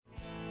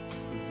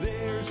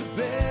There's a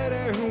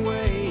better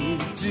way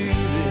to do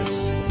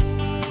this.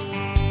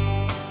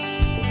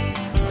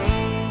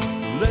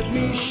 Let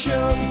me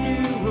show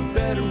you a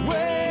better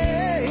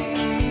way.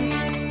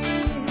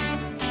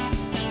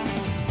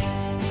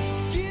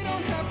 You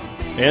don't have to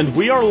be. And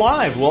we are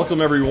live.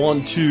 Welcome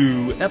everyone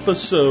to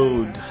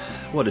episode,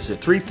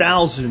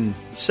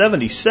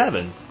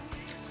 3077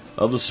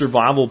 of the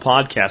Survival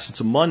Podcast. It's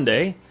a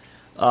Monday.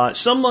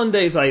 Some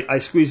Mondays I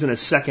squeeze in a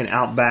second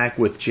Outback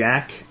with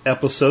Jack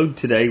episode.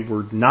 Today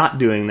we're not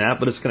doing that,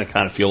 but it's going to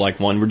kind of feel like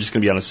one. We're just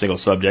going to be on a single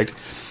subject.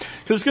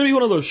 Because it's going to be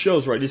one of those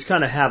shows where I just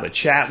kind of have a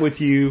chat with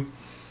you,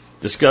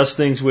 discuss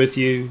things with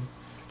you,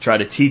 try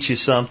to teach you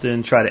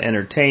something, try to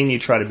entertain you,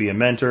 try to be a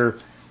mentor,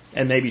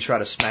 and maybe try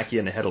to smack you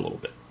in the head a little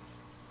bit.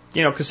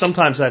 You know, because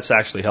sometimes that's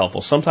actually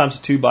helpful. Sometimes a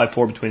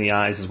 2x4 between the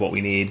eyes is what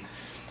we need,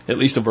 at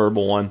least a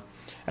verbal one.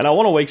 And I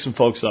want to wake some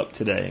folks up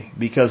today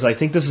because I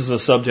think this is a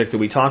subject that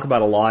we talk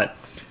about a lot.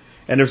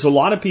 And there's a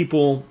lot of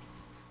people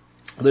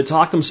that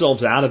talk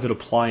themselves out of it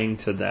applying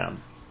to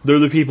them. They're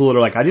the people that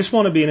are like, I just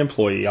want to be an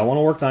employee. I want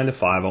to work 9 to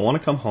 5. I want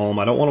to come home.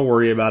 I don't want to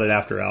worry about it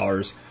after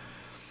hours.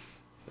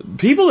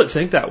 People that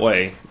think that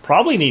way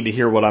probably need to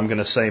hear what I'm going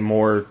to say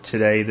more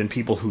today than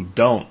people who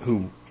don't,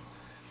 who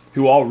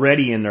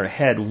already in their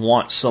head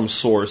want some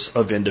source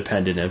of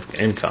independent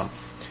income.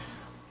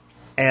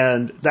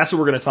 And that's what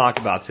we're going to talk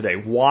about today.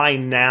 Why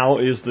now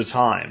is the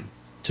time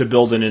to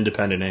build an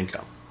independent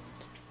income.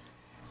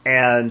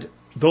 And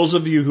those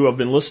of you who have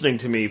been listening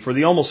to me for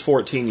the almost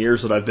 14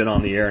 years that I've been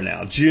on the air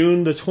now,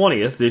 June the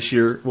 20th this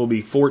year will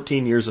be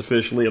 14 years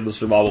officially of the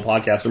Survival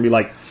Podcast. And be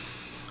like,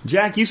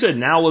 Jack, you said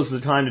now was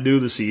the time to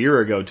do this a year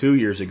ago, 2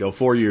 years ago,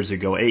 4 years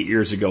ago, 8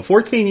 years ago,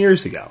 14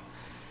 years ago.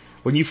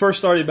 When you first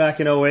started back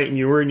in 08 and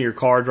you were in your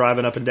car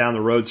driving up and down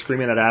the road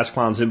screaming at ass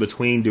clowns in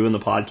between doing the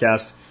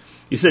podcast,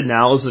 you said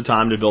now is the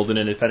time to build an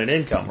independent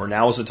income, or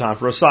now is the time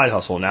for a side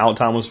hustle, now is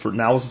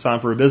the time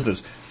for a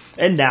business,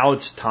 and now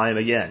it's time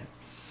again.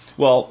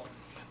 Well,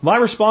 my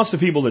response to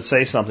people that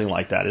say something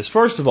like that is,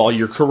 first of all,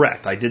 you're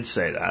correct, I did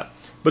say that.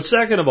 But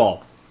second of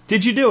all,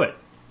 did you do it?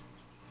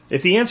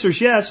 If the answer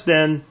is yes,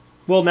 then,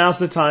 well, now's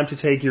the time to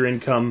take your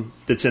income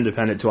that's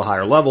independent to a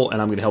higher level,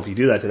 and I'm going to help you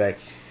do that today.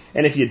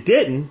 And if you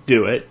didn't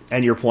do it,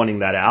 and you're pointing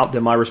that out,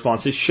 then my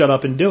response is shut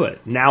up and do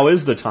it. Now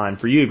is the time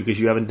for you because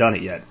you haven't done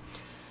it yet.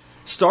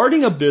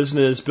 Starting a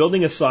business,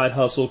 building a side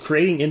hustle,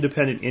 creating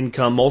independent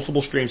income,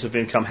 multiple streams of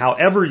income,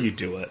 however you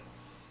do it,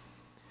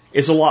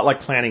 is a lot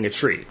like planting a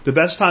tree. The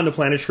best time to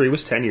plant a tree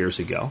was 10 years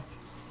ago.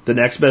 The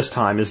next best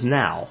time is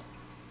now.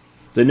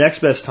 The next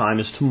best time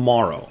is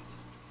tomorrow.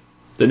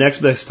 The next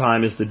best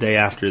time is the day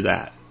after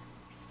that.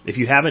 If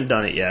you haven't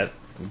done it yet,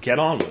 get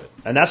on with it.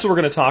 And that's what we're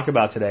going to talk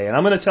about today. And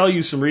I'm going to tell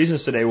you some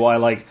reasons today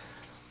why,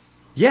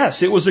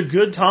 yes, it was a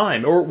good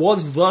time, or it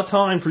was the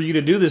time for you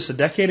to do this a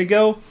decade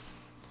ago.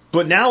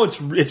 But now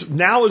it's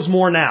now is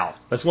more now.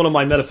 That's one of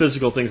my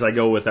metaphysical things I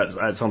go with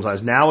at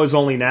sometimes. Now is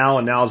only now,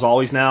 and now is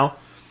always now.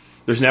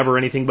 There's never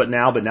anything but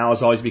now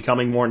is always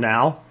becoming more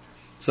now.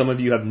 Some of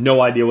you have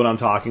no idea what I'm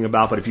talking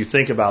about, but if you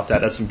think about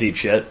that, that's some deep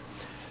shit.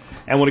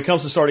 And when it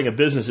comes to starting a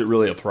business, it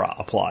really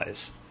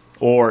applies.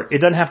 Or it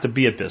doesn't have to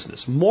be a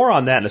business. More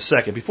on that in a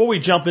second. Before we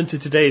jump into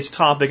today's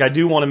topic, I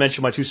do want to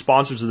mention my two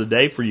sponsors of the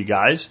day for you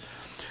guys.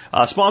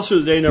 Sponsor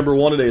of the day number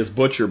one today is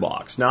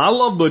ButcherBox. Now, I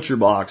love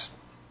ButcherBox.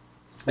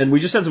 And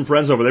we just had some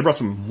friends over. They brought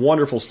some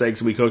wonderful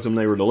steaks and we cooked them.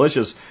 They were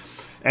delicious.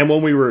 And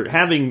when we were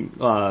having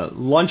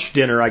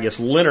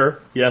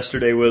dinner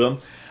yesterday with them,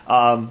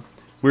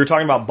 we were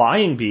talking about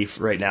buying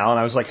beef right now. And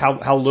I was like,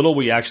 how little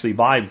we actually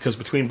buy. Because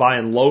between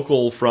buying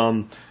local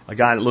from a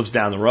guy that lives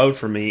down the road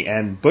from me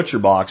and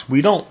ButcherBox,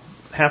 we don't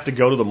have to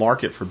go to the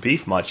market for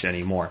beef much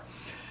anymore.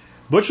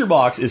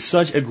 ButcherBox is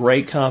such a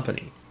great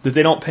company that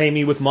they don't pay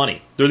me with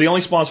money. They're the only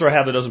sponsor I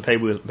have that doesn't pay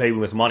me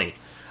with money.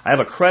 I have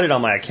a credit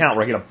on my account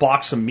where I get a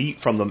box of meat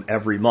from them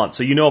every month.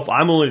 So if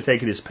I'm willing to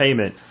take it as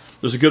payment,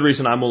 there's a good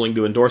reason I'm willing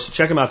to endorse it.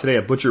 Check them out today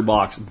at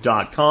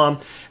butcherbox.com.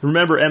 And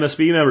remember,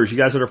 MSB members, you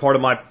guys that are part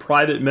of my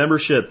private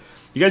membership,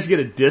 you guys get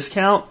a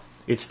discount.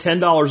 It's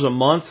 $10 a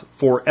month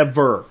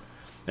forever.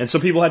 And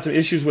some people had some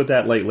issues with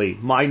that lately.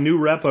 My new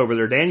rep over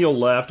there, Daniel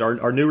left,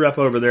 our new rep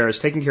over there is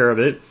taking care of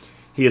it.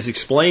 He has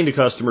explained to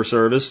customer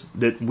service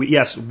that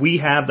we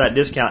have that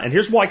discount. And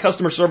here's why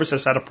customer service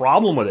has had a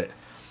problem with it.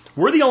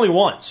 We're the only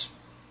ones.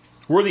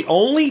 We're the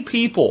only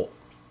people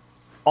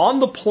on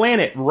the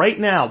planet right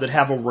now that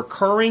have a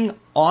recurring,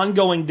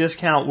 ongoing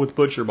discount with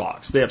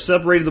ButcherBox. They have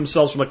separated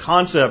themselves from the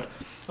concept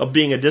of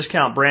being a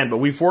discount brand, but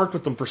we've worked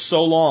with them for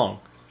so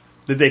long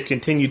that they've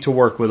continued to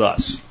work with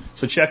us.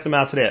 So check them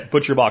out today at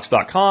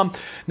butcherbox.com.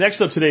 Next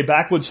up today,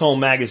 Backwoods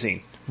Home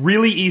Magazine.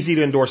 Really easy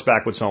to endorse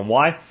Backwoods Home.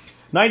 Why?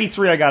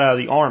 93, I got out of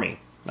the Army.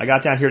 I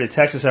got down here to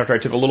Texas after I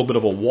took a little bit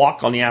of a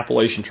walk on the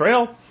Appalachian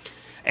Trail.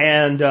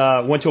 And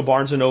went to a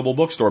Barnes & Noble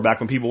bookstore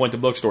back when people went to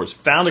bookstores.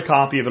 Found a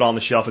copy of it on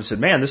the shelf and said,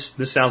 man,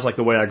 this sounds like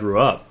the way I grew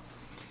up.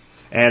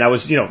 And I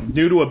was,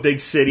 new to a big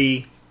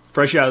city,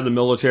 fresh out of the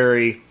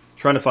military,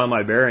 trying to find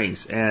my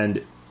bearings. And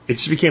it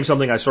just became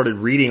something I started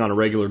reading on a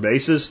regular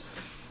basis.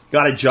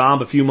 Got a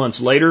job a few months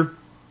later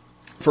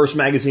First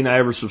magazine I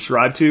ever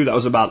subscribed to, that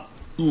was about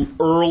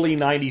early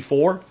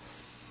 94.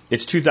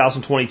 It's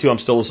 2022. I'm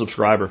still a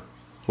subscriber.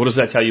 What does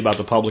that tell you about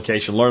the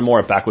publication? Learn more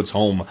at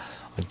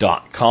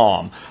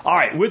backwoodshome.com. All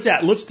right, with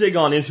that, let's dig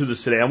on into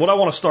this today. And what I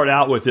want to start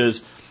out with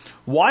is,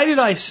 why did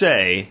I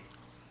say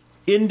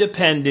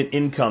independent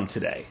income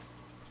today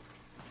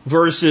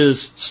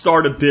versus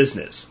start a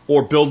business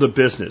or build a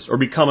business or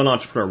become an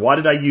entrepreneur? Why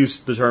did I use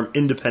the term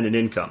independent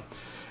income?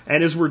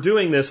 And as we're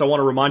doing this, I want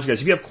to remind you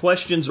guys, if you have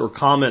questions or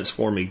comments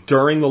for me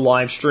during the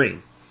live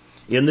stream,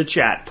 in the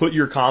chat, put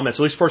your comments,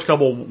 at least first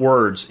couple of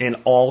words, in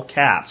all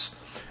caps,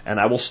 and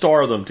I will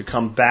star them to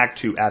come back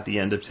to at the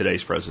end of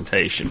today's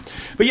presentation.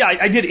 But yeah,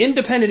 I did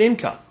independent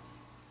income,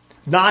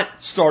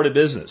 not start a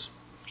business,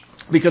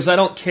 because I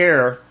don't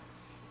care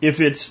if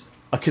it's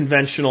a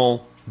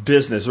conventional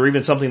business or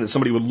even something that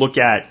somebody would look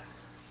at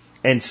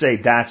and say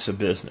that's a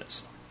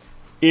business.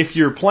 If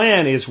your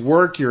plan is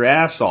work your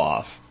ass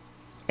off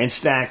and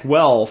stack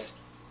wealth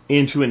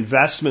into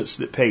investments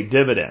that pay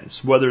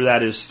dividends, whether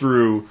that is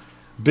through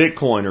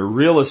Bitcoin or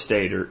real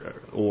estate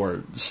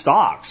or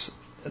stocks,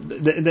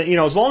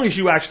 as long as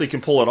you actually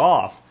can pull it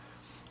off,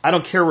 I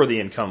don't care where the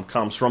income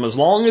comes from, as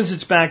long as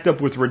it's backed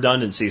up with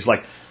redundancies.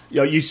 Like,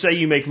 you say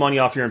you make money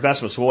off your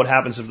investments, so what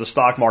happens if the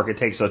stock market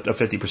takes a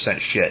 50%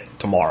 shit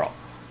tomorrow?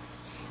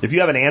 If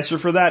you have an answer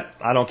for that,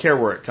 I don't care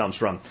where it comes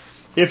from.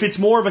 If it's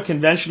more of a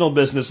conventional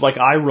business like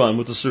I run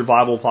with the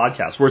Survival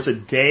Podcast, where it's a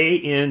day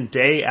in,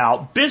 day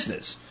out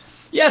business.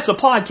 Yeah, it's a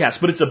podcast,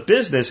 but it's a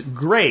business,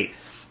 great.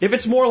 If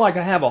it's more like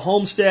I have a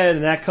homestead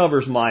and that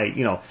covers my,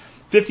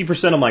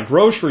 50% of my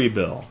grocery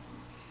bill,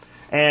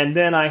 and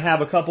then I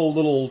have a couple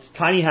little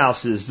tiny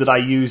houses that I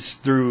use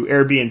through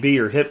Airbnb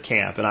or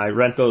HipCamp, and I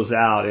rent those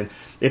out, and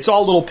it's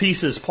all little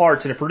pieces,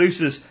 parts, and it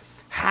produces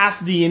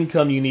half the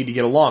income you need to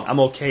get along,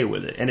 I'm okay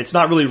with it. And it's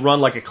not really run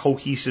like a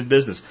cohesive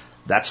business.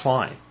 That's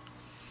fine.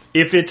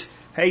 If it's,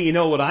 hey, you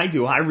know what I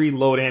do? I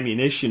reload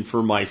ammunition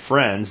for my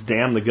friends,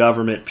 damn the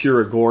government,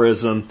 pure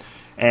agorism,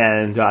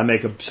 and I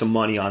make some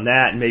money on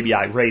that, and maybe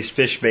I raise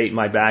fish bait in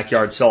my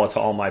backyard, sell it to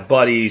all my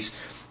buddies.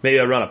 Maybe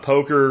I run a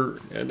poker.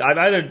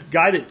 I had a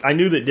guy that I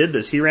knew that did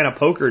this. He ran a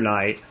poker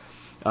night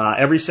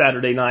every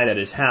Saturday night at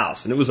his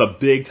house, and it was a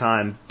big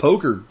time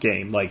poker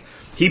game. Like,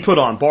 he put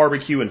on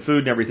barbecue and food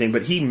and everything,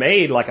 but he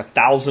made like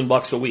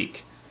 $1,000 a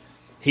week.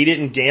 He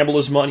didn't gamble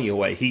his money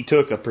away. He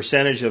took a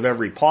percentage of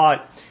every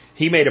pot.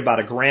 He made about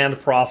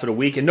 $1,000 profit a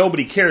week, and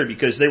nobody cared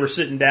because they were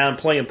sitting down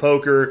playing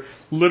poker.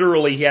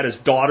 Literally, he had his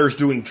daughters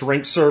doing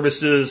drink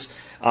services.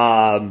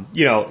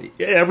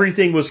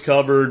 Everything was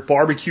covered.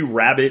 Barbecue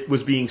rabbit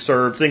was being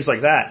served, things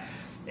like that.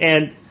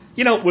 And,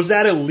 was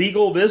that a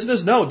legal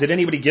business? No. Did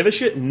anybody give a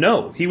shit?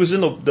 No. He was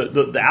in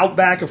the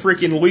outback of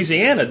freaking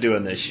Louisiana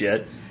doing this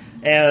shit.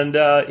 And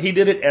he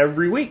did it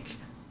every week.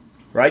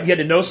 Right? You had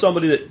to know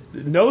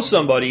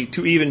somebody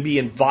to even be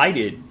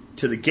invited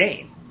to the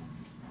game.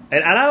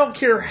 And I don't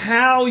care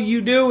how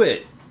you do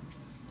it.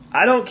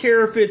 I don't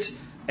care if it's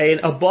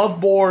an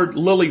above board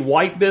lily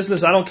white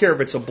business. I don't care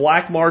if it's a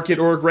black market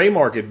or a gray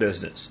market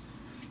business.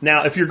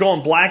 Now, if you're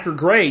going black or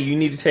gray, you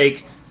need to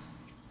take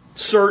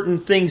certain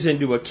things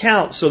into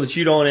account so that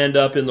you don't end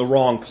up in the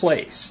wrong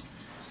place.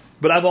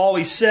 But I've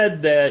always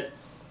said that,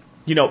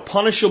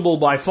 punishable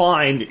by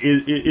fine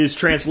is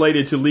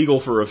translated to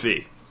legal for a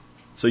fee.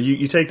 So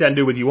you take that and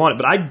do what you want.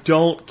 But I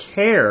don't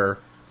care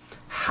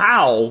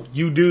how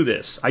you do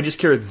this. I just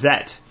care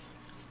that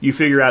you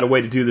figure out a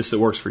way to do this that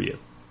works for you.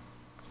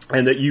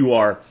 And that you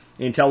are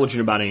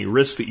intelligent about any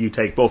risks that you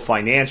take, both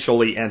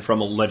financially and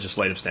from a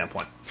legislative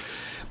standpoint.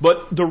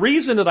 But the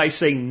reason that I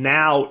say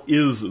now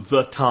is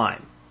the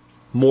time,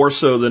 more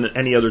so than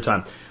any other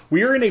time,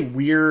 we are in a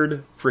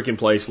weird freaking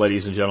place,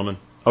 ladies and gentlemen.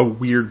 A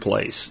weird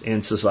place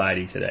in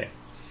society today.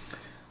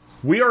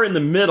 We are in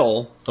the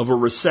middle of a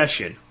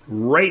recession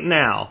right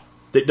now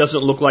that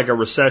doesn't look like a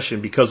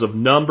recession because of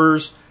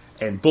numbers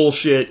and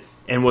bullshit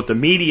and what the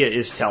media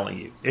is telling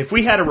you. If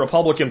we had a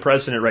Republican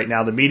president right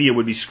now, the media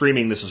would be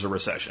screaming this is a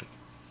recession.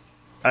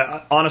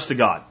 Honest to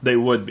God, they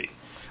would be.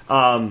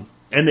 And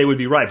they would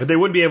be right. But they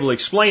wouldn't be able to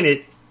explain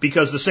it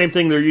because the same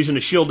thing they're using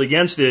to shield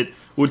against it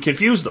would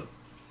confuse them.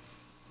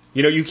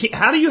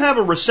 How do you have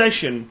a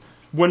recession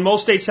when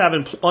most states have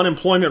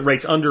unemployment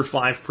rates under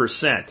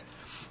 5%?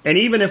 And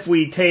even if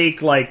we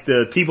take like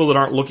the people that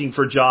aren't looking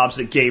for jobs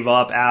that gave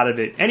up out of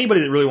it,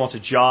 anybody that really wants a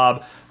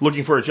job,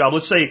 looking for a job,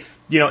 let's say,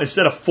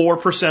 instead of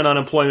 4%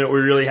 unemployment, we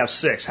really have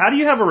 6%. How do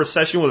you have a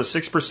recession with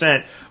a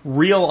 6%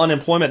 real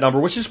unemployment number,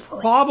 which is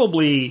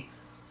probably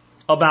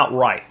about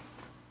right?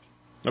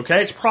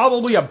 Okay, it's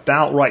probably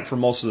about right for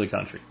most of the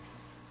country.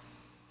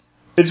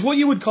 It's what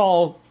you would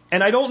call,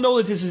 and I don't know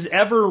that this has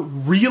ever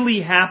really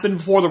happened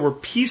before. There were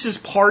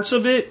parts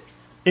of it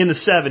in the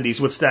 70s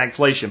with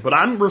stagflation, but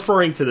I'm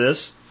referring to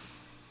this.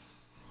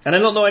 And I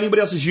don't know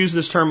anybody else has used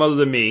this term other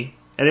than me,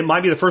 and it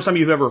might be the first time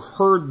you've ever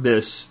heard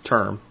this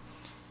term.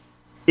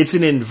 It's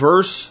an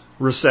inverse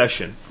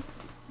recession.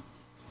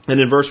 An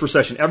inverse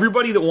recession.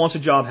 Everybody that wants a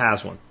job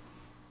has one.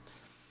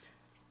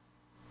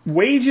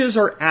 Wages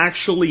are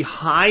actually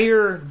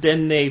higher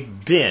than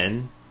they've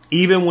been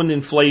even when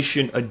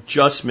inflation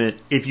adjustment,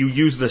 if you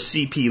use the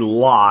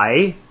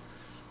CPI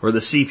or the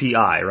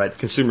CPI, right, the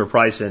Consumer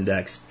Price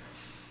Index,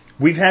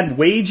 we've had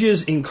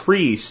wages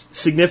increase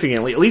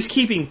significantly, at least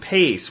keeping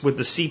pace with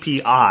the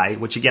CPI,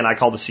 which again I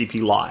call the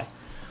CPI.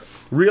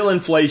 Real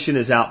inflation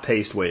has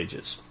outpaced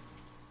wages.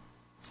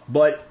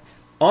 But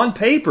on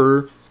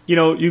paper,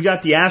 you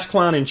got the ass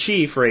clown in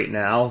chief right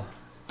now,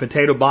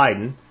 Potato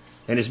Biden,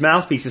 and his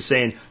mouthpiece is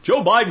saying,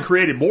 Joe Biden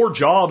created more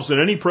jobs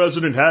than any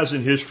president has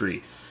in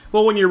history.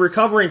 Well, when you're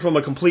recovering from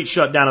a complete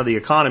shutdown of the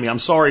economy, I'm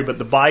sorry, but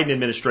the Biden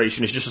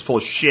administration is just as full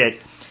of shit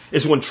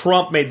as when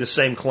Trump made the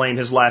same claim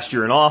his last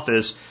year in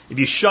office. If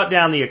you shut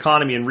down the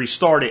economy and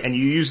restart it and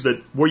you use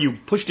where you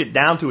pushed it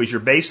down to as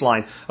your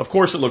baseline, of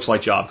course it looks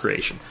like job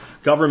creation.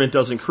 Government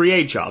doesn't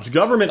create jobs.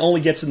 Government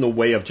only gets in the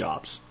way of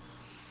jobs.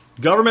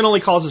 Government only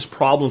causes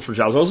problems for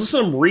jobs. I was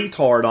listening to some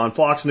retard on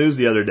Fox News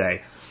the other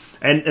day,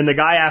 and the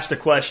guy asked a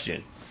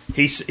question.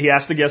 He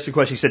asked the guest a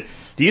question. He said,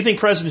 do you think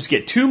presidents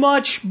get too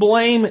much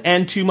blame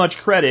and too much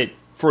credit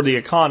for the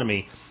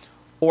economy,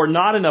 or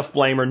not enough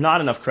blame or not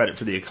enough credit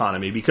for the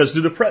economy? Because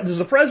does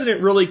the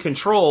president really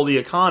control the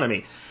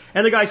economy?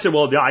 And the guy said,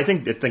 well, yeah, I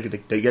think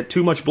they get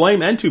too much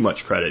blame and too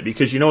much credit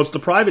because, it's the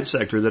private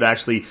sector that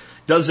actually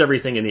does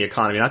everything in the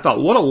economy. And I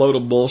thought, what a load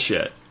of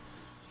bullshit.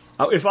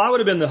 If I would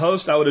have been the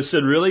host, I would have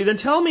said, really? Then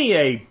tell me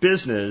a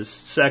business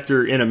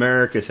sector in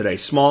America today,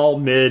 small,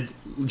 mid,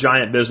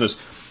 giant business,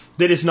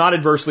 that is not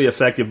adversely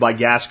affected by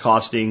gas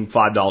costing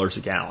 $5 a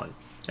gallon.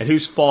 And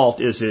whose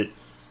fault is it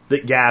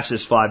that gas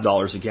is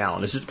 $5 a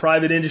gallon? Is it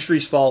private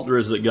industry's fault or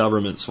is it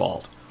government's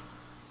fault?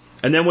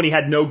 And then when he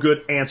had no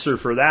good answer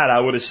for that, I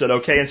would have said,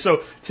 okay, and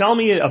so tell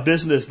me a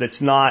business that's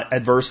not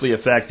adversely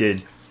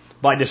affected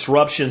by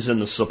disruptions in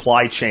the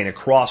supply chain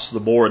across the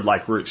board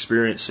like we're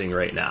experiencing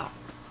right now.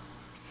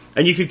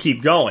 And you could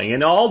keep going.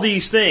 And all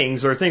these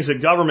things are things that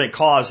government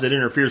caused that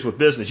interferes with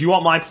business. You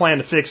want my plan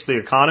to fix the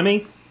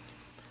economy?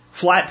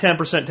 Flat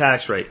 10%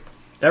 tax rate.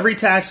 Every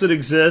tax that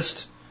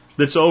exists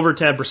that's over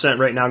 10%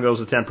 right now goes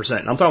to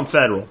 10%. I'm talking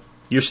federal.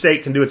 Your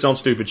state can do its own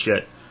stupid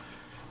shit.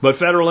 But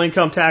federal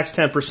income tax,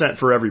 10%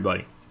 for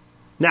everybody.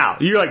 Now,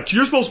 you're like,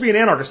 you're supposed to be an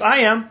anarchist.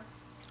 I am.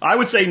 I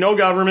would say no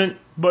government,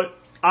 but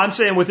I'm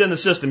saying within the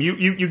system.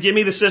 You give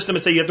me the system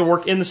and say you have to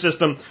work in the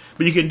system,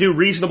 but you can do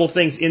reasonable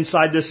things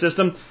inside this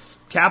system.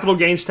 Capital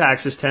gains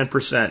tax is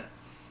 10%.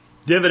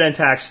 Dividend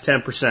tax is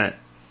 10%.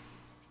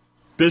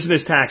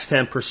 Business tax,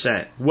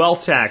 10%.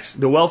 Wealth tax,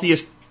 the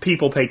wealthiest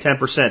people pay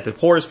 10%. The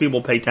poorest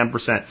people pay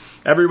 10%.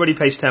 Everybody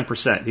pays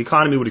 10%. The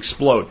economy would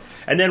explode.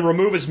 And then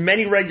remove as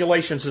many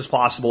regulations as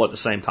possible at the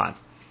same time.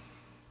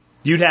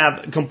 You'd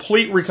have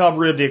complete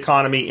recovery of the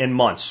economy in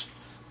months.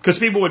 Because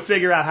people would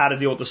figure out how to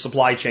deal with the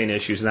supply chain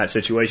issues in that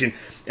situation.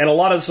 And a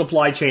lot of the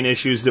supply chain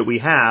issues that we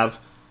have,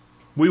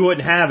 we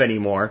wouldn't have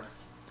anymore.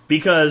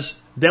 Because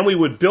then we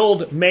would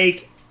build,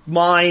 make,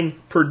 mine,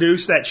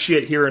 produce that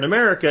shit here in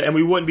America, and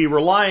we wouldn't be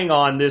relying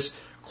on this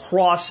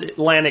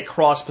cross-Atlantic,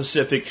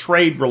 cross-Pacific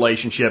trade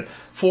relationship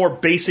for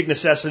basic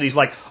necessities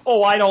like,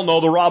 oh, I don't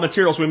know, the raw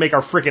materials we make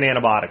our frickin'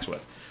 antibiotics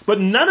with.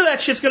 But none of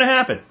that shit's going to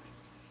happen.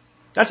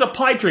 That's a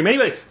pipe dream.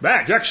 Anybody,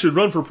 Jack should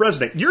run for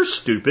president. You're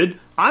stupid.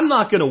 I'm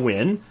not going to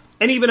win.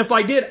 And even if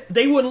I did,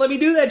 they wouldn't let me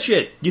do that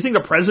shit. You think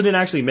the president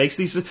actually makes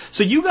these?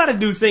 So you got to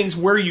do things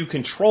where you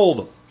control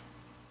them.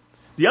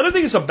 The other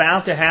thing that's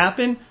about to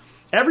happen,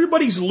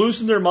 everybody's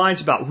losing their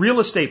minds about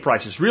real estate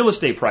prices, real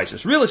estate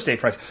prices, real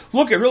estate prices.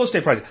 Look at real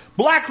estate prices.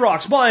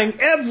 BlackRock's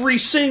buying every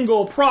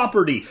single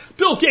property.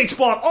 Bill Gates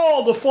bought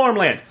all the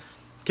farmland.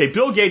 Okay,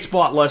 Bill Gates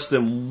bought less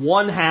than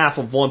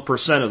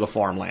 0.5% of the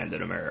farmland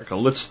in America.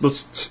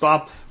 Let's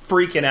stop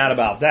freaking out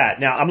about that.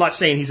 Now, I'm not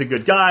saying he's a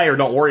good guy or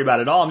don't worry about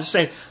it at all. I'm just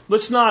saying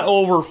let's not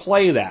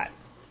overplay that.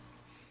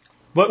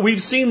 But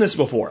we've seen this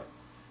before.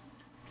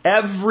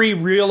 Every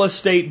real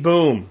estate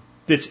boom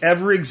that's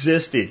ever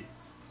existed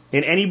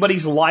in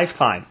anybody's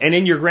lifetime, and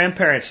in your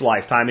grandparents'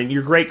 lifetime, and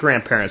your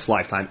great-grandparents'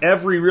 lifetime,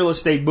 every real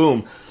estate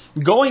boom,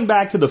 going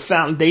back to the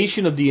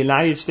foundation of the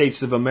United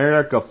States of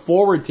America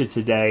forward to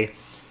today,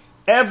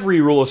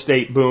 every real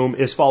estate boom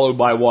is followed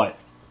by what?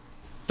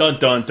 Dun,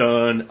 dun,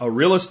 dun, a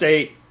real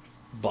estate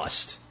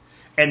bust.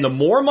 And the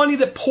more money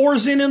that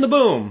pours in the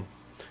boom,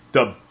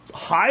 the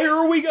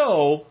higher we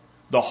go,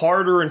 the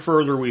harder and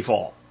further we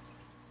fall.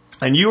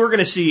 And you are going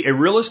to see a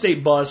real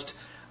estate bust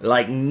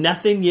like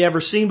nothing you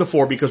ever seen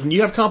before, because when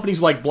you have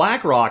companies like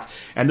BlackRock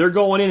and they're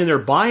going in and they're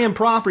buying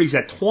properties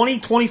at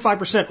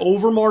 20-25%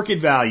 over market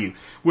value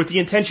with the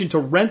intention to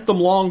rent them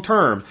long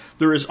term,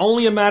 there is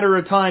only a matter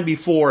of time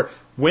before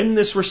when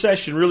this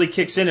recession really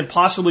kicks in and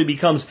possibly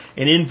becomes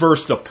an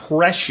inverse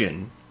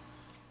depression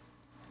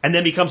and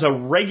then becomes a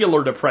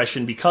regular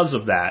depression because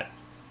of that.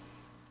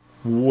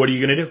 What are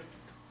you going to do?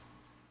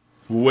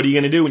 What are you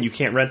going to do when you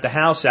can't rent the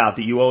house out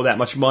that you owe that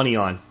much money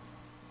on?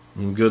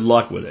 And good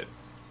luck with it.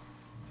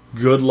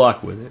 Good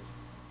luck with it.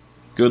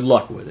 Good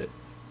luck with it.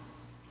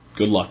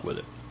 Good luck with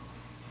it.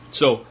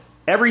 So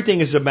everything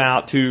is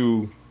about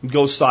to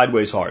go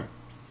sideways hard.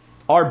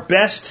 Our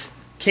best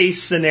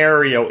case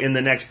scenario in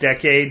the next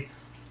decade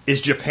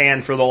is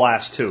Japan for the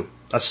last two,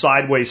 a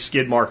sideways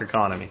skid mark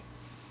economy.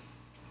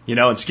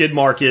 And skid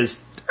mark is,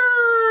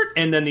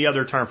 and then the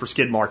other term for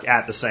skid mark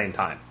at the same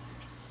time.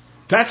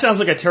 That sounds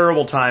like a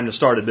terrible time to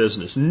start a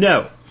business.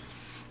 No.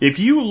 If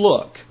you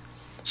look,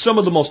 some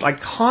of the most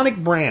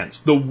iconic brands,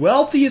 the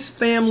wealthiest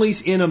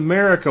families in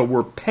America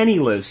were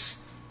penniless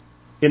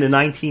in the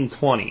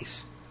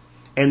 1920s,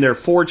 and their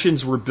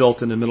fortunes were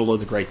built in the middle of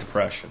the Great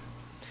Depression.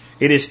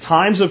 It is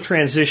times of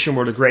transition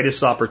where the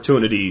greatest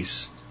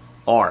opportunities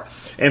are.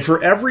 And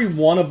for every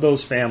one of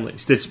those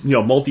families that's,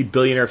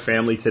 multi-billionaire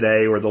family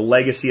today, or the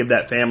legacy of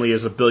that family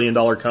is $1 billion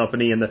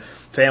company and the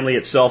family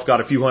itself got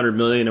a few $100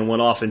 million and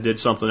went off and did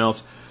something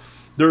else,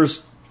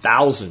 there's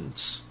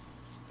thousands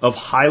of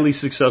highly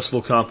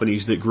successful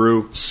companies that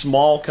grew,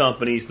 small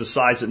companies the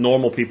size that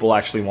normal people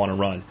actually want to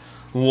run.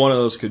 One of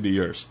those could be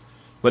yours.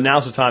 But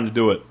now's the time to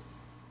do it.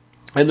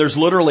 And there's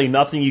literally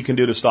nothing you can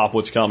do to stop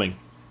what's coming.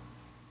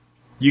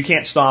 You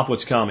can't stop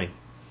what's coming.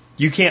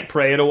 You can't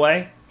pray it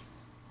away.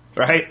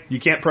 Right? You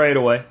can't pray it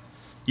away.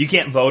 You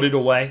can't vote it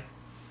away.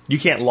 You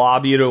can't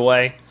lobby it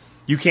away.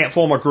 You can't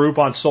form a group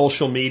on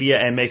social media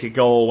and make it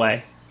go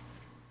away.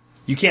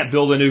 You can't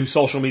build a new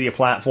social media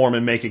platform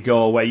and make it go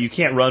away. You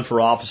can't run for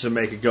office and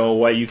make it go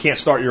away. You can't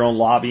start your own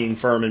lobbying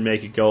firm and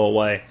make it go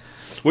away.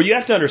 What you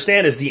have to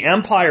understand is the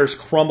empire's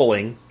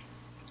crumbling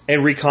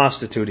and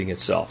reconstituting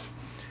itself.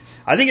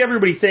 I think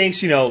everybody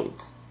thinks,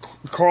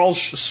 Carl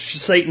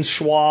Satan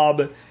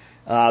Schwab,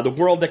 the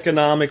World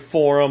Economic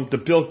Forum, the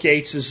Bill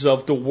Gateses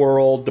of the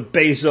world, the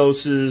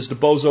Bezoses, the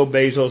Bozo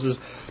Bezoses,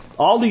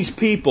 all these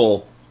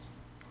people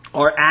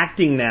are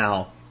acting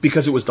now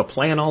because it was the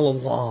plan all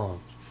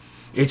along.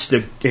 It's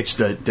the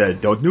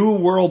new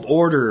world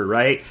order,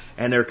 right?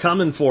 And they're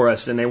coming for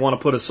us, and they want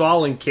to put us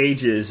all in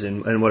cages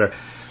and whatever.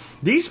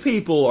 These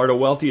people are the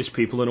wealthiest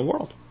people in the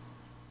world.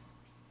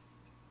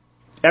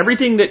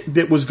 Everything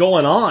that was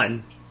going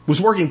on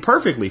was working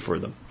perfectly for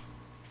them.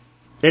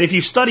 And if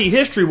you study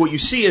history, what you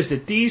see is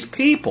that these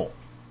people,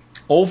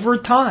 over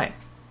time,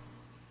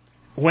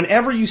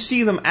 whenever you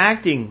see them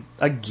acting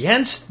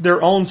against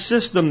their own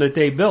system that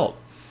they built,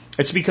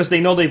 it's because they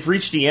know they've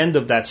reached the end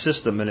of that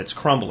system and it's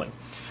crumbling.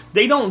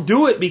 They don't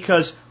do it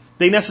because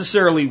they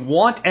necessarily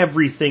want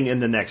everything in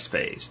the next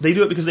phase. They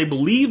do it because they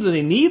believe that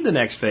they need the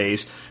next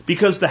phase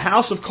because the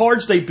house of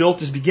cards they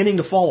built is beginning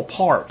to fall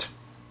apart.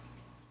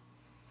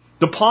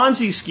 The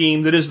Ponzi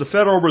scheme that is the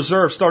Federal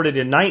Reserve started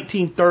in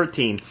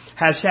 1913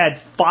 has had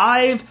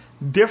 5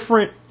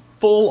 different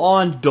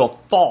full-on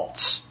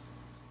defaults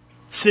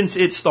since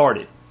it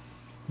started.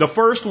 The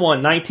first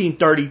one,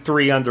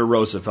 1933 under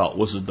Roosevelt,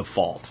 was a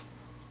default.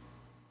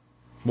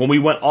 When we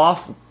went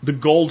off the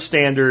gold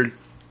standard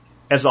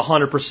as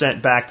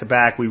 100%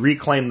 back-to-back, we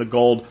reclaimed the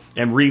gold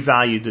and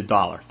revalued the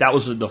dollar. That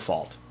was a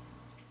default.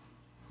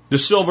 The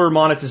silver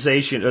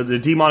monetization, or the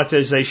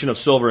demonetization of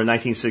silver in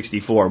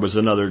 1964 was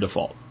another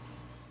default.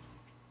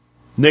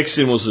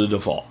 Nixon was the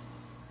default.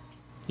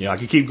 I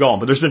could keep going,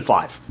 but there's been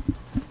 5.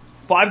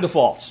 5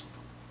 defaults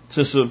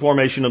since the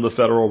formation of the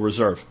Federal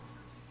Reserve.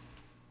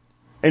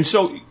 And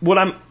so what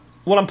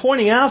I'm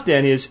pointing out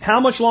then is,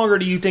 how much longer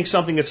do you think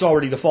something that's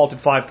already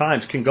defaulted 5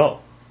 times can go?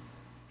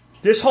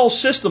 This whole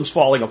system's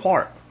falling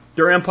apart.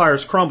 Their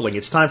empire's crumbling.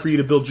 It's time for you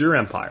to build your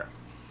empire.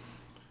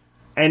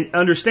 And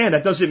understand,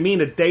 that doesn't mean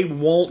that they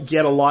won't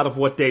get a lot of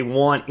what they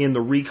want in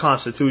the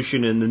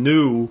reconstitution and the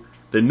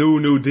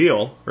new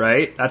deal,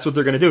 right? That's what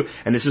they're going to do.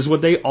 And this is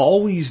what they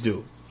always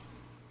do.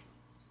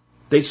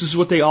 This is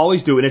what they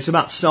always do, and it's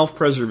about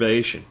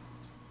self-preservation.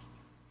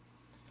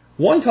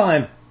 One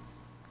time,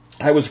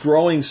 I was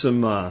growing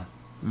some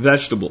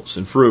vegetables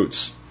and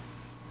fruits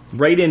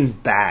right in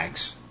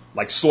bags,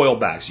 like soil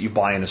bags you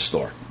buy in a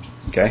store.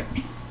 Okay?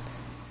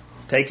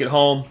 Take it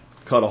home,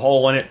 cut a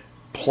hole in it,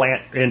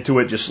 plant into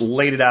it, just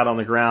laid it out on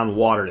the ground,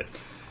 watered it.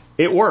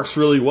 It works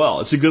really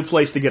well. It's a good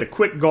place to get a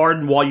quick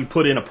garden while you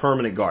put in a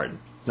permanent garden.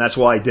 That's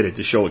why I did it,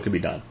 to show it could be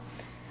done.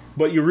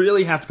 But you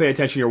really have to pay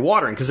attention to your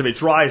watering, because if it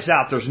dries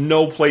out, there's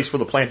no place for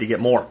the plant to get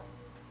more.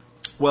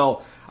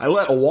 Well, I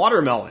let a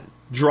watermelon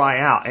dry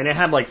out, and it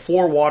had like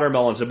 4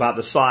 watermelons about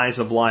the size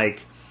of a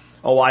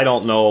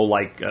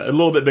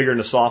little bit bigger than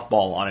a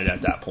softball on it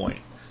at that point.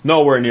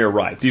 Nowhere near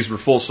ripe. These were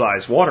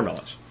full-size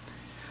watermelons.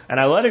 And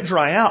I let it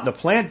dry out, and the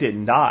plant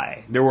didn't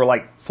die. There were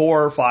like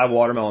 4 or 5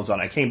 watermelons on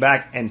it. I came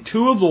back, and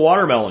 2 of the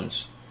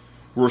watermelons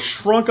were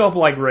shrunk up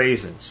like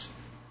raisins.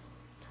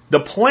 The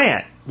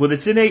plant, with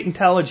its innate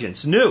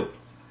intelligence, knew,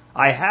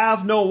 I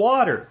have no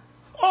water.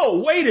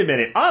 Oh, wait a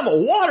minute, I'm a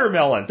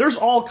watermelon. There's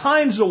all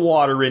kinds of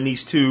water in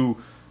these 2,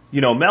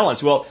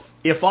 melons. Well,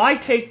 if I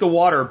take the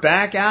water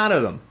back out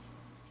of them,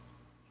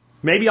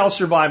 maybe I'll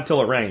survive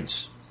until it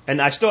rains.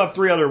 And I still have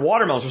 3 other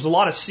watermelons. There's a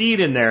lot of seed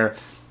in there.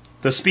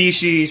 The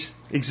species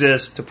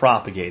exists to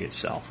propagate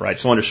itself, right?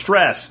 So under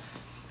stress,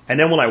 and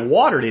then when I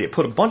watered it, it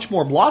put a bunch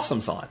more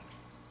blossoms on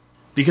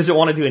because it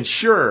wanted to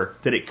ensure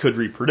that it could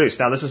reproduce.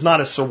 Now, this is not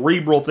a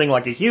cerebral thing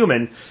like a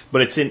human,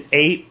 but it's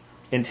innate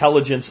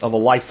intelligence of a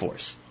life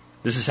force.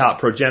 This is how it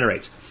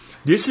progenerates.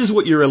 This is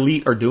what your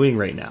elite are doing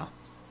right now.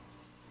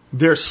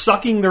 They're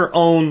sucking their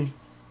own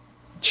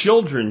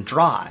children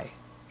dry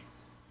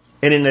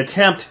in an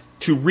attempt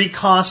to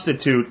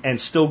reconstitute and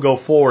still go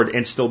forward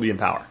and still be in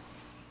power.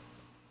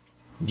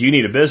 You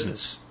need a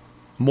business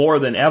more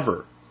than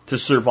ever to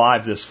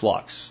survive this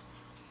flux.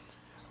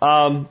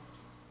 The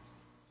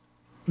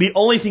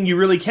only thing you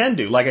really can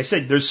do, like I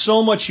said, there's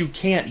so much you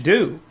can't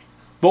do,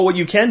 but what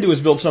you can do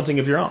is build something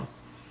of your own.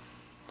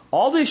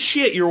 All this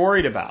shit you're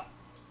worried about,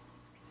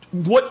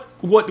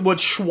 what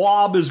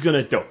Schwab is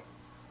going to do,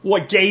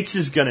 what Gates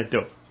is going to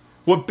do,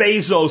 what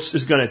Bezos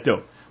is going to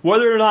do,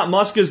 whether or not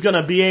Musk is going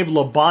to be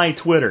able to buy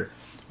Twitter,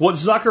 what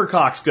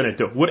Zuckercock's going to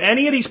do, what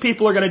any of these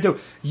people are going to do,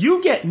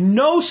 you get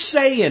no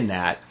say in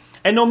that.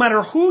 And no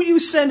matter who you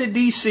send to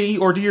DC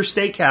or to your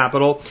state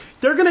capital,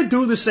 they're going to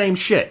do the same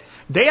shit.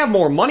 They have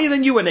more money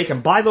than you, and they can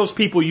buy those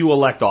people you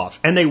elect off.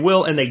 And they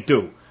will, and they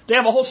do. They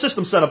have a whole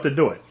system set up to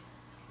do it.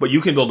 But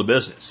you can build a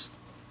business.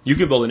 You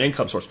can build an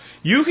income source.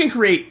 You can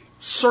create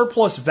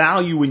surplus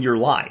value in your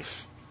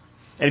life.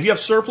 And if you have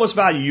surplus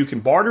value, you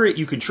can barter it,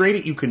 you can trade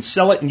it, you can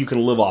sell it, and you can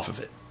live off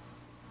of it.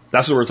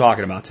 That's what we're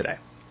talking about today.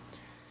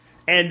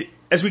 And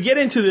as we get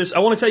into this, I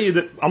want to tell you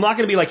that I'm not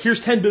going to be like,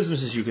 here's 10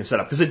 businesses you can set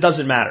up, because it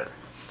doesn't matter.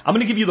 I'm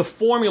going to give you the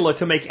formula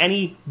to make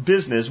any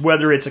business,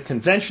 whether it's a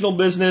conventional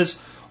business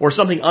or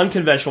something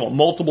unconventional,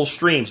 multiple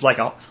streams, like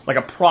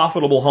a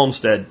profitable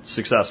homestead,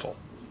 successful.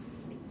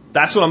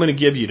 That's what I'm going to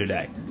give you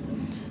today.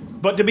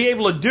 But to be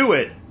able to do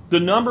it, the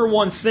number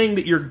one thing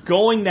that you're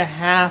going to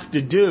have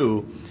to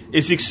do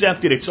is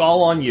accept that it's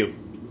all on you.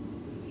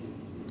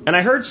 And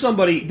I heard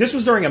somebody, this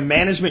was during a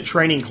management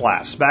training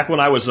class, back when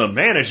I was a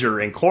manager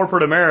in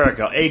corporate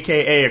America,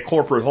 aka a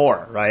corporate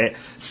whore, right?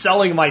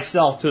 Selling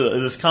myself to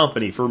this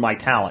company for my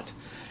talent.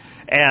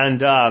 And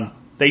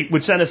they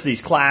would send us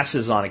these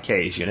classes on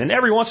occasion. And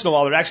every once in a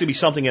while, there'd actually be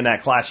something in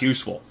that class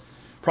useful.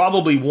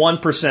 Probably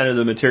 1% of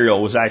the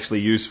material was actually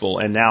useful,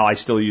 and now I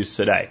still use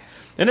today.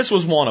 And this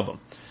was one of them.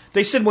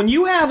 They said, when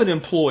you have an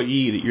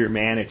employee that you're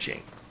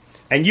managing,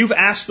 and you've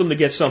asked them to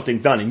get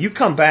something done, and you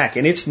come back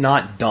and it's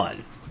not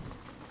done,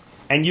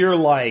 and you're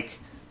like,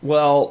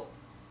 well,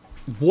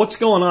 what's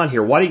going on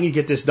here? Why didn't you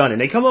get this done?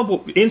 And they come up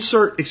with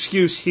insert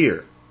excuse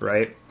here,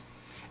 right?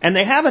 And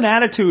they have an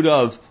attitude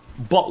of,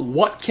 but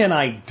what can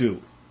I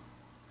do?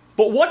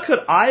 But what could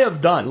I have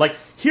done? Like,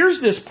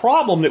 here's this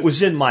problem that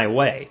was in my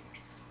way.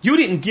 You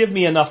didn't give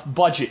me enough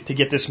budget to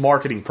get this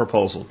marketing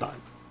proposal done,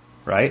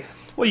 right?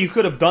 Well, you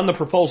could have done the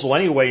proposal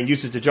anyway and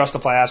used it to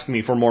justify asking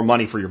me for more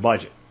money for your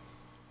budget,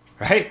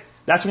 right?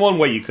 That's one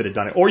way you could have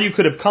done it. Or you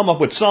could have come up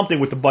with something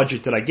with the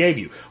budget that I gave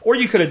you. Or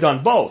you could have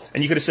done both.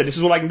 And you could have said, this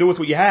is what I can do with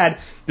what you had.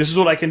 This is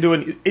what I can do.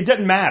 And it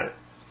doesn't matter.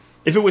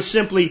 If it was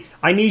simply,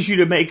 I need you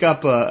to make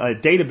up a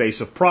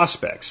database of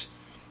prospects,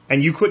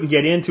 and you couldn't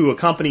get into a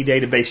company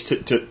database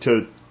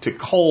to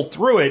cull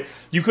through it,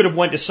 you could have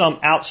went to some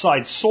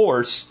outside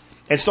source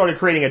and started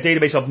creating a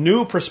database of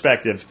new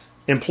prospective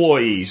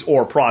employees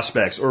or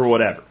prospects or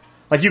whatever.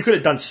 Like, you could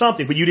have done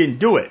something, but you didn't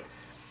do it.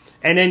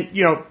 And then,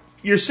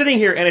 you're sitting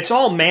here, and it's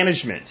all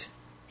management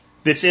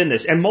that's in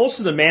this. And most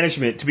of the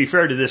management, to be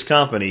fair to this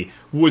company,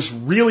 was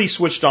really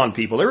switched on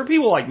people. They were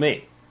people like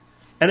me.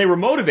 And they were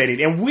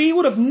motivated. And we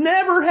would have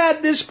never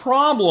had this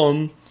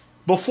problem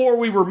before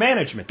we were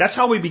management. That's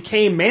how we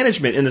became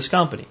management in this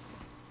company.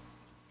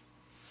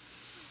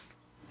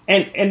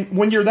 And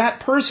when you're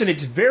that person,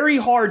 it's very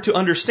hard to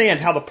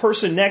understand how the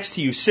person next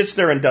to you sits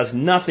there and does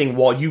nothing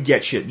while you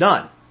get shit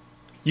done.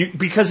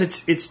 Because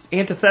it's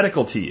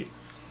antithetical to you.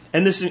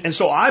 And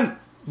so I'm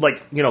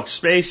like,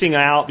 spacing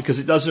out because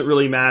it doesn't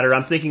really matter.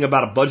 I'm thinking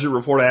about a budget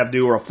report I have to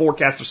do or a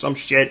forecast or some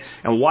shit,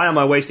 and why am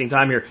I wasting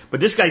time here? But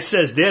this guy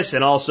says this,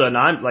 and all of a sudden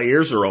my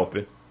ears are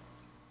open.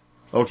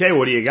 Okay,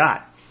 what do you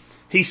got?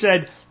 He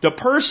said, the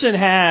person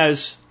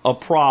has a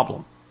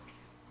problem.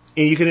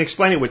 And you can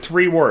explain it with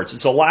 3 words.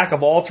 It's a lack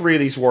of all 3 of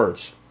these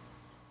words.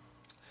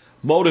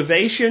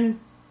 Motivation,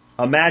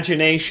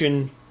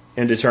 imagination,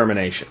 and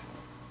determination.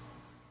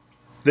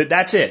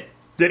 That's it.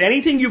 That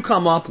anything you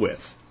come up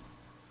with,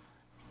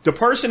 the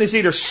person is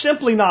either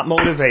simply not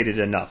motivated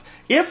enough.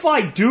 If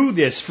I do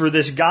this for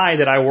this guy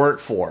that I work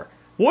for,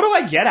 what do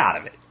I get out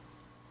of it?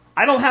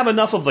 I don't have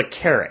enough of the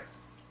carrot,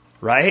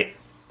 right?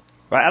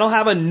 I don't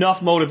have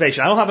enough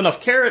motivation. I don't have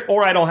enough carrot,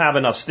 or I don't have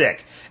enough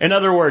stick. In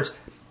other words,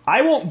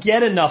 I won't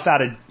get enough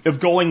out of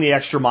going the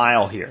extra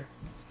mile here.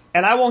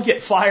 And I won't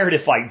get fired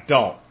if I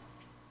don't.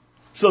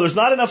 So there's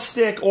not enough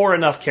stick or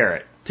enough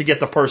carrot to get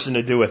the person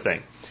to do a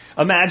thing.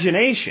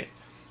 Imagination.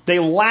 They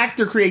lack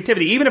their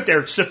creativity. Even if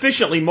they're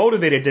sufficiently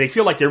motivated that they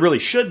feel like they really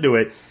should do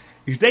it,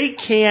 they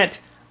can't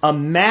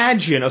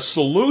imagine a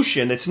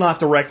solution that's not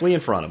directly in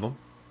front of them.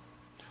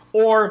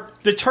 Or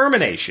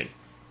determination.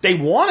 They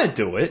want to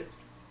do it.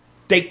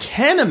 They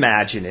can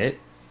imagine it,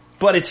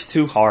 but it's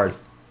too hard.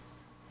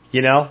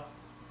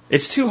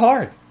 It's too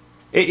hard.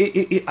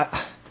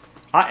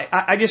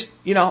 I just,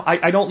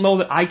 I don't know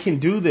that I can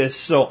do this,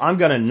 so I'm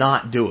going to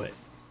not do it.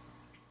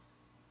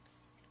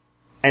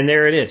 And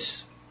there it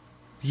is.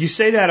 You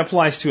say that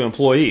applies to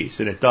employees,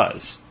 and it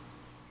does.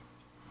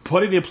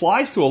 But it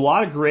applies to a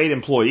lot of great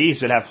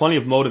employees that have plenty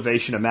of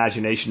motivation,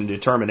 imagination, and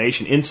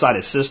determination inside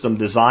a system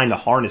designed to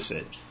harness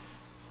it.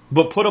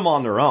 But put them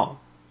on their own.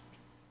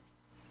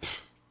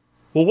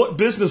 Well, what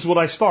business would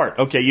I start?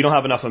 Okay, you don't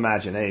have enough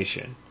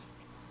imagination.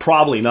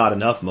 Probably not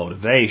enough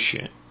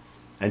motivation.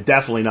 And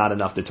definitely not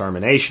enough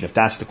determination, if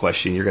that's the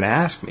question you're going to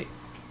ask me.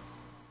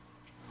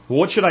 Well,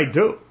 what should I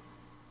do?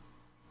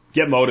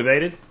 Get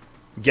motivated,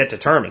 get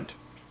determined,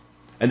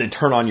 and then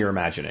turn on your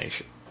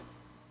imagination.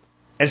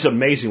 And it's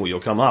amazing what you'll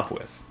come up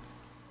with.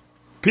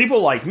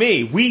 People like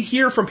me, we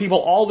hear from people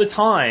all the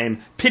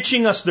time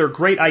pitching us their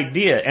great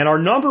idea, and our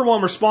number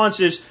one response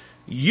is,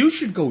 you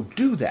should go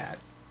do that.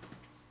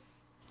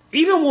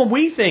 Even when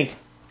we think,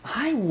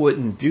 I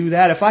wouldn't do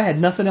that if I had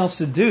nothing else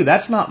to do.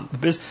 That's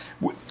not business.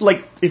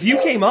 Like, if you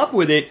came up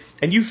with it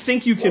and you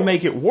think you can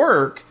make it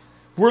work,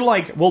 we're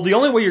like, well, the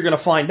only way you're going to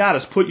find out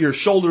is put your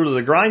shoulder to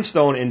the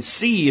grindstone and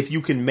see if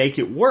you can make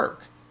it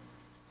work.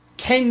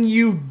 Can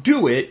you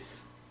do it?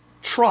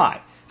 Try.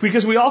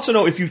 Because we also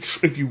know if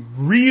you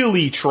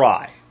really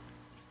try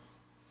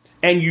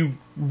and you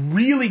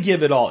really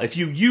give it all, if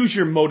you use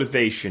your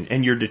motivation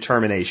and your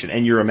determination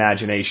and your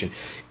imagination,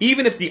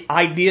 even if the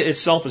idea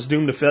itself is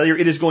doomed to failure,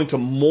 it is going to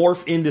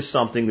morph into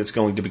something that's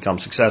going to become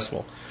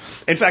successful.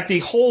 In fact, the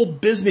whole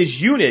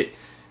business unit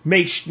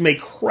may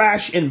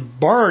crash and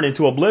burn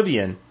into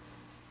oblivion,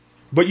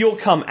 but you'll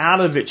come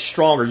out of it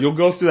stronger. You'll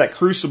go through that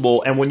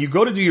crucible, and when you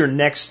go to do your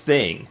next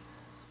thing,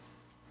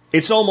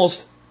 it's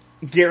almost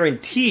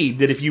guaranteed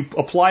that if you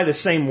apply the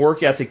same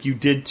work ethic you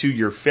did to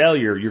your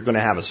failure, you're going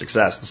to have a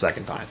success the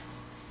second time.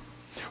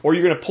 Or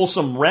you're going to pull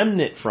some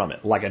remnant from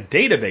it, like a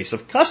database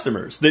of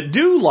customers that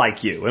do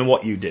like you and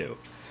what you do.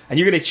 And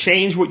you're going to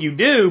change what you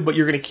do, but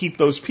you're going to keep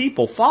those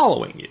people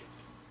following you.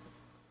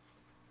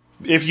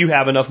 If you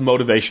have enough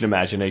motivation,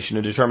 imagination,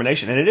 and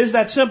determination. And it is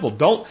that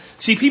simple.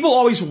 See, people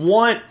always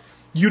want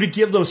you to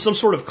give them some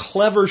sort of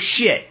clever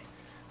shit.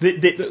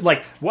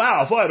 Like,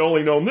 wow, if I had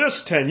only known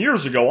this 10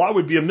 years ago, I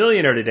would be a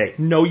millionaire today.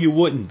 No, you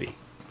wouldn't be.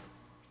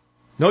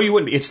 No, you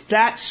wouldn't be. It's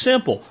that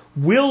simple.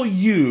 Will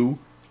you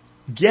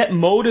get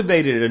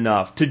motivated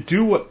enough to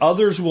do what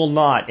others will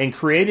not, and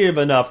creative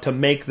enough to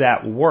make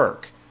that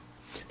work,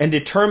 and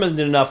determined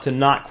enough to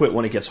not quit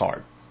when it gets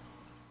hard?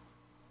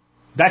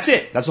 That's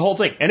it. That's the whole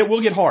thing. And it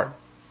will get hard.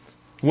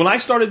 When I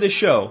started this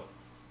show,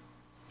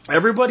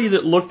 everybody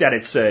that looked at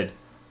it said,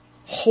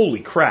 holy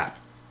crap,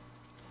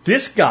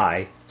 this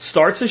guy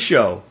starts a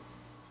show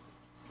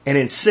and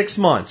in 6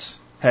 months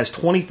has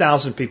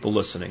 20,000 people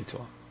listening to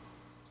him.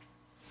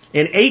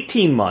 In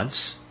 18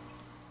 months,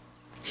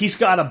 he's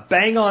got a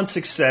bang-on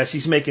success.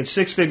 He's making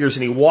six figures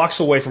and he walks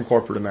away from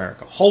corporate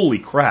America. Holy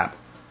crap.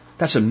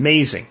 That's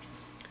amazing.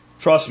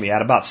 Trust me,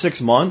 at about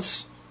 6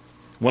 months,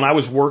 when I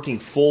was working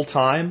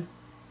full-time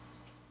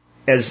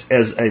as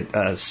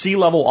a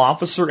C-level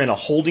officer in a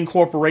holding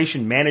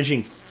corporation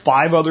managing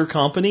 5 other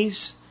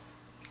companies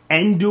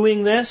and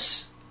doing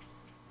this,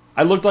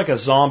 I looked like a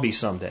zombie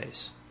some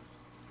days.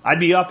 I'd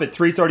be up at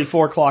 3:30,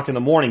 4 o'clock in the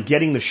morning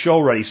getting the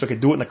show ready so I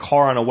could do it in the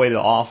car on the way to the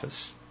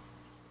office.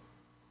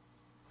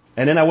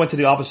 And then I went to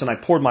the office and I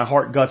poured my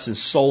heart, guts, and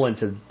soul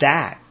into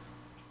that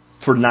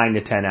for 9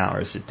 to 10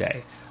 hours a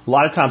day. A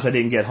lot of times I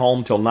didn't get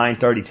home till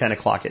 9:30, 10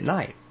 o'clock at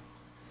night.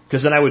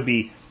 Because then I would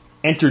be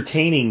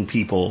entertaining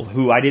people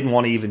who I didn't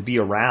want to even be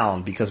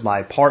around because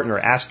my partner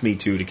asked me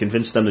to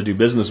convince them to do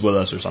business with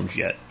us or some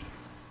shit.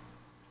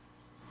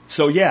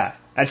 So yeah,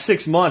 at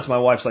 6 months, my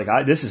wife's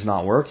like, this is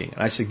not working.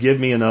 And I said, give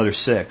me another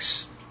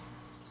 6.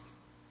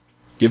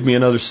 Give me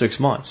another 6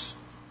 months.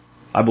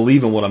 I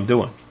believe in what I'm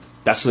doing.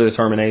 That's the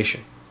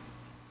determination.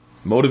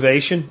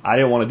 Motivation, I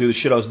didn't want to do the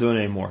shit I was doing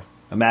anymore.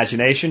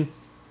 Imagination,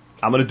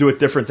 I'm going to do it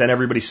different than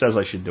everybody says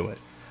I should do it.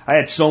 I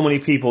had so many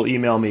people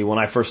email me when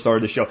I first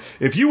started the show.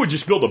 If you would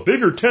just build a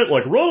bigger tent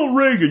like Ronald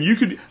Reagan, you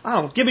could...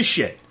 I don't give a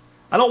shit.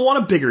 I don't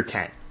want a bigger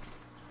tent.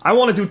 I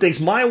want to do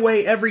things my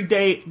way every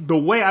day, the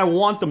way I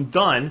want them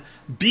done,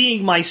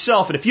 being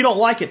myself. And if you don't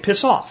like it,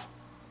 piss off.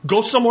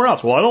 Go somewhere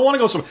else. Well, I don't want to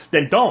go somewhere.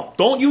 Then don't.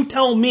 Don't you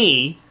tell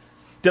me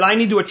that I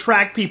need to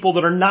attract people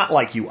that are not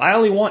like you. I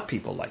only want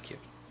people like you.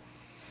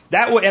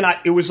 That way, and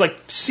it was like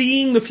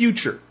seeing the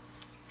future.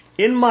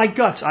 In my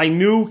guts, I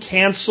knew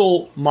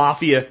cancel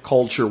mafia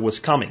culture was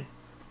coming.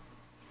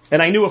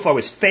 And I knew if I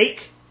was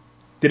fake,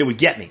 that it would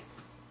get me.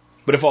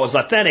 But if I was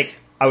authentic,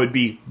 I would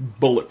be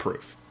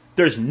bulletproof.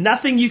 There's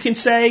nothing you can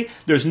say.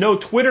 There's no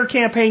Twitter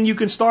campaign you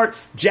can start.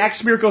 Jack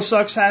Spirko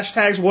sucks,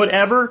 hashtags,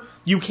 whatever.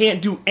 You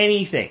can't do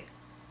anything.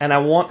 And I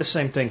want the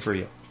same thing for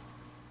you.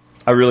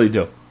 I really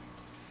do.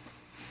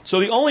 So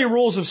the only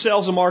rules of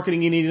sales and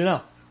marketing you need to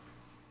know.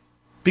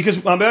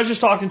 Because I was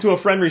just talking to a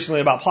friend recently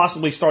about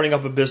possibly starting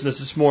up a business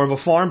that's more of a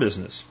farm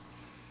business.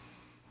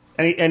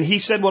 And he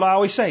said what I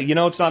always say,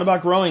 it's not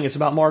about growing, it's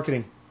about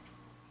marketing.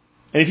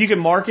 And if you can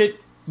market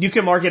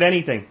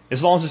anything,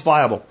 as long as it's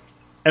viable.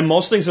 And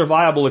most things are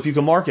viable if you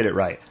can market it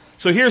right.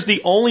 So here's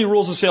the only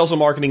rules of sales and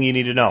marketing you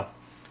need to know.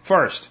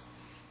 First,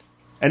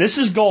 and this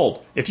is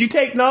gold. If you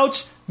take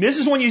notes, this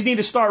is when you need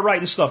to start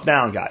writing stuff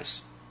down,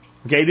 guys.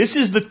 Okay, this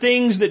is the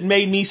things that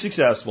made me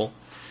successful.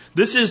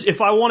 This is,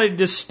 if I wanted to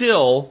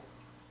distill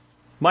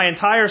my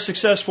entire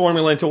success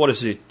formula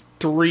into,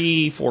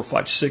 3, 4,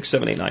 5, 6,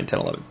 7, 8, 9, 10,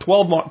 11,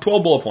 12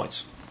 bullet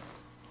points.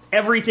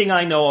 everything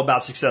I know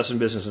about success in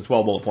business in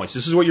 12 bullet points.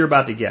 This is what you're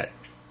about to get.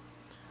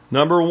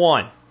 Number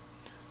one,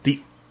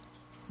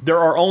 there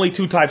are only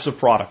two types of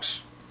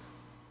products.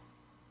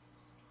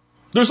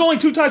 There's only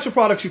two types of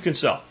products you can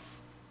sell.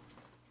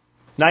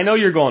 Now, I know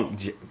you're going,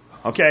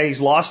 okay,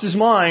 he's lost his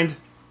mind.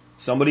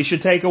 Somebody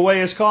should take away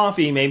his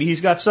coffee. Maybe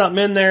he's got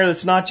something in there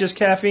that's not just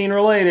caffeine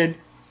related.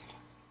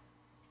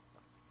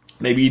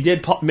 Maybe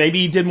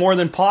he did more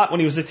than pot when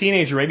he was a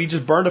teenager. Maybe he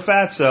just burned a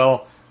fat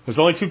cell. There's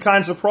only two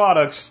kinds of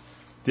products.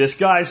 This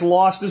guy's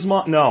lost his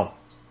mind. No.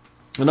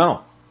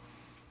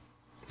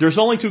 There's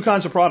only two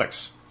kinds of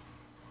products.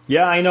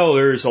 Yeah, I know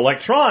there's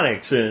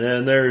electronics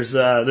and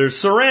there's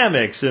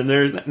ceramics and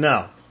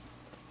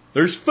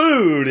there's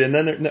food and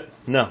then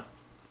no.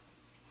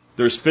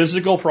 There's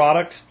physical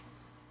product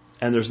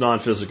and there's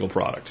non-physical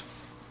product.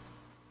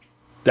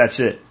 That's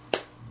it.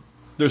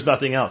 There's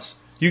nothing else.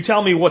 You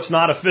tell me what's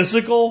not a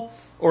physical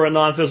or a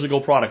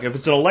non-physical product. If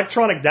it's an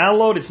electronic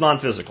download, it's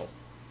non-physical.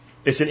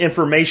 It's an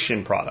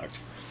information product.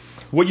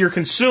 What you're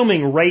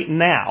consuming right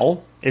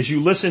now, as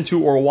you listen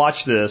to or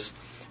watch this,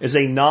 is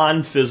a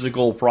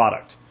non-physical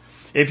product.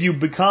 If you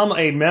become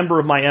a member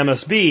of my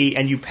MSB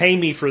and you pay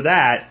me for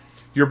that,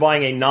 you're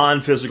buying a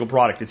non-physical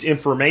product. It's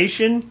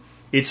information.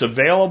 It's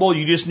available.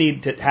 You just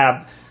need to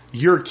have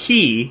your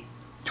key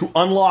to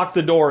unlock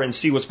the door and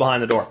see what's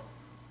behind the door.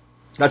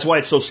 That's why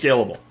it's so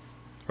scalable,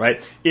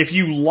 right? If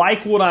you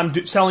like what I'm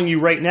telling you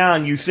right now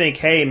and you think,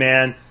 hey,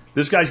 man,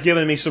 this guy's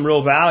giving me some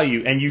real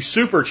value, and you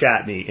super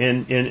chat me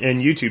in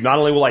YouTube, not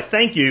only will I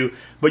thank you,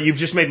 but you've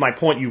just made my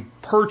point.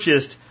 You've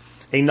purchased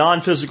a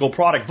non-physical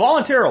product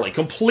voluntarily,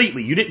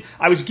 completely.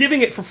 I was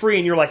giving it for free,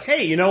 and you're like,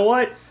 hey, you know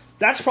what?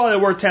 That's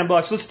probably worth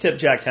 $10. Let's tip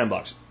Jack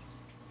 $10.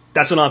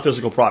 That's a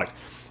non-physical product.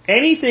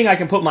 Anything I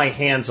can put my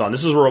hands on.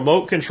 This is a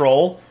remote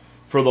control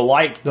for the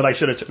light that I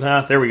should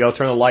have. There we go.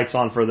 Turn the lights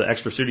on for the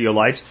extra studio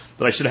lights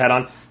that I should have had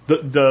on.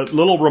 The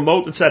little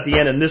remote that's at the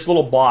end, and this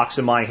little box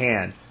in my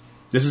hand.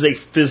 This is a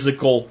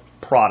physical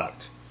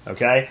product.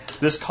 Okay?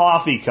 This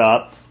coffee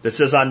cup that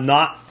says I'm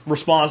not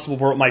responsible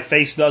for what my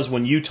face does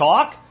when you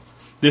talk.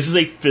 This is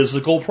a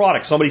physical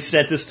product. Somebody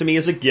sent this to me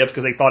as a gift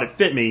because they thought it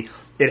fit me.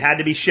 It had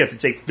to be shipped.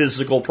 It's a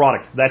physical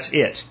product. That's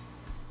it.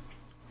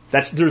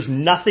 There's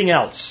nothing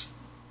else.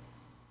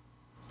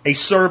 A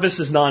service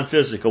is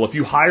non-physical. If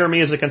you hire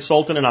me as a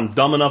consultant and I'm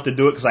dumb enough to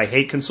do it because I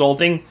hate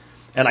consulting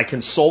and I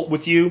consult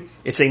with you,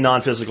 it's a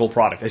non-physical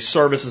product. A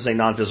service is a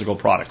non-physical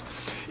product.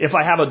 If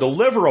I have a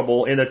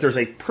deliverable in that there's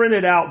a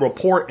printed out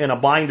report in a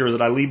binder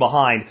that I leave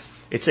behind,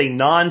 it's a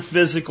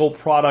non-physical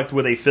product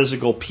with a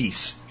physical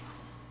piece.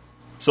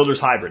 So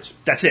there's hybrids.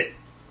 That's it.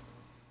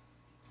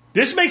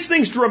 This makes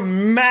things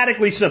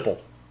dramatically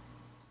simple.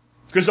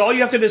 Because all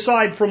you have to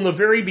decide from the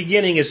very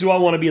beginning is, do I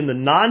want to be in the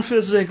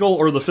non-physical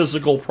or the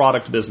physical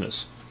product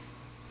business?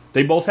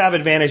 They both have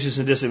advantages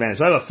and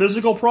disadvantages. If I have a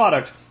physical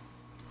product,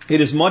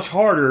 it is much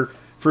harder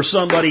for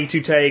somebody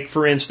to take,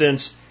 for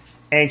instance,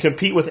 and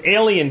compete with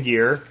Alien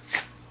Gear.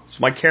 It's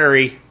my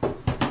carry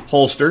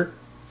holster,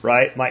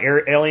 right? My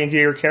Alien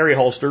Gear carry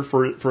holster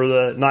for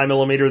the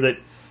 9mm that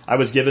I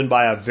was given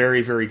by a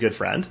very, very good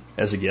friend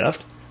as a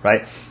gift,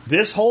 right?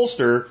 This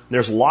holster,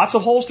 there's lots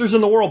of holsters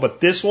in the world, but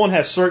this one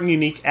has certain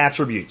unique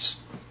attributes.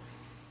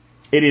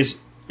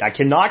 I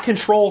cannot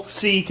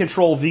Control-C,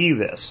 Control-V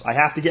this. I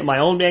have to get my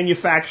own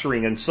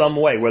manufacturing in some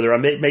way, whether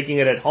I'm making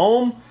it at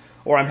home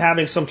or I'm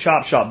having some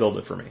chop shop build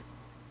it for me.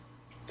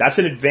 That's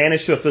an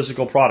advantage to a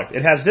physical product.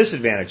 It has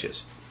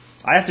disadvantages.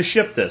 I have to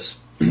ship this.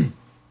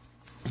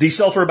 These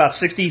sell for about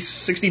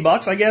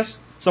 $60, I guess,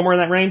 somewhere in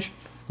that range.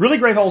 Really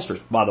great holsters,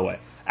 by the way.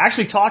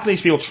 Actually talk to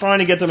these people trying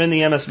to get them in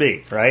the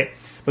MSB, right?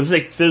 But this is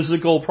a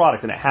physical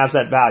product and it has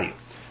that value.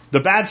 The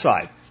bad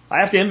side,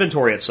 I have to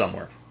inventory it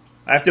somewhere.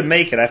 I have to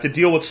make it. I have to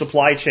deal with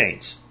supply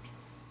chains.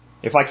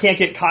 If I can't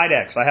get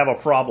Kydex, I have a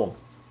problem.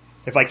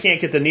 If I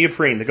can't get the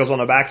neoprene that goes on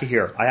the back of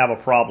here, I have a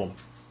problem.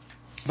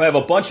 If I have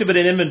a bunch of it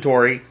in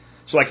inventory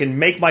so I can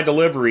make my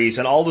deliveries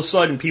and all of a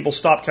sudden people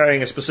stop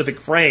carrying a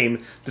specific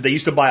frame that they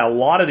used to buy a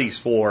lot of these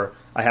for,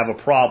 I have a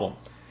problem.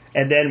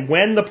 And then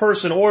when the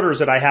person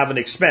orders it, I have an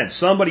expense.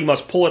 Somebody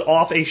must pull it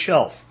off a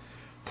shelf,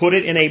 put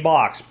it in a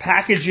box,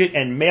 package it,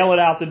 and mail it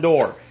out the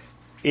door.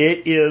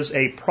 It is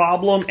a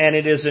problem and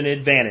it is an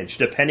advantage,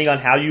 depending on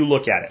how you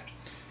look at it.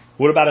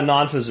 What about a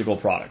non-physical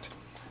product?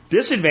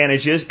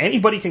 Disadvantage is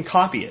anybody can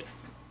copy it.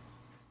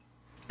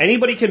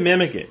 Anybody can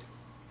mimic it.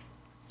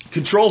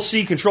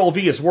 Control-C,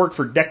 Control-V has worked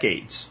for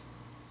decades.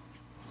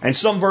 And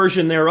some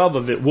version thereof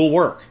of it will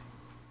work.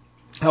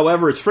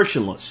 However, it's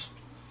frictionless.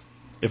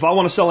 If I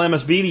want to sell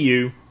MSB to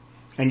you,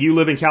 and you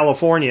live in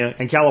California,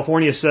 and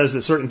California says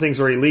that certain things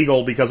are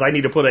illegal because I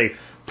need to put a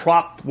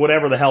prop,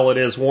 whatever the hell it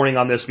is, warning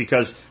on this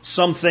because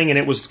something and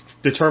it was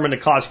determined to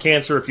cause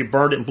cancer if you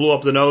burned it and blew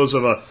up the nose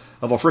of a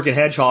freaking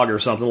hedgehog or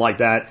something like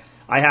that,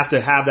 I have to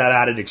have that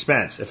added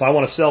expense. If I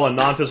want to sell a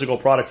non-physical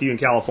product to you in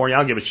California, I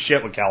don't give a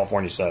shit what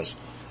California says.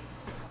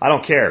 I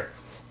don't care.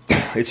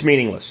 It's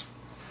meaningless.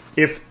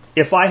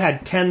 If I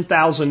had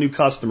 10,000 new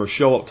customers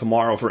show up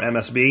tomorrow for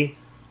MSB,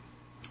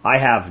 I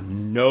have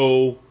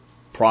no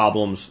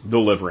problems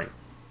delivering.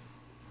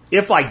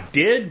 If I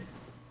did,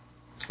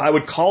 I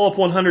would call up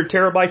 100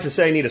 terabytes and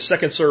say I need a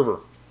second server.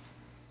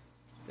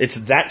 It's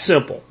that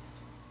simple.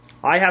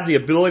 I have the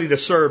ability to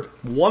serve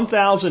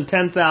 1,000,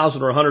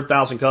 10,000, or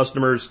 100,000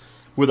 customers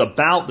with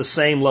about the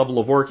same level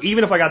of work.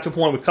 Even if I got to a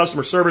point with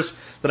customer service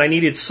that I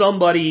needed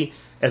somebody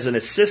as an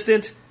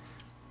assistant,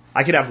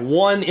 I could have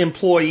one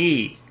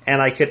employee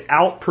and I could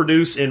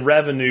outproduce in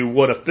revenue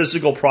what a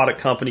physical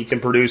product company can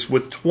produce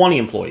with 20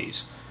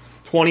 employees.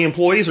 20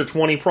 employees or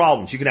 20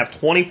 problems. You can have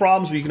 20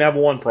 problems or you can have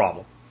one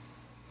problem.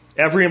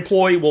 Every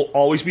employee will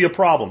always be a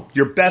problem.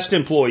 Your best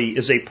employee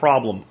is a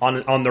problem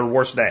on their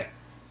worst day.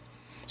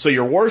 So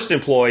your worst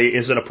employee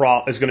is going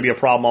to be a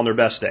problem on their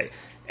best day.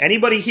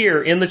 Anybody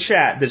here in the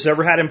chat that's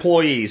ever had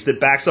employees that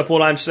backs up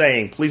what I'm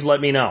saying, please let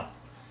me know.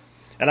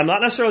 And I'm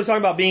not necessarily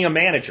talking about being a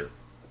manager.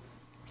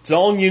 It's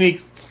all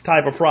unique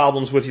type of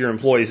problems with your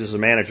employees as a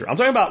manager. I'm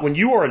talking about when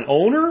you are an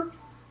owner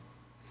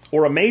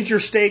or a major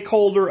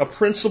stakeholder, a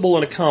principal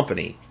in a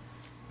company,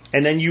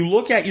 and then you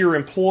look at your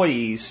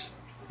employees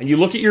and you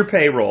look at your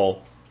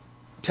payroll,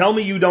 tell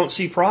me you don't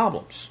see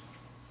problems.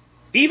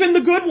 Even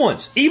the good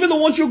ones, even the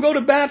ones you'll go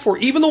to bat for,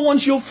 even the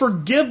ones you'll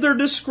forgive their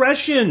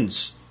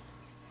discretions.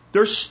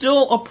 There's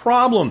still a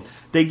problem.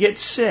 They get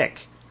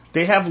sick.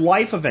 They have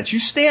life events. You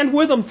stand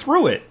with them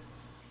through it.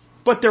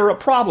 But they're a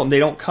problem. They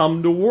don't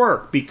come to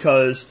work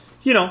because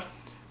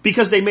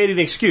they made an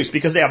excuse.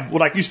 Because they have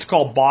what I used to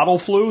call bottle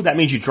flu. That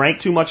means you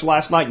drank too much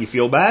last night and you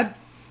feel bad.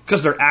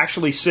 Because they're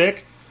actually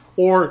sick.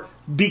 Or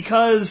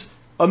because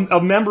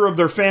a member of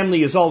their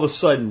family is all of a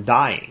sudden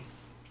dying.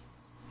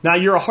 Now,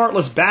 you're a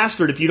heartless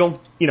bastard if you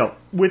don't,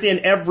 within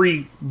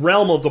every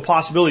realm of the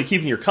possibility of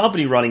keeping your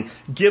company running,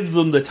 give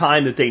them the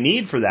time that they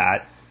need for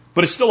that.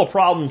 But it's still a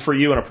problem for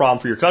you and a problem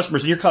for your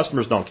customers, and your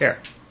customers don't care.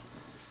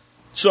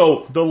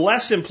 So the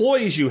less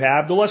employees you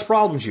have, the less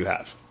problems you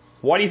have.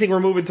 Why do you think we're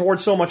moving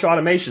towards so much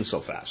automation so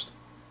fast?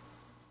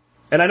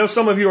 And I know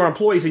some of you are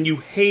employees and you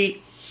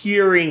hate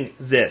hearing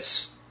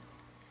this.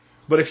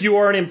 But if you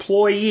are an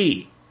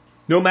employee,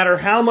 no matter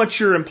how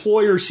much your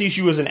employer sees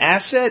you as an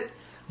asset,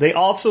 they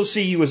also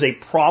see you as a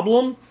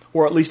problem,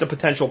 or at least a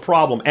potential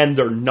problem. And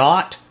they're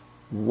not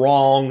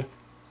wrong,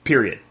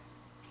 period.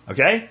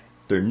 Okay?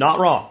 They're not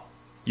wrong.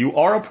 You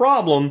are a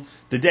problem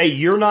the day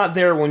you're not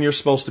there when you're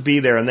supposed to be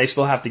there, and they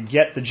still have to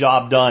get the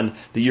job done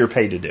that you're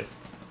paid to do.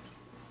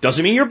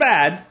 Doesn't mean you're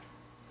bad.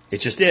 It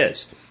just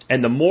is.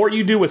 And the more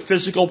you do with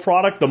physical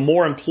product, the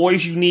more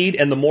employees you need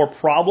and the more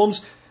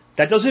problems.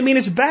 That doesn't mean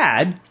it's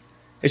bad.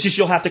 It's just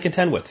you'll have to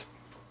contend with.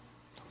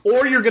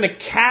 Or you're going to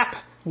cap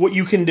what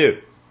you can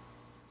do.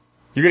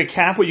 You're going to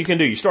cap what you can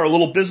do. You start a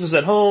little business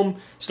at home,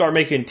 start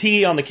making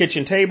tea on the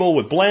kitchen table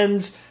with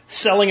blends,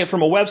 selling it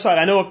from a website.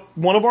 I know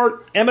one of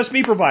our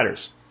MSB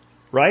providers,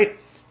 right?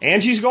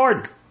 Angie's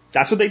Garden.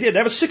 That's what they did. They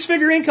have a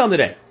 6-figure income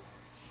today.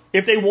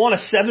 If they want a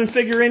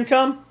 7-figure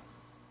income,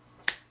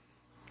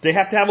 they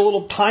have to have a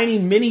little tiny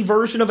mini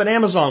version of an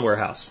Amazon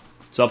warehouse.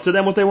 It's up to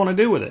them what they want to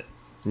do with it.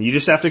 And you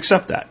just have to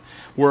accept that.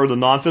 Where the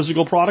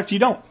non-physical product, you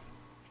don't.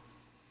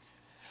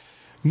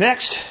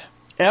 Next,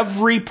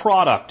 every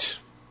product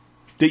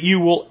that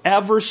you will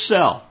ever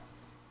sell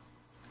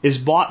is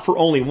bought for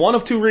only one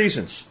of two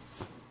reasons.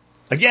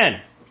 Again,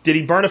 did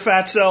he burn a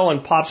fat cell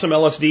and pop some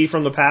LSD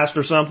from the past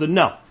or something?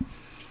 No.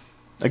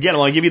 Again,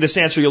 when I give you this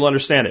answer, you'll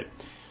understand it.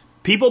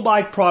 People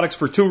buy products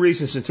for two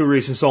reasons and two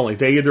reasons only.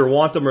 They either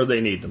want them or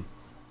they need them.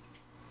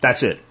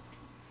 That's it.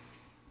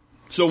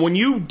 So when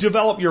you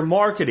develop your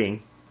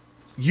marketing,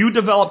 you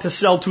develop to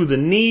sell to the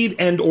need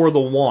and or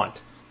the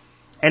want.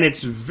 And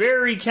it's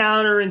very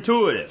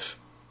counterintuitive.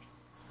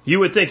 You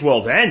would think,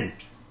 well then,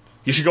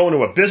 you should go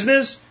into a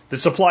business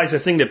that supplies a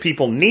thing that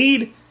people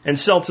need and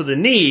sell to the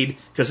need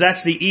because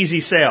that's the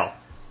easy sale.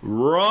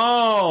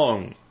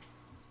 Wrong.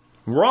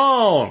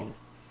 Wrong.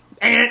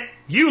 And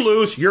you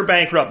lose, you're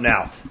bankrupt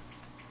now.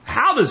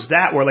 How does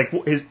that work?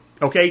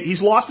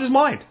 He's lost his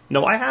mind.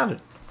 No, I haven't.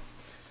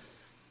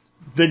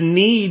 The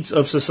needs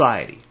of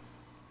society.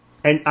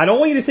 And I don't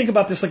want you to think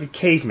about this like a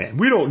caveman.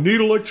 We don't need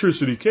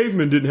electricity.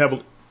 Cavemen didn't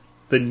have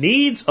The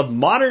needs of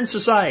modern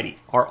society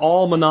are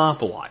all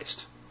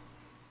monopolized.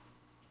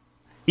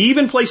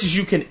 Even places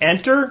you can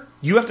enter,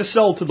 you have to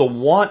sell to the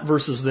want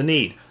versus the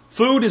need.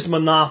 Food is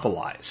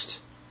monopolized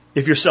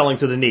if you're selling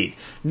to the need.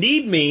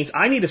 Need means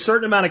I need a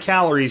certain amount of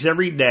calories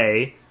every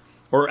day,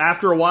 or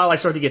after a while I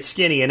start to get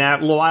skinny, and a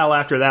while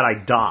after that I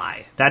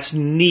die. That's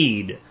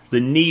need, the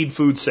need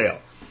food sale.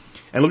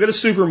 And look at the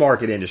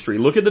supermarket industry.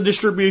 Look at the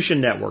distribution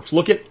networks.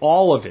 Look at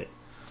all of it.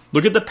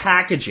 Look at the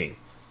packaging.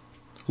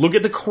 Look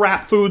at the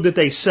crap food that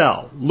they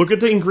sell. Look at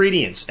the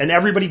ingredients, and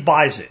everybody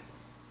buys it.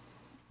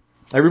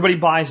 Everybody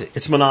buys it.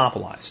 It's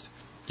monopolized.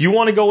 You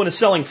want to go into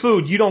selling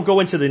food, you don't go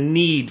into the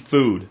need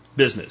food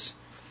business.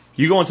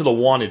 You go into the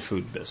wanted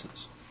food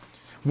business.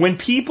 When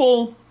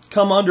people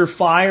come under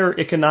fire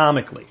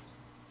economically,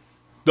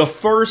 the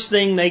first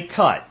thing they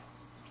cut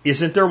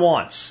isn't their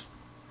wants.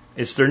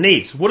 It's their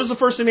needs. What is the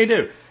first thing they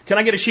do? Can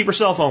I get a cheaper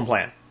cell phone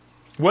plan?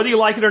 Whether you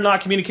like it or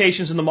not,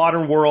 communications in the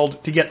modern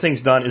world to get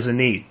things done is a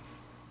need.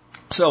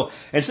 So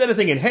instead of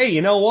thinking, hey,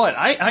 you know what?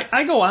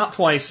 I go out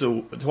twice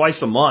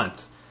a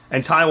month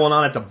and tie one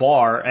on at the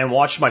bar and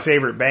watch my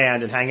favorite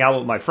band and hang out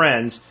with my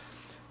friends,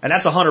 and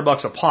that's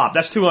 $100 a pop.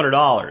 That's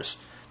 $200.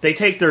 They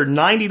take their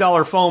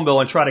 $90 phone bill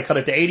and try to cut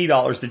it to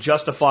 $80 to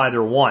justify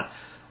their want.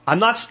 I'm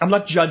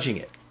not judging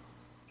it.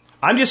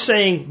 I'm just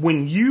saying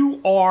when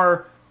you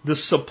are the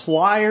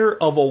supplier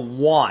of a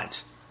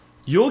want,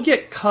 you'll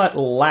get cut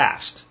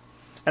last.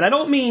 And I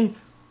don't mean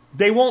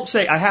they won't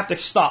say, I have to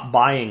stop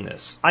buying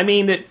this. I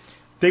mean that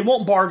they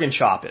won't bargain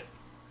shop it.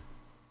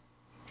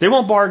 They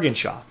won't bargain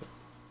shop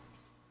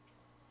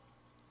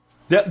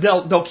it.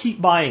 They'll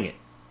keep buying it.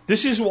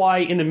 This is why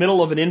in the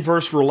middle of an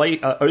inverse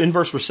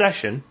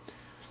recession,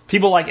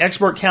 people like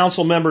expert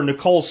council member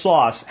Nicole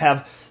Sauce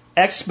have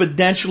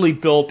exponentially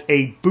built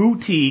a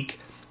boutique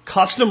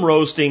custom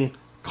roasting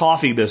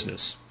coffee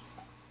business.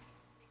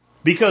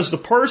 Because the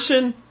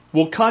person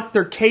will cut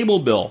their cable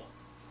bill,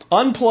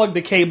 unplug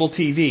the cable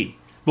TV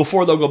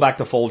before they'll go back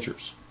to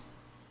Folgers.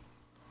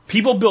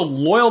 People build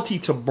loyalty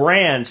to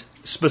brands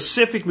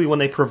specifically when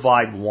they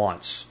provide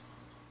wants.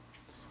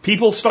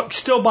 People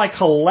still buy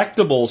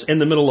collectibles in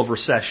the middle of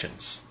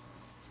recessions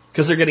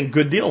because they're getting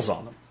good deals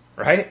on them,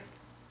 right?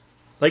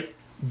 Like,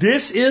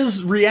 this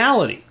is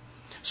reality.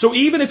 So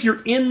even if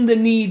you're in the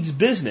needs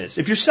business,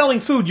 if you're selling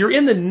food, you're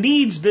in the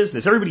needs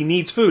business. Everybody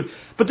needs food,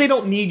 but they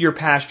don't need your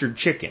pastured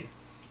chicken.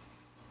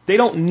 They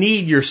don't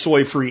need your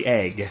soy-free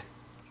egg.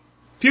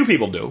 Few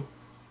people do.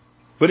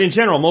 But in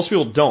general, most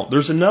people don't.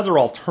 There's another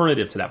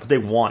alternative to that, but they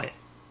want it.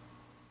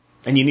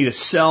 And you need to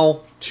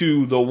sell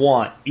to the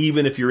want,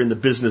 even if you're in the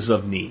business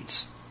of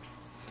needs.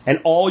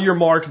 And all your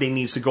marketing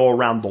needs to go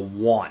around the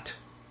want.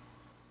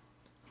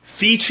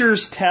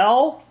 Features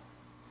tell.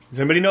 Does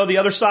anybody know the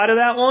other side of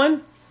that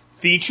one?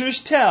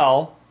 Features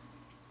tell,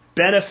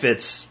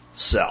 benefits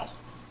sell.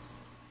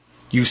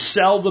 You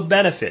sell the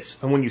benefits.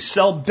 And when you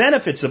sell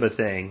benefits of a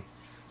thing,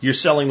 you're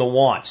selling the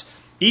wants.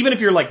 Even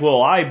if you're like,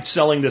 well, I'm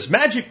selling this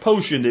magic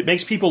potion that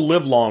makes people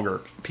live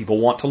longer. People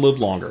want to live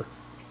longer.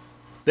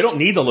 They don't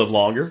need to live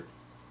longer.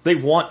 They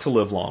want to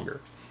live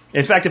longer.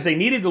 In fact, if they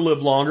needed to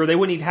live longer, they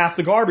wouldn't eat half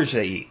the garbage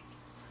they eat.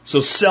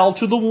 So sell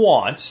to the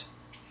want.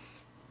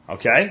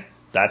 Okay?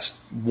 That's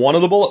one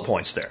of the bullet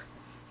points there.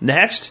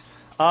 Next,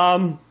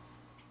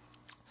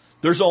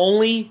 there's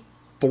only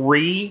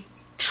 3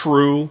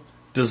 true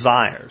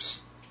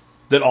desires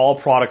that all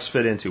products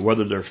fit into,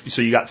 whether they're,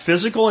 so you got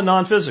physical and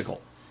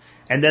non-physical.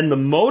 And then the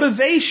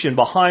motivation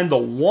behind the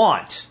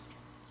want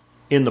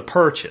in the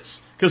purchase.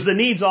 Because the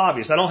need's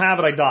obvious. I don't have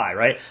it, I die,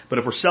 right? But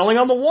if we're selling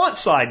on the want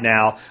side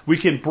now, we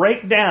can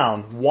break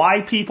down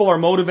why people are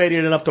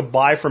motivated enough to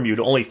buy from you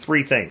to only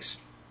 3 things.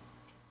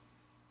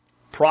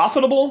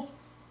 Profitable,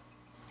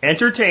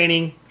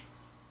 entertaining,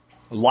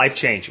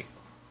 life-changing.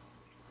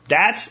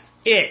 That's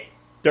it.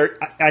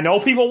 I know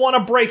people want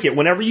to break it.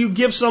 Whenever you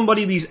give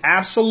somebody these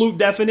absolute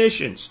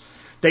definitions,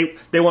 they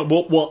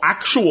want, well,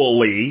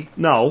 actually,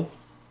 no.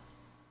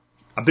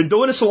 I've been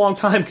doing this a long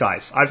time,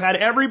 guys. I've had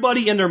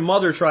everybody and their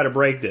mother try to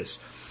break this.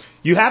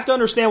 You have to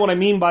understand what I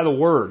mean by the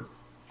word.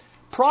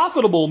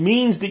 Profitable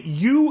means that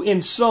you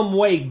in some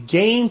way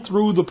gain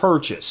through the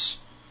purchase.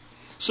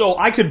 So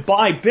I could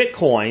buy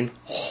Bitcoin,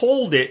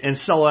 hold it, and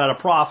sell it at a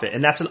profit.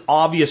 And that's an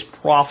obvious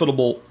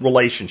profitable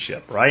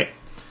relationship, right?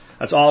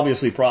 That's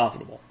obviously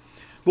profitable.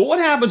 But what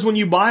happens when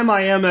you buy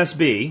my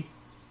MSB,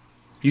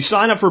 you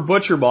sign up for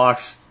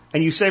ButcherBox,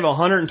 and you save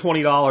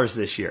 $120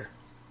 this year?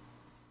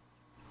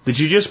 Did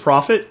you just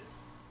profit?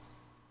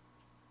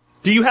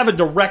 Do you have a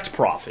direct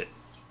profit?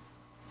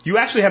 You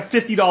actually have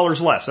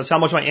 $50 less. That's how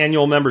much my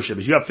annual membership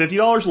is. You have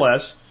 $50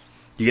 less.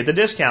 You get the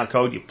discount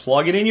code. You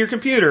plug it in your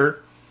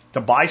computer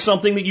to buy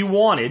something that you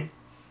wanted.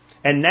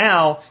 And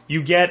now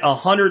you get a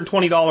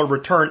 $120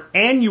 return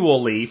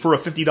annually for a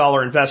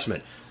 $50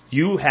 investment.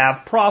 You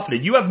have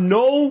profited. You have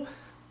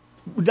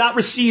not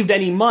received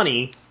any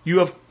money.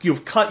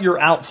 You've cut your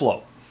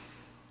outflow.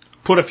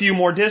 Put a few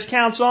more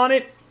discounts on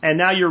it, and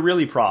now you're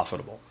really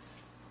profitable.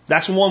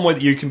 That's one way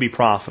that you can be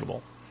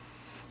profitable.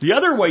 The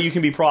other way you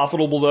can be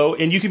profitable, though,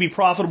 and you can be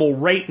profitable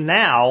right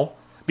now,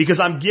 because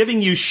I'm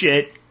giving you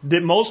shit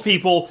that most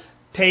people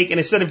take, and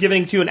instead of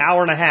giving it to you an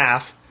hour and a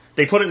half,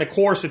 they put it in a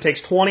course that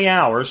takes 20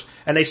 hours,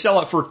 and they sell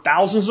it for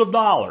thousands of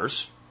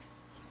dollars,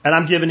 and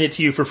I'm giving it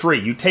to you for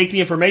free. You take the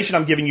information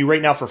I'm giving you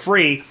right now for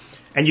free,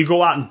 and you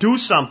go out and do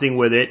something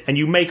with it, and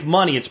you make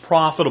money. It's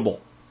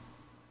profitable.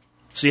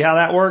 See how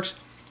that works?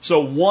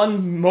 So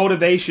one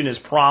motivation is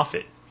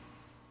profit.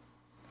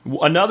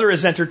 Another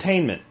is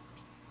entertainment.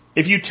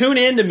 If you tune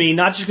in to me,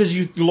 not just because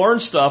you learn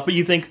stuff, but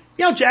you think,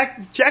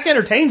 Jack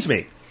entertains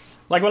me.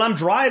 Like when I'm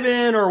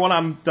driving or when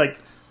I'm like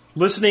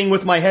listening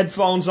with my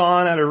headphones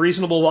on at a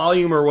reasonable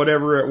volume or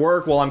whatever at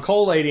work while I'm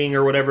collating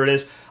or whatever it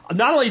is,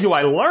 not only do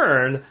I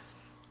learn,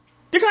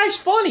 the guy's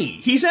funny.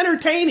 He's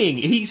entertaining.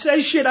 He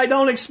says shit I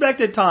don't expect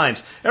at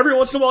times. Every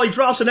once in a while he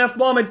drops an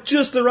F-bomb at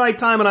just the right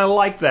time and I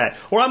like that.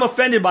 Or I'm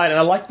offended by it and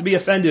I like to be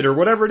offended or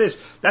whatever it is.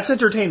 That's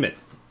entertainment.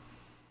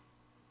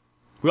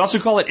 We also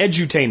call it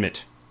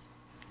edutainment.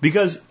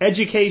 Because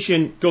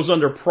education goes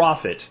under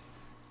profit.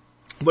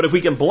 But if we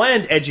can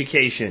blend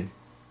education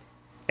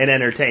and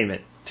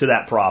entertainment to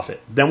that profit,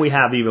 then we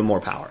have even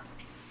more power.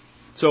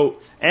 So,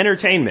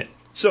 entertainment.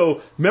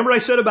 So, remember I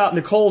said about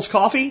Nicole's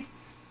coffee?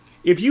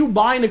 If you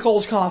buy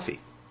Nicole's coffee,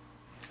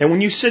 and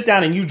when you sit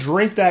down and you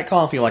drink that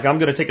coffee, like I'm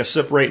going to take a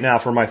sip right now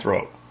for my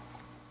throat,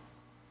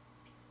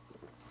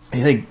 and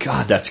you think,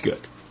 God, that's good.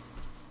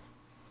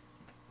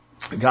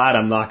 God,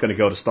 I'm not going to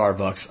go to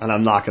Starbucks, and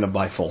I'm not going to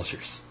buy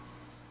Folgers.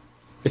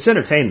 It's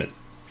entertainment.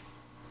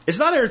 It's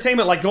not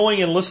entertainment like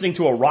going and listening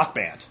to a rock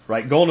band,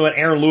 right? Going to an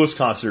Aaron Lewis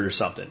concert or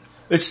something.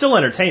 It's still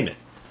entertainment.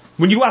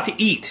 When you go out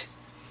to eat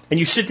and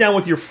you sit down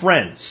with your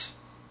friends,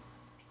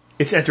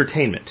 it's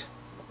entertainment,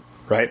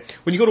 right?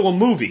 When you go to a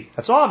movie,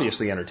 that's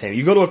obviously entertainment.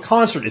 You go to a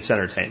concert, it's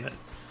entertainment.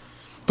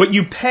 But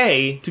you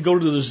pay to go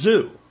to the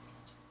zoo.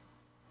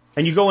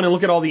 And you go in and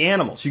look at all the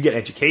animals. You get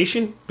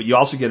education, but you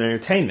also get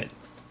entertainment.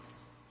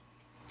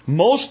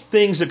 Most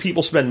things that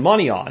people spend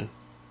money on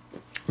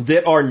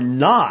that are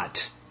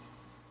not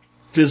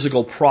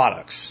physical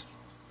products,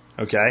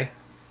 okay,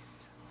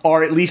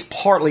 are at least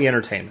partly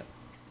entertainment.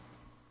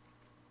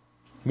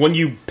 When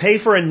you pay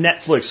for a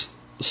Netflix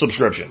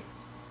subscription,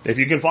 if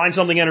you can find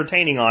something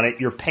entertaining on it,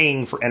 you're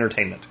paying for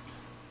entertainment.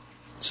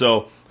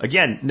 So,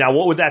 again, now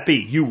what would that be?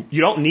 You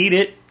don't need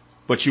it,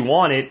 but you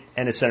want it,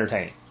 and it's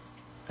entertaining.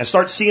 And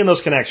start seeing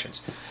those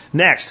connections.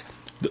 Next,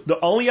 the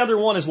only other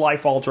one is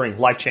life-altering,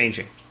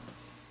 life-changing.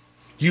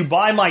 You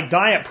buy my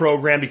diet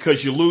program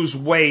because you lose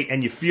weight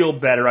and you feel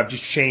better. I've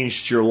just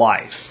changed your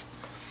life.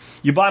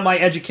 You buy my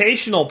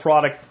educational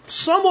product,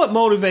 somewhat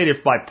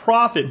motivated by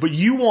profit, but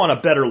you want a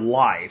better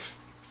life.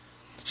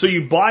 So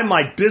you buy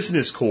my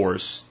business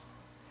course,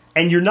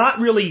 and you're not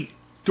really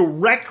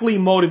directly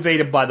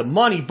motivated by the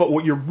money, but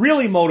what you're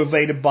really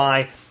motivated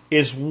by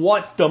is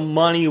what the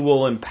money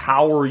will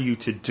empower you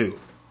to do.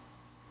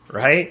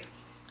 Right?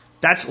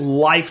 That's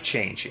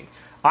life-changing.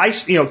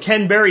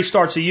 Ken Berry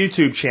starts a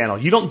YouTube channel.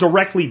 You don't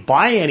directly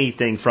buy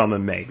anything from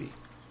him, maybe.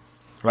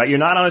 Right? You're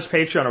not on his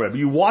Patreon or whatever.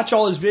 You watch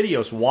all his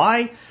videos.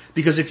 Why?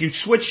 Because if you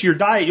switch your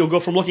diet, you'll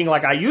go from looking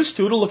like I used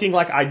to looking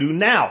like I do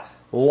now.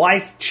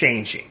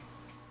 Life-changing.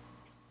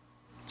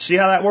 See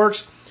how that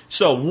works?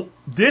 So,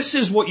 this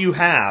is what you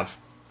have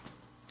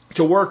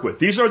to work with.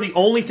 These are the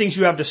only things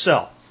you have to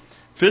sell.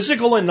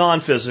 Physical and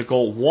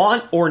non-physical,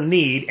 want or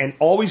need, and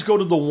always go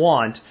to the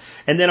want.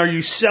 And then are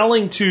you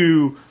selling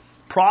to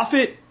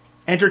profit,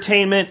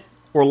 entertainment,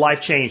 or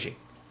life-changing?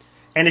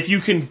 And if you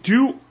can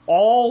do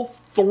all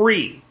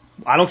three,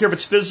 I don't care if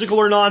it's physical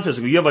or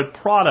non-physical, you have a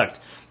product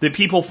that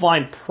people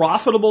find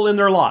profitable in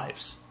their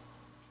lives,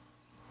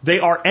 they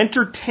are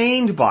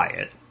entertained by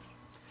it,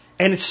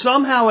 and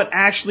somehow it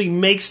actually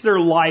makes their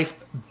life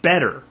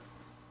better,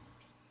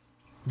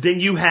 then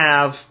you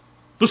have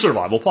the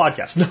Survival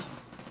Podcast. No,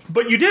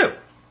 but you do.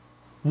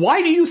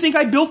 Why do you think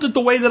I built it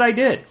the way that I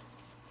did?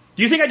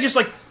 Do you think I just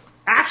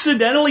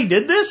accidentally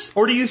did this?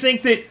 Or do you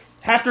think that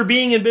after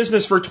being in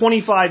business for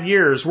 25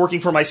 years, working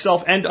for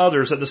myself and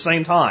others at the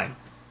same time,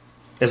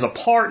 as a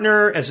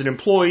partner, as an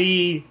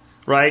employee,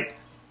 right,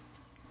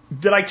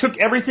 that I took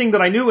everything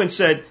that I knew and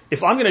said,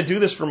 if I'm going to do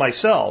this for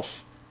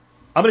myself,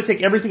 I'm going to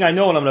take everything I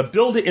know and I'm going to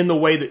build it in the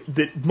way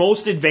that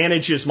most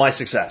advantages my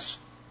success.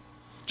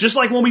 Just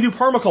like when we do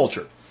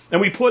permaculture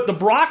and we put the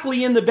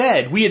broccoli in the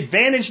bed, we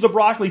advantage the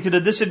broccoli to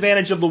the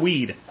disadvantage of the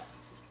weed.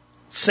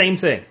 Same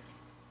thing.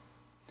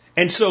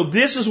 And so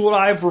this is what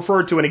I've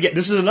referred to, and again,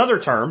 this is another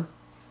term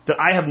that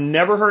I have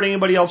never heard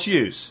anybody else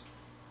use.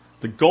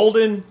 The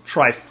golden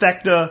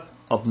trifecta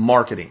of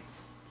marketing.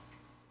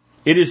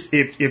 It is,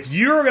 if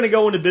you're going to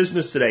go into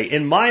business today,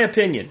 in my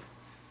opinion,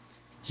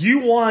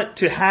 you want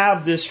to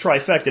have this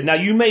trifecta. Now,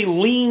 you may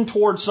lean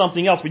towards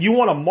something else, but you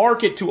want to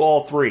market to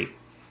all three.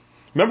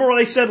 Remember when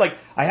they said,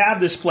 I have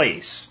this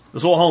place,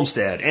 this little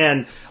homestead,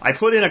 and I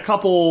put in a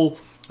couple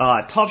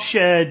tough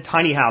shed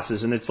tiny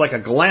houses, and it's like a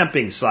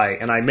glamping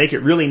site, and I make it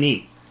really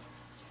neat.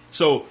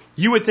 So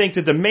you would think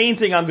that the main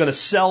thing I'm going to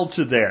sell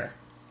to there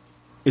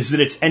is that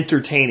it's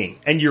entertaining.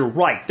 And you're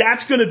right.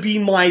 That's going to be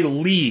my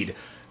lead.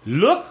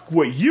 Look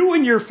what you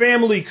and your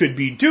family could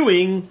be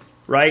doing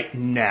right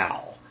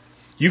now.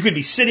 You could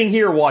be sitting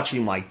here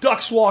watching my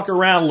ducks walk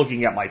around,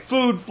 looking at my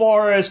food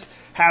forest,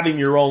 having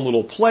your own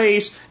little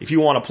place. If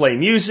you want to play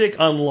music,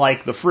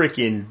 unlike the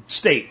frickin'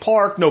 state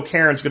park, no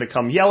Karen's going to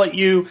come yell at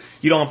you.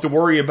 You don't have to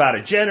worry about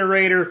a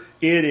generator.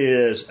 It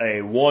is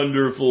a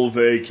wonderful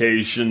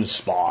vacation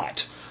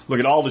spot. Look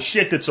at all the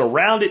shit that's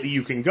around it that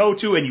you can go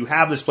to, and you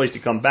have this place to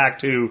come back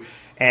to,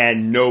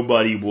 and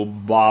nobody will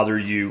bother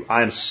you.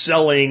 I'm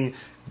selling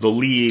the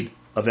lead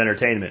of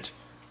entertainment.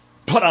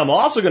 But I'm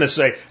also going to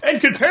say,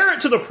 and compare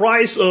it to the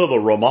price of a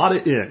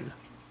Ramada Inn.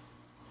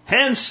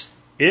 Hence,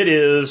 it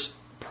is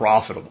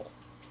profitable,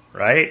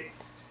 right?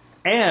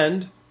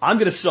 And I'm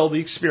going to sell the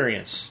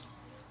experience.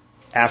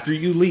 After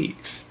you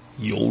leave,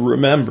 you'll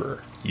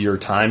remember your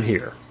time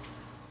here.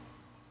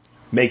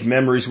 Make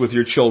memories with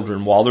your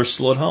children while they're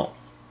still at home.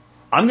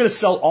 I'm going to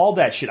sell all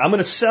that shit. I'm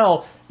going to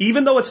sell,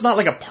 even though it's not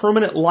like a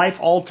permanent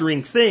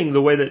life-altering thing,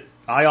 the way that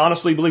I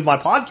honestly believe my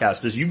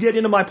podcast is. You get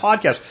into my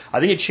podcast, I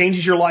think it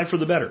changes your life for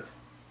the better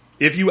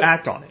if you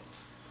act on it.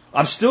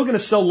 I'm still going to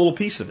sell a little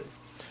piece of it.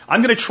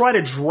 I'm going to try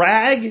to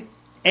drag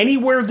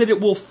anywhere that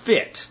it will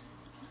fit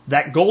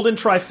that golden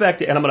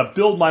trifecta, and I'm going to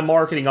build my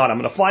marketing on it. I'm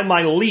going to find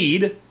my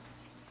lead,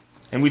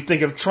 and we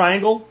think of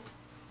triangle,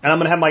 and I'm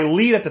going to have my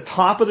lead at the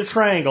top of the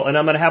triangle, and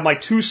I'm going to have my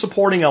two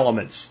supporting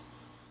elements.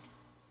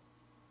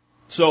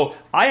 So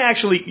I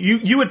actually,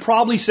 you would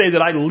probably say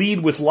that I lead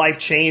with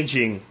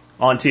life-changing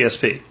on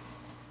TSP.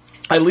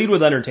 I lead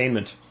with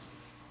entertainment.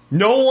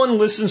 No one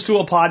listens to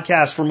a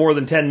podcast for more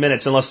than 10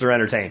 minutes unless they're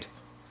entertained.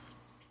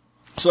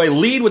 So I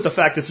lead with the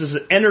fact this is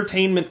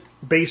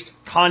entertainment-based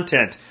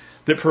content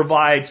that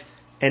provides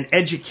an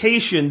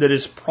education that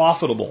is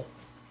profitable.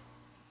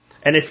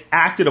 And if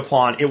acted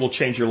upon, it will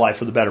change your life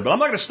for the better. But I'm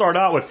not going to start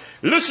out with,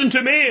 listen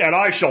to me and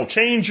I shall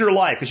change your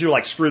life. Because you're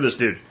like, screw this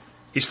dude.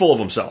 He's full of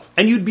himself.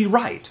 And you'd be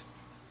right.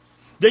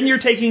 Then you're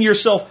taking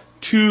yourself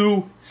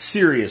too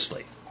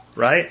seriously,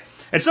 right?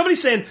 And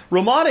somebody's saying,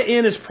 Ramada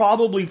Inn is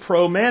probably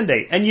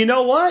pro-mandate. And you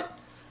know what?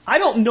 I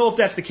don't know if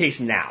that's the case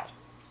now,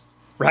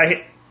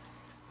 right?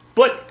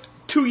 But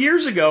 2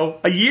 years ago,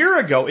 a year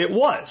ago, it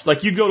was.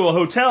 Like you go to a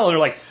hotel and they're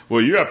like,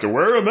 well, you have to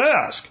wear a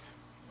mask.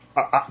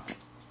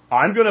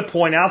 I'm going to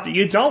point out that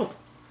you don't.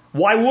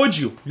 Why would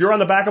you? You're on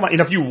the back of my...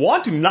 And if you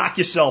want to knock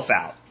yourself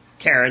out,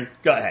 Karen,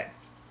 go ahead,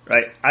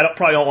 right?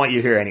 Probably don't want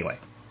you here anyway,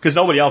 because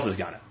nobody else is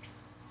going to.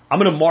 I'm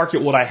going to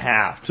market what I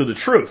have to the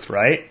truth,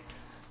 right?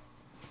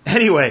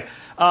 Anyway,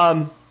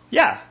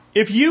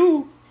 if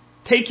you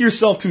take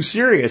yourself too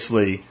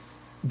seriously,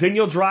 then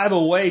you'll drive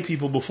away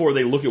people before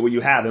they look at what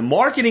you have. And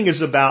marketing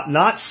is about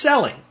not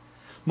selling.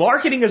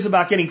 Marketing is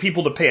about getting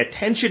people to pay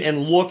attention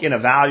and look and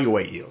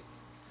evaluate you.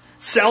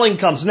 Selling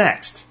comes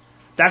next.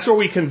 That's where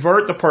we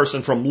convert the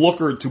person from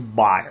looker to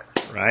buyer,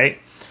 right?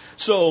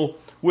 So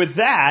with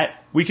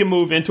that, we can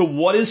move into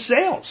what is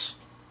sales.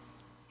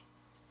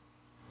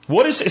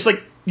 It's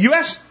like you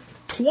ask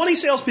 20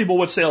 salespeople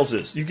what sales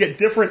is. You get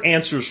different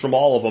answers from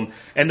all of them,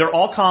 and they're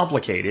all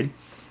complicated.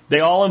 They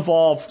all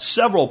involve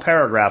several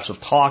paragraphs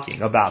of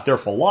talking about their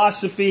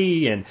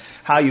philosophy and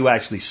how you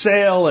actually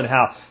sell and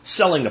how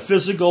selling the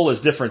physical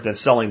is different than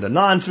selling the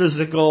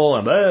non-physical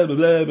and blah, blah,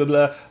 blah, blah,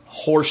 blah.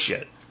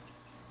 Horseshit.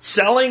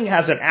 Selling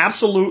has an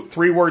absolute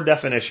 3-word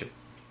definition.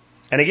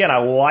 And again, I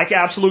like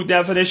absolute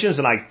definitions,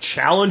 and I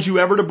challenge you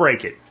ever to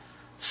break it.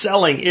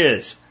 Selling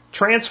is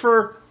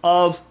transfer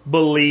of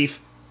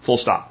belief, full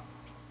stop.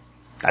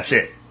 That's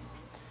it.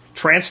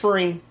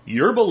 Transferring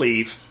your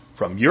belief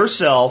from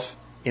yourself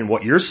in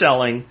what you're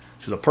selling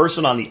to the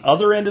person on the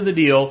other end of the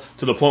deal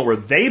to the point where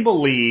they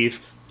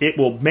believe it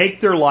will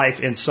make their life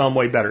in some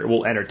way better. It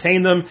will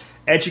entertain them,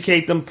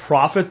 educate them,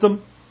 profit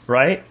them,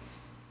 right?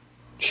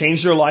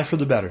 Change their life for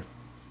the better.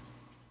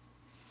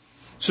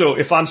 So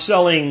if I'm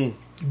selling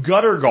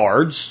gutter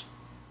guards,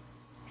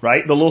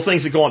 right, the little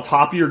things that go on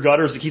top of your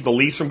gutters to keep the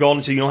leaves from going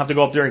until you don't have to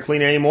go up there and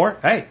clean it anymore,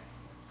 hey,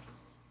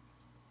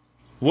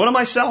 what am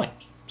I selling?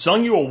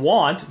 Selling you a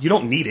want. You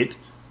don't need it,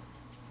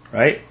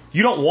 right?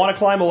 You don't want to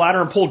climb a ladder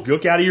and pull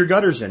gook out of your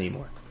gutters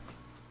anymore.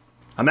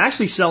 I'm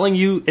actually selling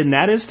you, in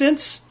that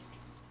instance,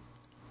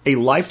 a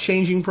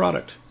life-changing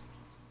product.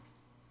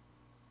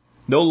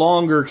 No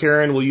longer,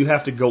 Karen, will you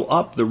have to go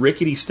up the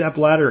rickety step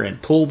ladder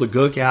and pull the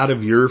gook out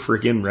of your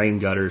freaking rain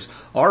gutters.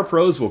 Our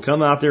pros will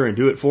come out there and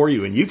do it for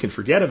you, and you can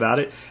forget about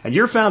it, and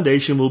your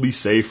foundation will be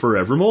safe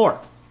forevermore.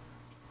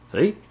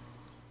 See?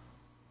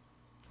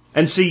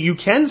 And see, you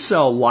can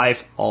sell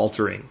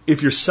life-altering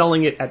if you're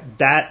selling it at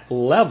that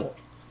level.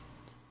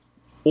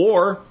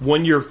 Or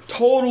when you're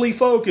totally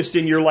focused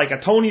and you're like a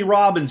Tony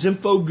Robbins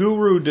info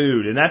guru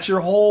dude, and that's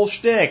your whole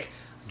shtick,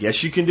 I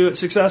guess you can do it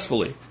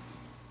successfully.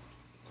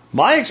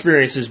 My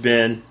experience has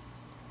been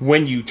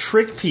when you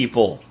trick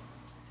people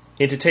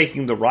into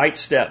taking the right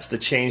steps to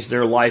change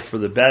their life for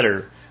the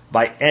better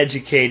by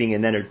educating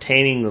and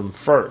entertaining them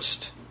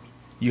first,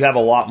 you have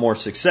a lot more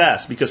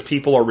success because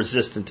people are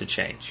resistant to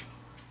change.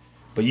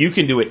 But you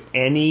can do it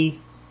any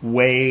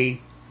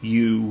way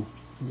you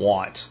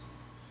want.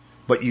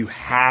 But you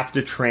have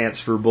to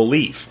transfer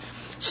belief.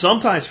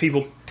 Sometimes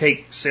people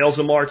take sales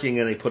and marketing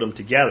and they put them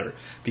together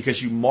because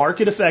you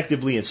market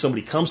effectively and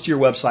somebody comes to your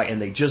website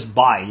and they just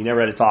buy and you never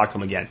had to talk to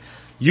them again.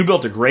 You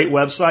built a great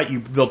website, you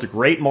built a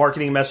great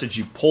marketing message,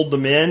 you pulled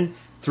them in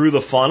through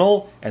the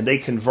funnel and they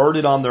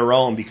converted on their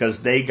own because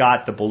they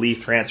got the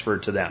belief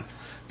transferred to them.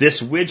 This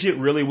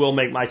widget really will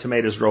make my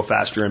tomatoes grow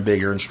faster and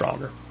bigger and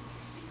stronger.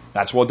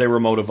 That's what they were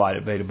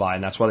motivated to buy,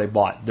 and that's why they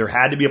bought. There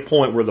had to be a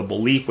point where the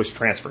belief was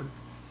transferred.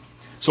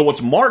 So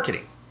what's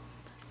marketing?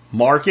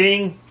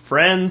 Marketing,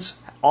 friends,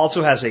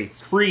 also has a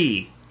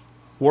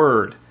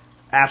 3-word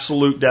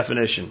absolute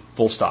definition,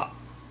 full stop.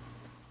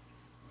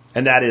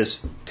 And that is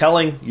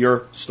telling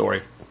your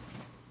story.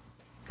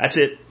 That's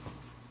it.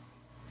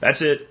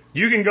 That's it.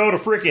 You can go to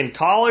freaking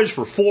college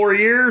for 4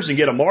 years and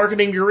get a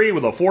marketing degree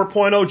with a 4.0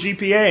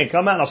 GPA and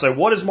come out and I'll say,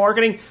 what is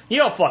marketing? You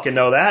don't fucking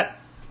know that.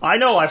 I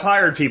know I've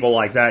hired people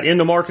like that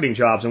into marketing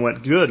jobs and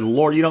went, good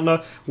Lord, you don't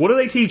know. What do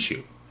they teach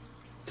you?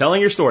 Telling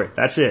your story.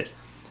 That's it.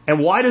 And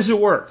why does it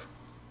work?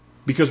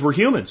 Because we're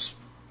humans.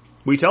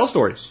 We tell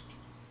stories.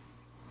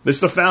 This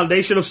is the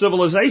foundation of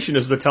civilization,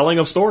 is the telling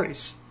of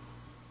stories.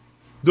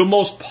 The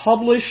most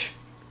published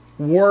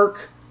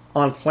work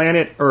on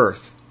planet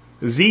Earth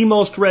The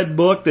most read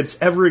book that's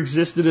ever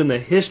existed in the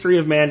history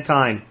of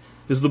mankind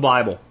is the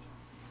Bible.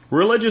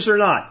 Religious or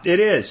not, it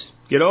is.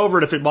 Get over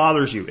it if it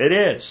bothers you. It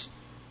is.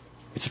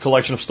 It's a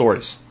collection of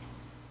stories.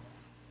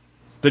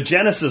 The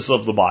genesis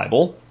of the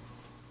Bible,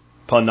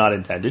 pun not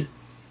intended,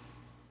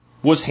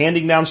 was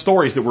handing down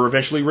stories that were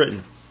eventually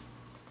written.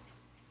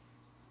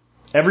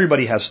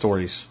 Everybody has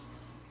stories.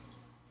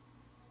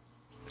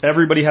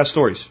 Everybody has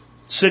stories.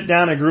 Sit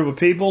down in a group of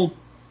people,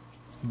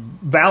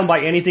 bound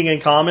by anything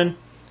in common,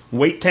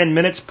 wait 10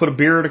 minutes, put a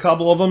beer at a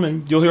couple of them,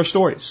 and you'll hear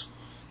stories.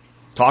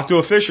 Talk to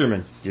a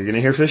fisherman, you're going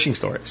to hear fishing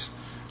stories.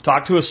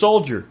 Talk to a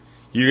soldier,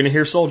 you're going to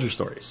hear soldier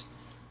stories.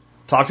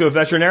 Talk to a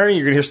veterinarian,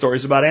 you're going to hear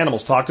stories about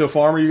animals. Talk to a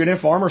farmer, you're going to hear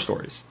farmer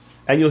stories.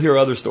 And you'll hear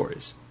other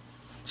stories.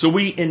 So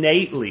we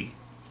innately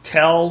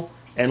tell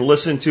and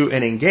listen to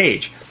and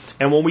engage.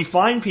 And when we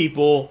find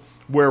people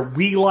where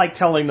we like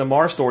telling them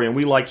our story and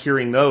we like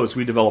hearing those,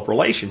 we develop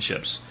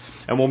relationships.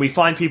 And when we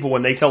find people,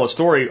 when they tell a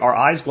story, our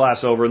eyes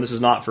glass over, and this is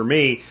not for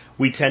me,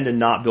 we tend to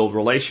not build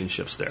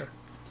relationships there.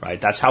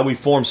 Right? That's how we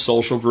form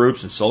social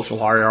groups and social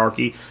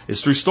hierarchy,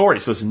 is through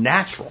stories. So it's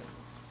natural.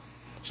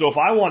 So if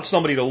I want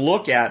somebody to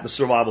look at the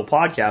Survival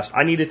Podcast,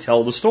 I need to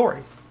tell the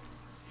story.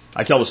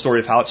 I tell the story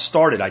of how it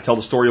started. I tell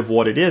the story of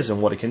what it is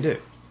and what it can do.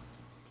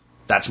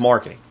 That's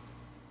marketing.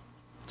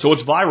 So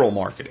it's viral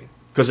marketing,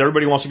 because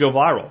everybody wants to go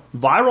viral.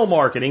 Viral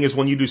marketing is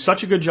when you do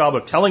such a good job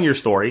of telling your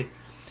story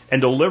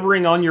and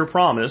delivering on your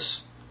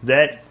promise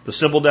that the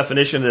simple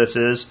definition of this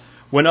is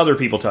when other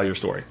people tell your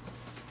story.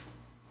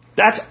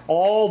 That's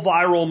all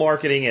viral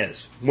marketing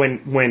is.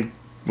 When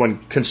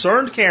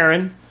Concerned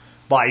Karen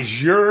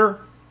buys your,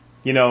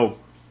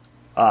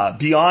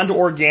 beyond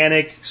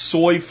organic,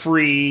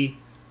 soy-free,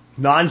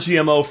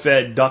 non-GMO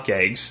fed duck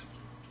eggs,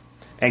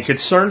 and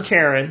Concerned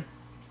Karen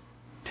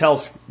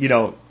tells,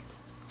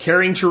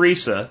 Caring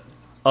Teresa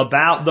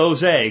about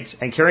those eggs,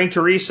 and Caring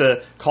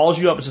Teresa calls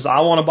you up and says, I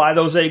want to buy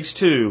those eggs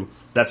too,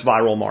 that's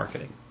viral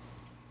marketing.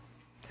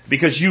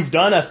 Because you've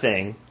done a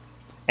thing,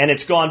 and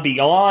it's gone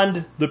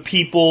beyond the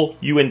people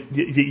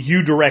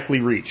you directly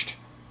reached.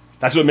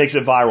 That's what makes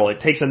it viral. It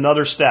takes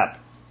another step.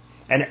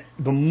 And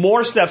the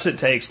more steps it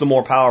takes, the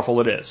more powerful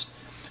it is.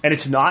 And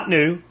it's not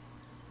new,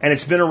 and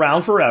it's been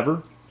around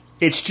forever.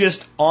 It's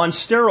just on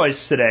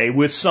steroids today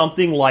with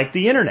something like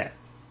the internet.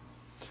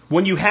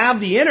 When you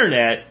have the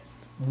internet,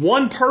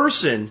 one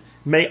person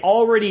may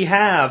already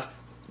have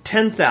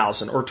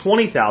 10,000 or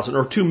 20,000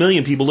 or 2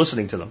 million people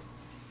listening to them.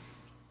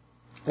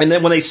 And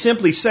then when they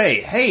simply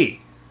say, hey,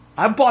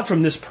 I bought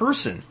from this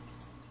person,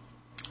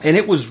 and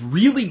it was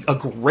really a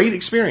great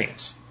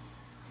experience,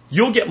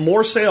 you'll get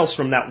more sales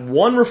from that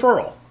one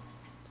referral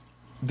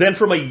than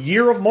from a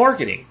year of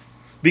marketing.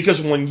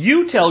 Because when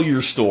you tell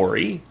your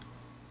story,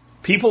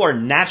 people are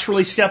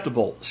naturally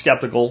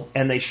skeptical,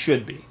 and they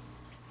should be.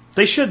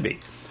 They should be.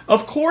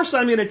 Of course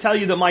I'm going to tell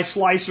you that my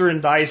slicer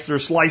and dicer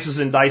slices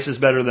and dices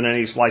better than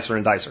any slicer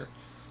and dicer.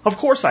 Of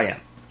course I am.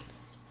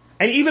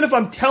 And even if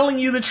I'm telling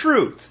you the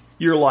truth,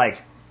 you're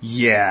like,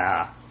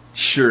 yeah,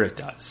 sure it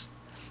does.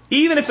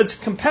 Even if it's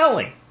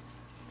compelling.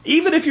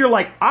 Even if you're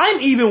like, I'm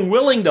even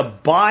willing to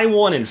buy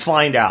one and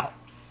find out.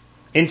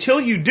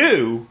 Until you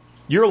do,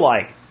 you're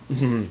like,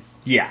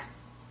 yeah,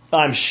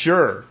 I'm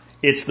sure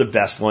it's the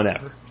best one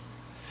ever.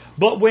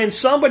 But when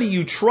somebody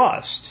you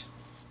trust,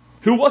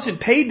 who wasn't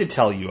paid to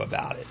tell you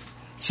about it,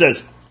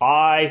 says,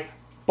 I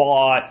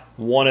bought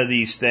one of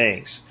these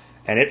things,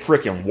 and it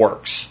frickin'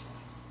 works,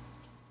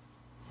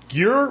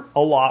 you're a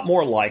lot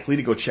more likely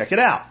to go check it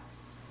out.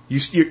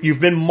 You've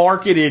been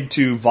marketed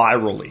to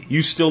virally.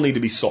 You still need to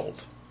be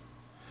sold.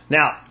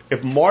 Now,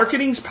 if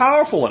marketing's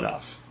powerful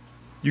enough,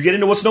 you get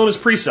into what's known as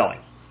pre-selling.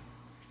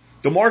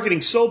 The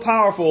marketing's so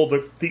powerful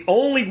that the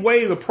only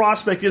way the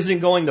prospect isn't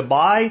going to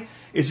buy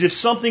is if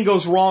something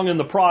goes wrong in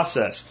the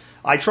process.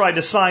 I tried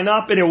to sign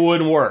up and it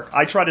wouldn't work.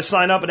 I tried to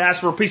sign up and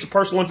ask for a piece of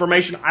personal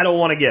information I don't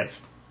want to give.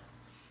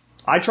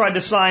 I tried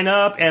to sign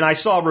up and I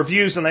saw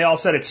reviews and they all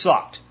said it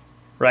sucked.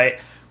 Right?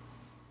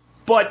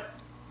 But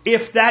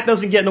if that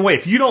doesn't get in the way,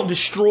 if you don't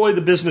destroy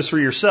the business for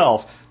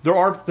yourself, there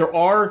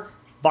are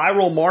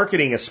viral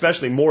marketing,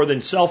 especially more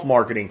than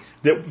self-marketing,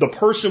 that the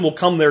person will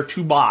come there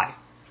to buy.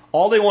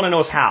 All they want to know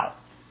is how.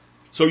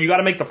 So you got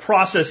to make the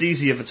process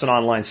easy if it's an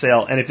online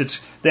sale. And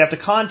if they have to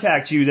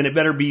contact you, then it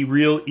better be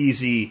real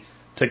easy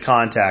to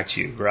contact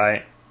you,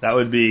 right? That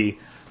would be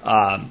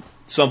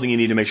something you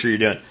need to make sure you're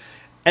doing.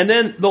 And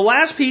then the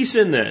last piece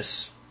in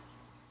this,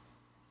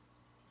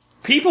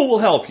 people will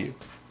help you.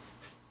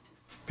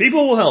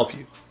 People will help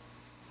you.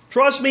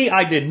 Trust me,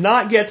 I did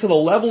not get to the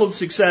level of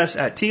success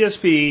at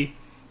TSP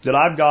that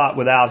I've got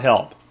without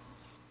help.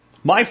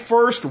 My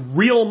first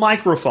real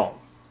microphone,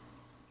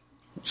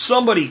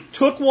 somebody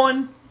took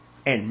one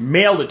and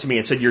mailed it to me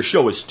and said, your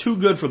show is too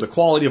good for the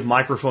quality of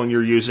microphone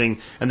you're using,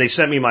 and they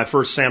sent me my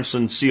first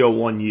Samson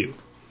CO1U.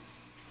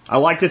 I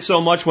liked it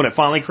so much when it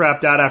finally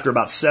crapped out after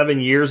about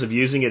 7 years of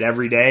using it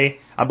every day,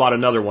 I bought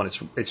another one.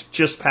 It's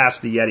just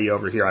past the Yeti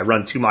over here. I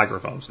run 2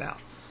 microphones now.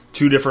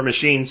 2 different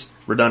machines,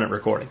 redundant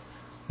recording.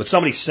 But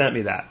somebody sent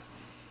me that.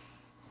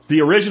 The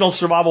original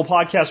Survival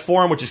Podcast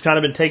Forum, which has kind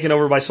of been taken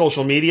over by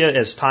social media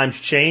as times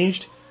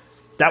changed,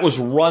 that was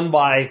run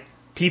by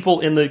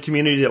people in the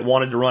community that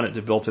wanted to run it,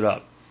 that built it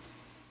up.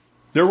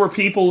 There were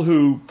people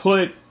who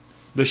put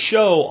the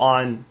show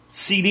on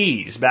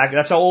CDs back.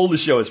 That's how old the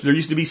show is. There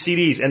used to be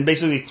CDs, and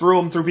basically threw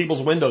them through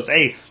people's windows.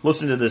 Hey,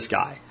 listen to this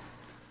guy.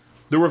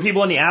 There were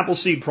people in the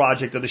Appleseed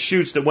Project of the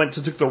shoots that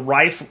took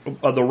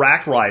the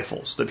rack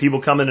rifles that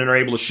people come in and are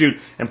able to shoot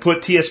and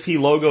put TSP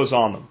logos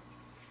on them.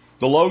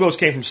 The logos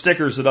came from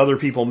stickers that other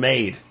people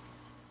made.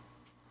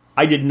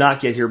 I did not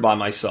get here by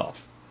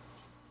myself.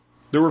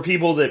 There were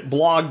people that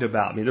blogged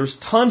about me. There's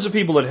tons of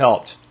people that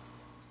helped.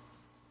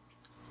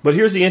 But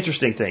here's the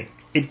interesting thing.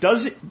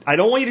 I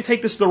don't want you to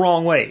take this the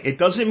wrong way. It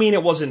doesn't mean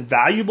it wasn't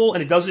valuable,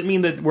 and it doesn't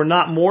mean that we're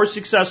not more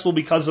successful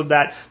because of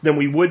that than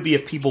we would be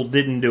if people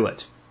didn't do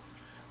it.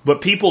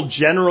 But people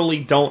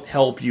generally don't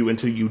help you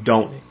until you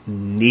don't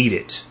need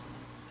it.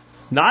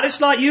 Not it's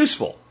not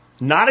useful,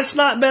 not it's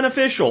not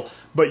beneficial,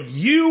 but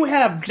you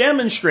have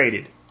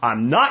demonstrated,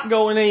 I'm not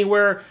going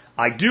anywhere,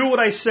 I do what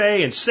I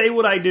say and say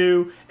what I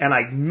do, and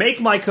I make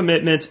my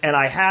commitments, and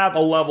I have a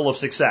level of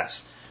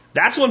success.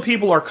 That's when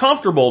people are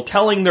comfortable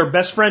telling their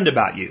best friend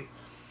about you,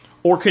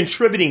 or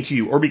contributing to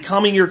you, or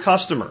becoming your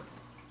customer.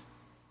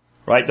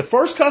 Right? The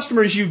first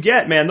customers you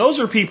get, man, those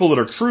are people that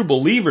are true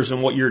believers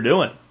in what you're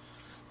doing.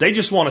 They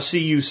just want to see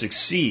you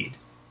succeed,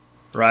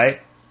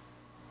 right?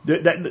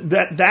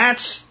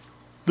 That's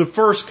the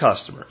first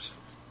customers.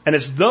 And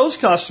it's those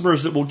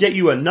customers that will get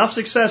you enough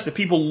success that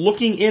people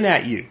looking in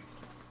at you.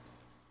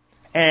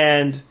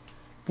 And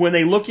when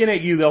they look in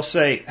at you, they'll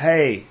say,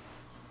 hey,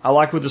 I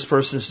like what this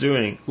person's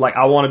doing. Like,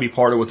 I want to be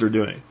part of what they're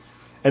doing.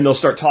 And they'll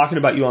start talking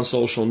about you on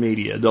social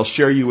media. They'll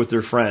share you with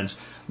their friends.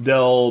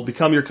 They'll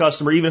become your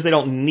customer even if they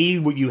don't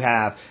need what you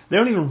have. They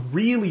don't even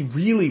really,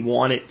 really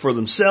want it for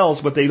themselves,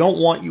 but they don't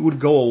want you to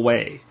go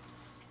away.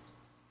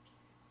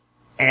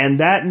 And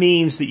that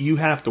means that you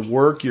have to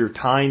work your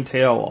time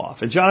tail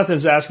off. And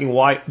Jonathan's asking,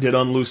 why did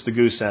Unloose the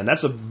Goose end?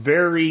 That's a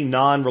very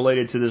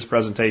non-related to this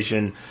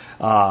presentation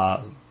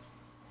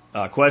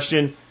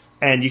question.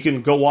 And you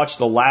can go watch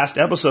the last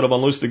episode of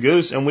Unloose the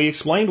Goose, and we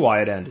explained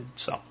why it ended.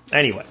 So,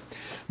 anyway,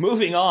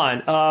 moving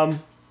on. I'll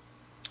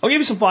give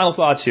you some final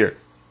thoughts here.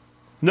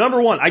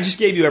 Number one, I just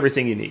gave you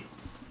everything you need.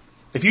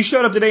 If you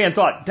showed up today and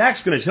thought,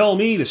 Dak's going to tell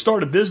me to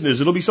start a business,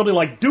 it'll be something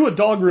like do a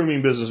dog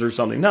grooming business or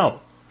something.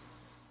 No.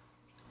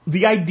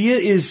 The idea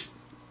is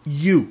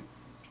you.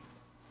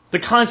 The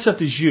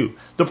concept is you.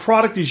 The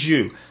product is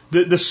you.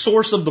 The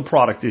source of the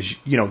product is,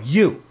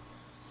 you.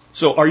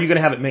 So are you going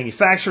to have it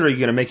manufactured? Are you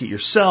going to make it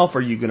yourself?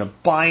 Are you going to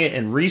buy it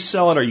and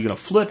resell it? Are you going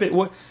to flip it?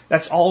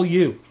 That's all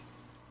you.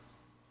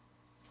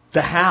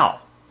 The how,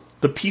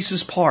 the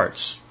pieces,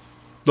 parts,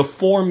 the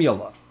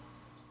formula.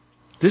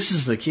 This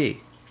is the key.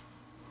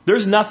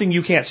 There's nothing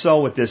you can't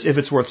sell with this if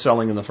it's worth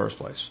selling in the first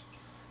place.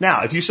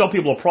 Now, if you sell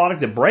people a product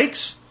that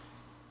breaks,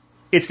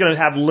 it's going to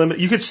have limit.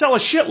 You could sell a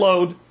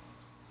shitload,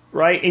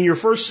 right, in your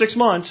first 6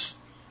 months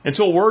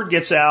until word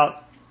gets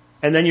out,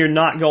 and then you're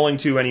not going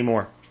to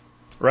anymore,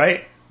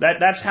 right?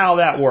 That's how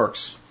that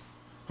works,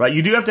 right?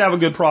 You do have to have a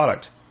good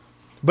product,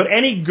 but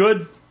any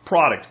good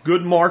product,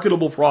 good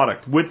marketable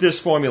product with this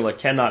formula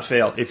cannot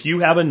fail if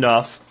you have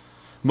enough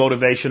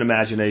motivation,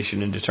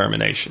 imagination, and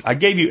determination. I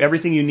gave you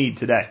everything you need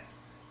today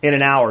in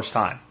an hour's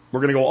time. We're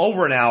going to go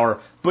over an hour,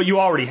 but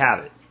you already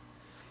have it.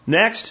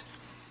 Next,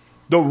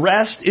 the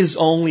rest is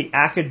only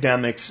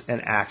academics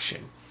and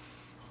action.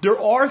 There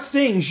are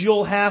things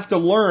you'll have to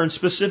learn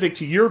specific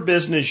to your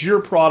business, your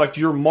product,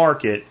 your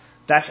market.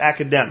 That's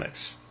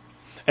academics.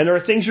 And there are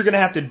things you're going to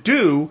have to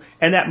do,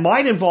 and that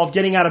might involve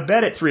getting out of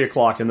bed at 3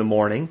 o'clock in the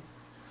morning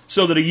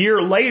so that a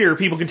year later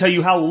people can tell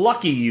you how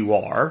lucky you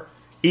are,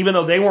 even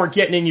though they weren't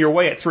getting in your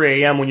way at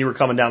 3 a.m. when you were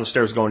coming down the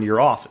stairs going to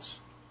your office.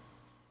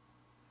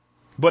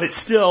 But it's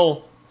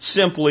still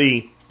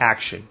simply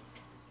action.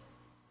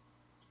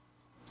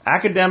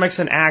 Academics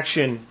and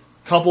action,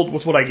 coupled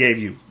with what I gave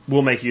you,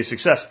 will make you a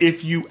success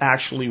if you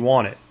actually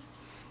want it.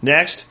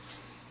 Next,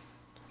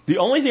 the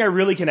only thing I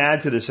really can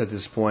add to this at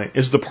this point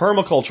is the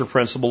permaculture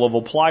principle of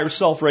apply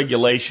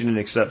self-regulation and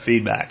accept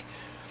feedback.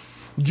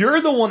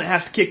 You're the one that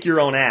has to kick your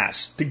own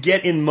ass to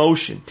get in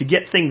motion, to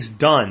get things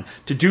done,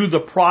 to do the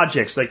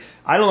projects. Like,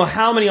 I don't know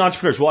how many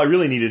entrepreneurs, well, I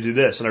really need to do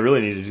this, and I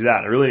really need to do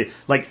that.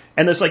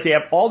 And it's like they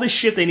have all this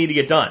shit they need to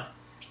get done.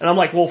 And I'm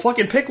like, well,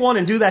 fucking pick one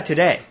and do that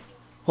today.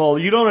 Well,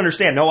 you don't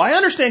understand. No, I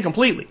understand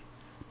completely.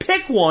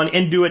 Pick one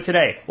and do it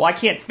today. Well, I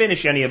can't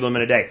finish any of them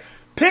in a day.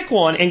 Pick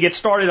one and get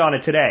started on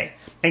it today.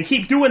 And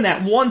keep doing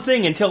that one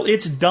thing until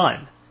it's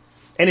done.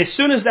 And as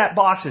soon as that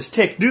box is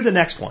ticked, do the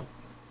next one.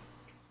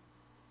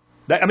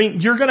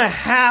 You're going to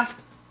have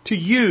to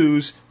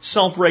use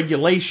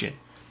self-regulation.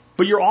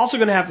 But you're also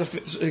going to have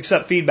to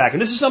accept feedback.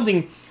 And this is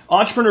something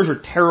entrepreneurs are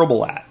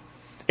terrible at.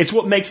 It's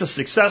what makes us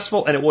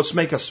successful, and it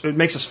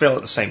makes us fail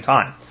at the same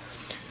time.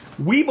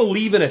 We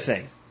believe in a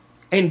thing.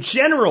 And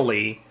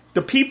generally,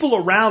 the people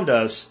around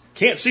us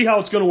can't see how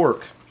it's going to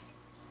work.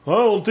 I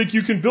don't think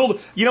you can build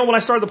it. You know, when I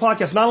started the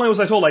podcast, not only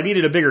was I told I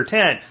needed a bigger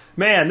tent,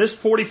 man, this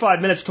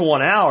 45 minutes to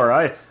 1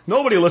 hour,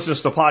 nobody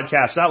listens to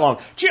podcasts that long.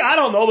 Gee, I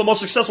don't know. The most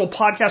successful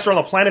podcaster on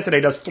the planet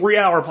today does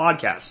 3-hour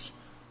podcasts.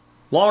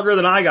 Longer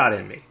than I got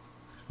in me.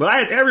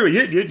 But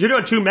you're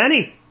doing too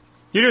many.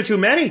 You're doing too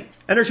many.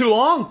 And they're too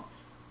long.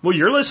 Well,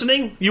 you're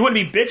listening. You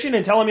wouldn't be bitching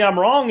and telling me I'm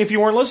wrong if you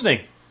weren't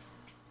listening.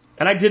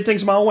 And I did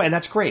things my own way, and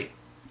that's great.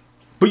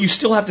 But you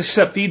still have to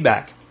accept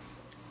feedback.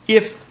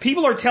 If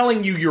people are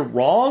telling you you're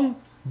wrong,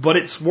 but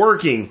it's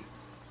working,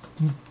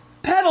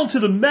 pedal to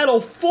the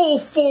metal, full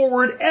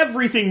forward,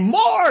 everything,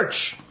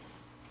 march!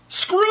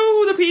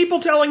 Screw the people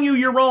telling you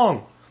you're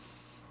wrong.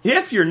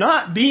 If you're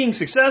not being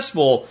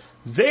successful,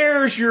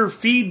 there's your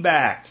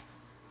feedback.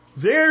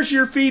 There's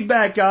your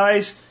feedback,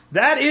 guys.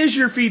 That is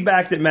your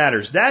feedback that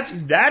matters.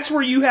 That's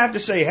where you have to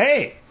say,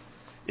 hey,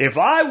 if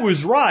I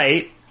was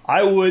right,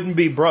 I wouldn't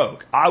be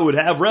broke. I would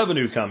have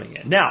revenue coming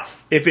in. Now,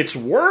 if it's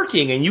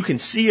working and you can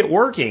see it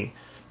working,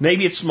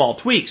 maybe it's small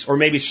tweaks or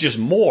maybe it's just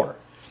more.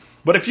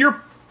 But if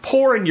you're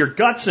pouring your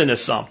guts into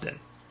something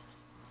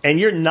and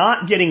you're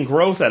not getting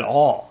growth at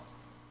all,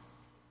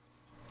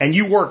 and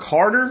you work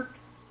harder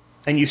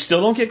and you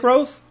still don't get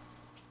growth,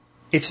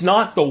 it's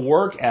not the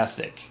work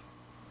ethic.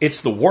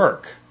 It's the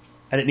work,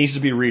 and it needs to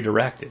be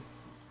redirected.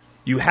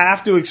 You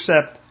have to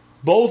accept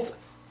both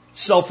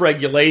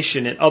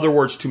self-regulation, in other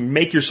words, to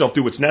make yourself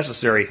do what's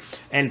necessary,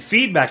 and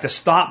feedback to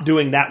stop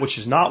doing that which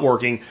is not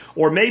working,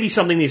 or maybe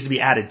something needs to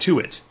be added to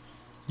it.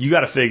 You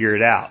got to figure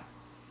it out.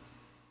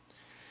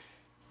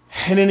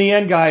 And in the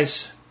end,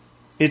 guys,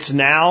 it's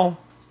now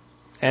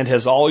and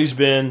has always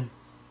been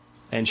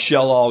and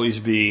shall always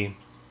be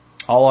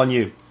all on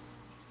you.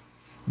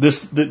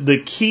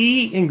 The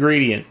key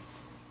ingredient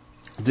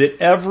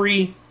that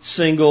every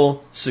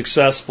single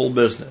successful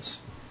business,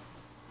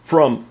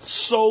 from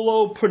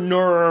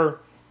solopreneur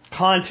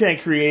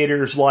content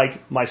creators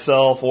like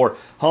myself or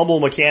Humble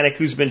Mechanic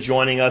who's been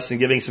joining us and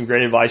giving some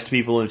great advice to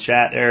people in the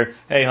chat there.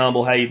 Hey,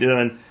 Humble, how you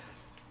doing?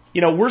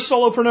 You know, we're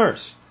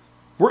solopreneurs.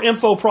 We're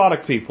info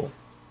product people.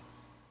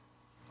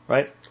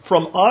 Right?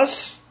 From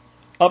us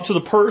up to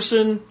the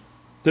person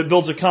that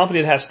builds a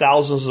company that has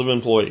thousands of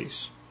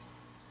employees.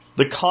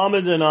 The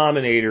common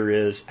denominator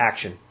is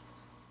action.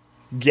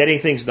 Getting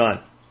things done.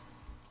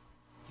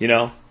 You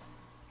know?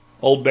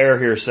 Old Bear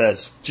here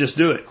says, just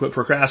do it. Quit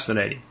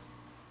procrastinating.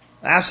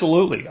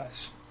 Absolutely,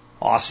 guys.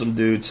 Awesome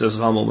dude, says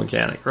Humble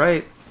Mechanic,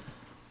 right?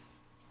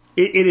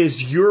 It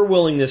is your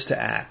willingness to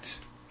act.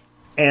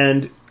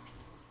 And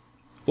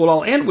what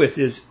I'll end with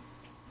is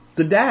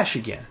the dash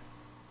again.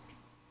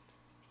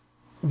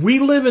 We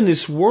live in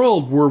this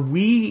world where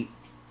we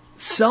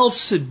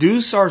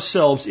self-seduce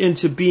ourselves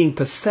into being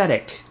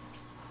pathetic.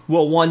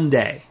 Well, one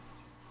day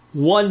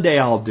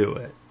I'll do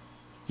it.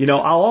 You know,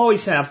 I'll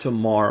always have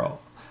tomorrow.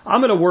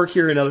 I'm going to work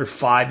here another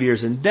 5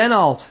 years and then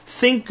I'll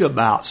think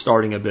about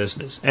starting a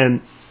business.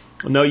 And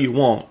no, you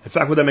won't. In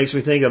fact, what that makes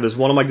me think of is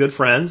one of my good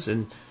friends,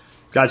 and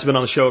guy's been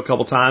on the show a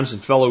couple times,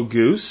 and fellow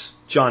goose,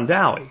 John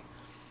Dowie.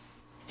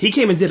 He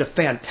came and did a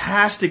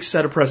fantastic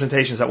set of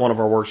presentations at one of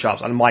our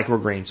workshops on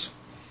microgreens.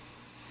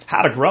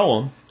 How to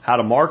grow them, how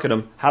to market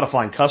them, how to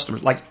find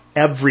customers, like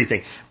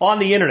everything. On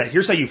the internet,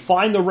 here's how you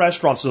find the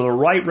restaurants, the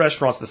right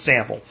restaurants to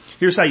sample.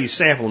 Here's how you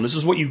sample them. This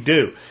is what you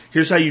do.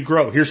 Here's how you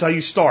grow. Here's how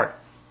you start.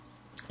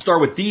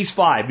 Start with these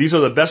 5. These are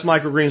the best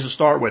microgreens to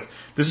start with.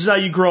 This is how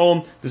you grow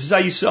them. This is how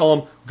you sell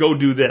them. Go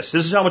do this.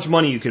 This is how much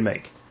money you can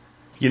make.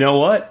 You know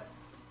what?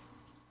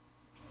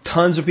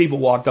 Tons of people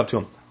walked up to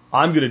him.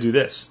 I'm going to do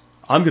this.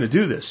 I'm going to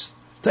do this.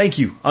 Thank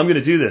you. I'm going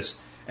to do this.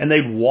 And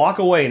they'd walk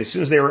away, and as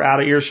soon as they were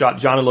out of earshot,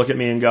 John would look at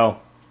me and go,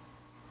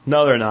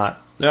 no, they're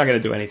not. They're not going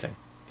to do anything.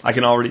 I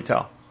can already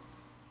tell.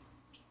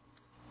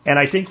 And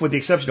I think with the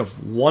exception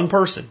of one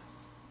person,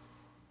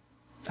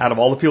 out of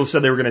all the people who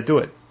said they were going to do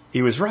it,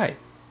 he was right.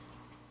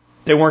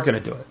 They weren't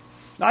going to do it.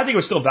 I think it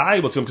was still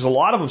valuable to them because a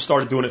lot of them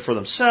started doing it for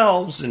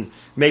themselves and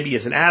maybe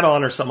as an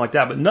add-on or something like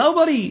that. But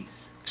nobody,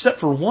 except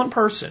for one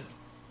person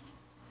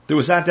that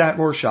was at that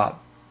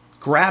workshop,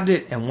 grabbed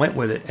it and went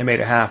with it and made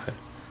it happen.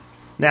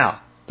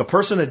 Now, the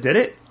person that did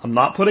it, I'm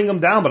not putting them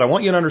down, but I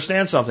want you to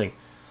understand something.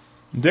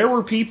 There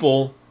were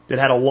people that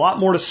had a lot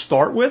more to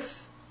start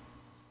with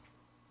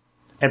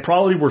and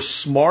probably were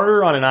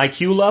smarter on an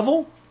IQ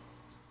level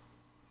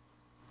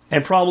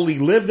and probably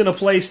lived in a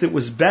place that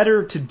was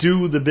better to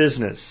do the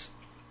business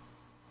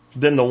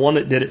than the one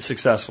that did it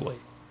successfully.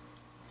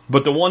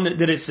 But the one that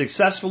did it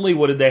successfully,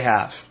 what did they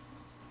have?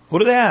 What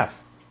did they have?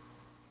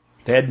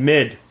 They had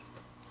MID.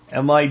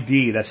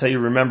 M-I-D. That's how you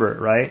remember it,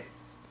 right?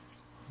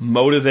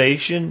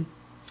 Motivation,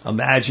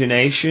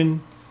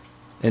 imagination,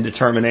 and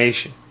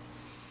determination.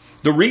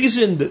 The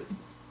reason that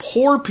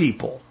poor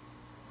people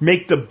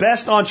make the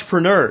best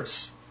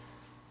entrepreneurs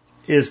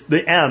is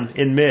the M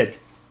in MID.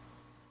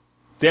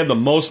 They have the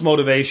most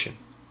motivation.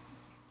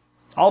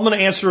 I'm going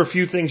to answer a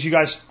few things you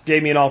guys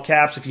gave me in all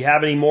caps. If you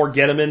have any more,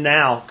 get them in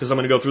now, because I'm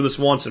going to go through this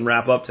once and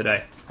wrap up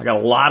today. I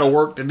got a lot of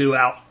work to do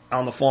out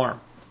on the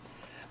farm.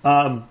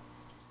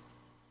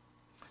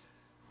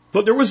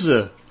 But there was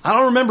I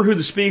don't remember who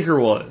the speaker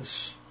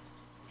was.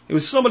 It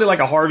was somebody like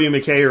a Harvey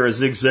McKay or a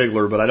Zig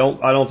Ziglar, but I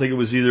don't think it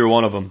was either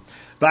one of them.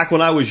 Back when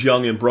I was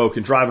young and broke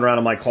and driving around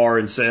in my car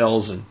in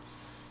sales, and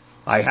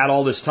I had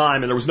all this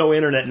time, and there was no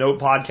internet, no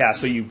podcast,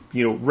 so you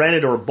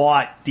rented or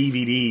bought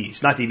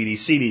DVDs, not DVDs,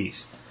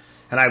 CDs.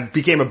 And I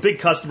became a big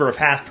customer of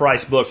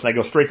half-price books, and I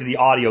go straight to the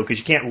audio because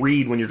you can't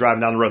read when you're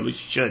driving down the road. At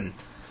least you shouldn't.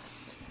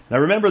 And I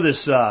remember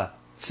this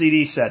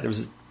CD set. There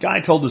was a guy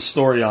told this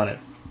story on it.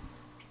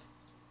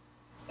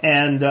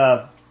 And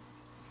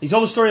he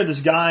told the story of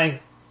this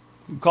guy,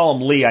 we call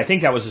him Lee, I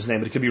think that was his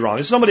name, but it could be wrong.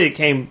 It's somebody that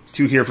came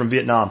to here from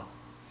Vietnam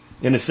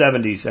in the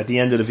 70s, at the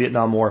end of the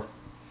Vietnam War.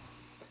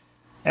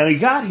 And he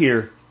got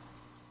here,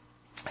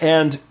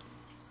 and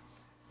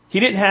he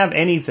didn't have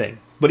anything,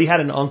 but he had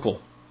an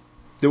uncle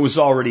that was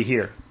already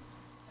here.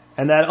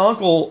 And that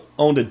uncle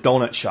owned a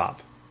donut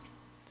shop.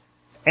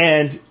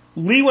 And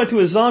Lee went to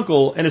his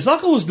uncle, and his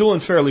uncle was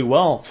doing fairly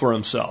well for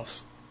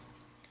himself,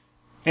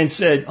 and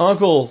said,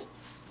 "Uncle,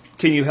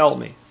 can you help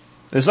me?"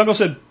 And his uncle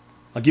said,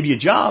 "I'll give you a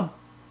job.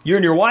 You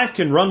and your wife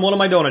can run one of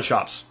my donut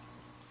shops."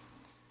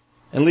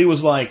 And Lee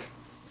was like,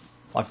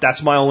 "If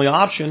that's my only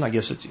option, I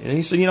guess it's," and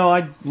he said,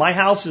 my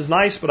house is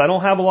nice, but I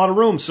don't have a lot of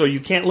room, so you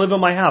can't live in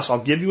my house. I'll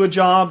give you a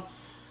job.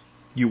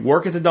 You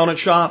work at the donut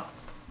shop.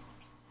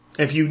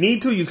 If you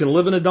need to, you can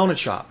live in a donut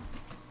shop.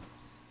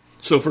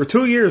 So for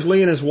 2 years,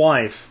 Lee and his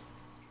wife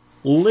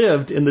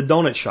lived in the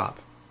donut shop.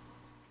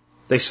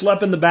 They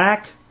slept in the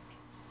back.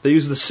 They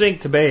used the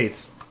sink to bathe.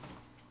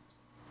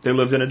 They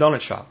lived in a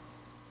donut shop.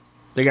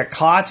 They got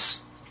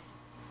cots.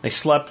 They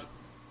slept,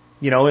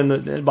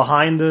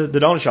 behind the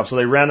donut shop. So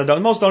they ran a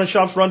donut. Most donut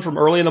shops run from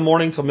early in the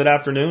morning till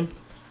mid-afternoon.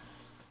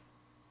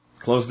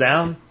 Closed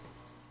down.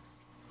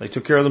 They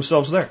took care of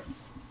themselves there.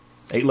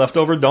 Ate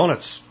leftover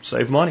donuts.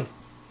 Saved money.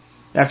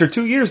 After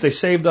 2 years, they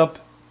saved up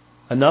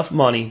enough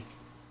money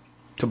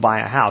to buy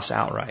a house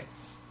outright.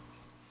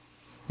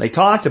 They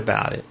talked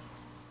about it.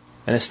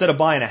 And instead of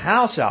buying a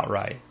house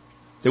outright,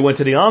 they went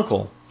to the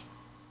uncle.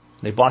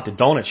 They bought the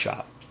donut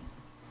shop.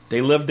 They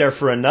lived there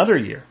for another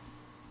year.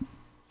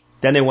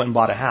 Then they went and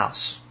bought a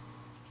house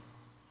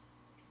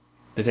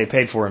that they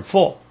paid for in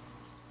full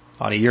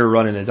on a year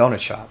running a donut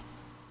shop.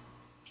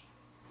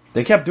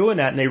 They kept doing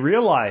that, and they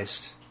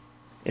realized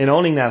in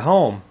owning that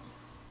home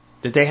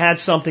that they had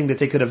something that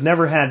they could have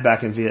never had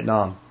back in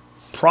Vietnam.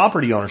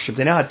 Property ownership.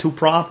 They now had 2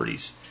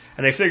 properties.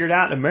 And they figured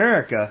out in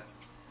America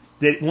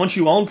that once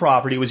you own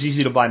property, it was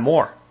easy to buy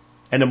more.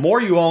 And the more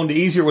you owned, the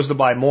easier it was to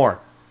buy more.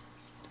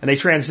 And they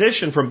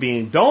transitioned from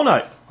being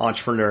donut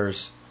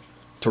entrepreneurs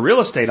to real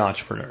estate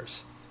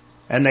entrepreneurs.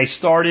 And they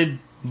started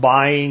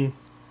buying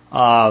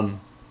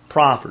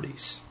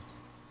properties.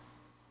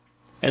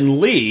 And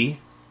Lee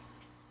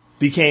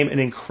became an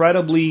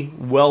incredibly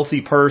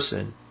wealthy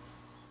person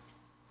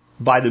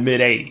by the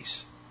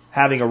mid-'80s,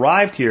 having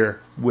arrived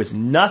here with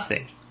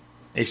nothing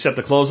except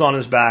the clothes on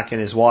his back and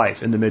his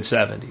wife in the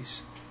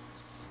mid-'70s.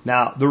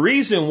 Now, the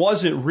reason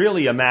wasn't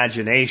really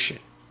imagination.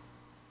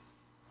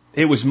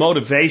 It was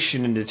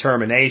motivation and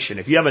determination.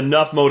 If you have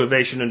enough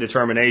motivation and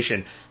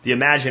determination, the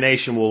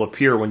imagination will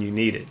appear when you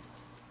need it.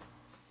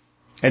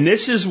 And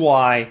this is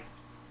why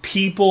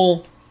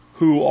people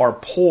who are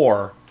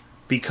poor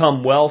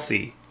become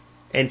wealthy,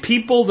 and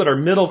people that are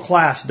middle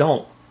class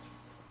don't.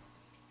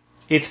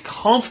 It's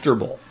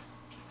comfortable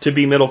to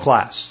be middle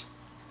class,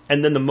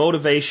 and then the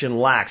motivation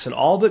lacks, and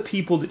all the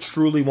people that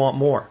truly want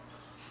more.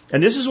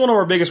 And this is one of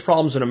our biggest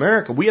problems in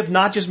America. We have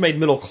not just made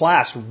middle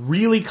class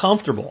really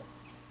comfortable.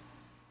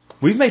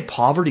 We've made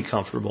poverty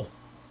comfortable.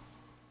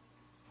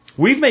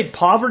 We've made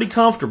poverty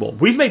comfortable.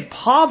 We've made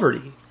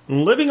poverty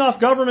and living off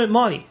government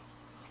money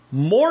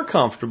more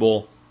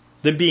comfortable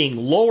than being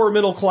lower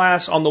middle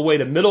class on the way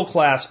to middle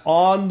class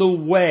on the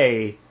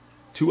way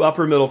to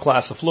upper middle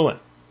class affluent.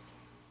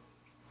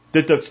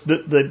 That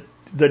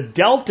the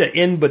delta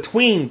in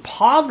between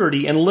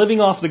poverty and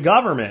living off the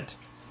government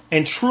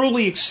and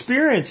truly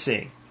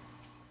experiencing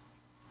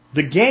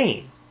the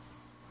gain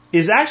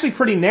is actually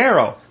pretty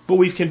narrow, but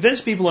we've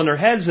convinced people in their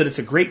heads that it's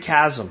a great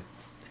chasm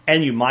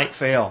and you might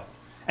fail.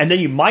 And then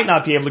you might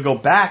not be able to go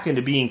back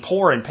into being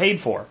poor and paid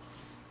for.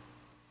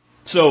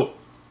 So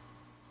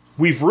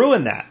we've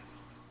ruined that.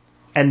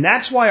 And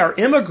that's why our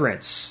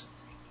immigrants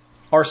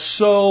are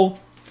so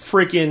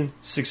freaking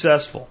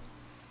successful.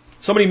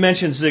 Somebody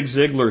mentioned Zig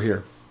Ziglar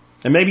here.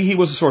 And maybe he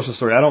was a source of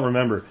story. I don't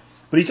remember.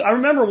 But I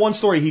remember one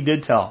story he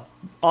did tell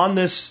on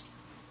this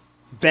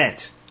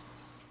bent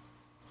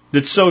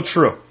that's so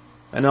true.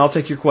 And I'll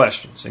take your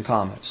questions and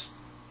comments.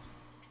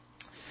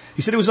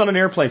 He said he was on an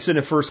airplane sitting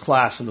in first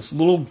class, and this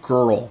little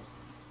girl,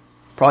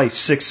 probably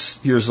 6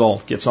 years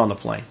old, gets on the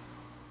plane.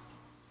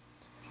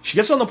 She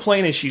gets on the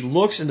plane and she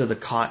looks into the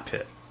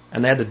cockpit.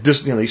 And they had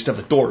they used to have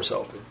the doors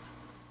open.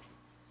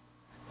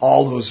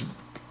 All those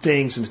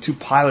things and the 2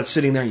 pilots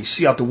sitting there, and you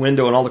see out the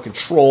window and all the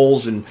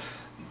controls and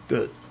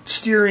the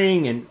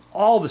steering and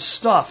all the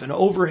stuff and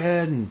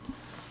overhead. And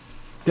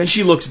then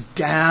she looks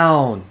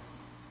down.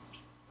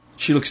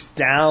 She looks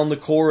down the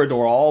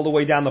corridor all the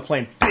way down the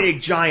plane.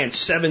 Big, giant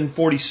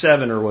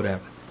 747 or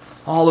whatever.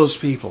 All those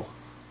people.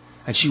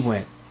 And she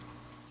went,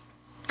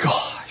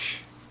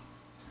 gosh.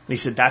 he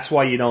said, that's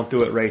why you don't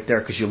do it right there,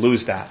 because you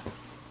lose that.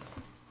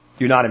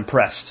 You're not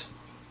impressed.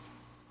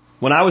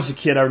 When I was a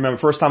kid, I remember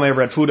the first time I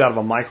ever had food out of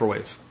a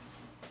microwave.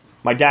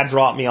 My dad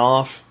dropped me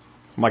off.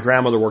 My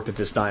grandmother worked at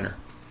this diner.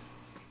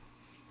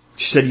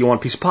 She said, you want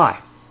a piece of pie?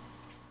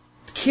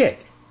 Kid,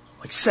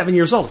 like 7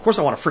 years old. Of course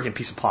I want a freaking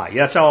piece of pie.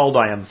 Yeah, that's how old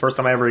I am. The first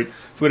time I ever ate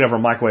food out of a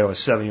microwave, I was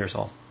 7 years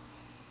old.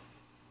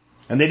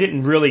 And they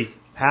didn't really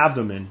have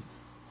them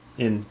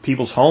in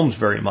people's homes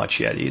very much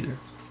yet either.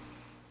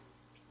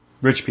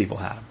 Rich people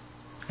had them.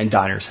 And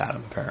diners had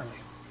them, apparently.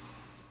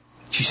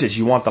 She says,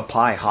 you want the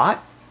pie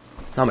hot?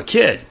 I'm a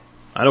kid.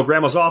 I know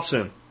grandma's off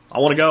soon. I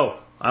want to go.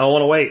 I don't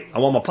want to wait. I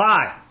want my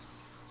pie.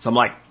 So I'm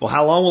like, well,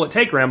 how long will it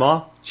take,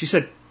 Grandma? She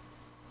said,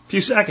 a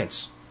few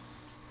seconds.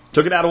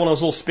 Took it out of one of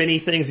those little spinny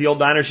things the old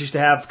diners used to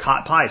have.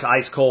 Hot pies,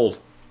 ice cold.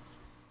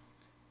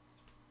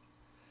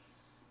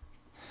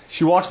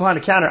 She walks behind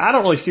the counter. I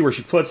don't really see where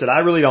she puts it. I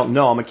really don't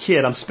know. I'm a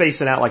kid. I'm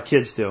spacing out like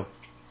kids do.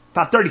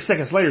 About 30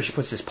 seconds later, she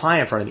puts this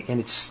pie in front of me, and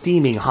it's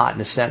steaming hot in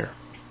the center.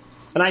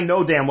 And I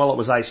know damn well it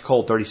was ice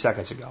cold 30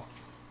 seconds ago.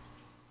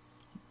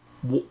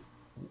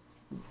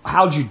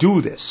 How'd you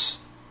do this?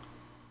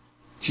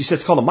 She said,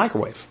 it's called a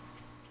microwave.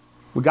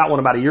 We got one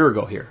about a year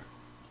ago here.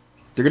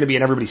 They're going to be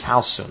in everybody's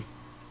house soon.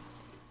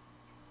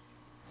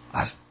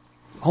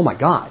 Oh my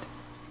God.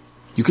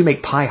 You can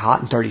make pie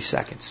hot in 30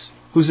 seconds.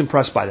 Who's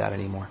impressed by that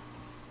anymore?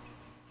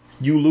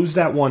 You lose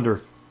that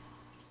wonder.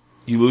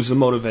 You lose the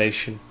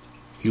motivation.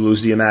 You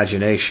lose the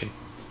imagination.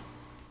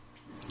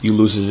 You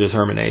lose the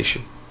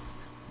determination.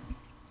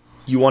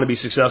 You want to be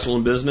successful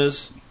in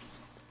business?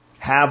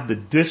 Have the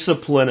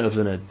discipline of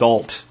an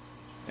adult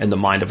and the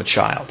mind of a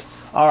child.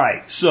 All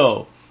right,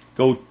 so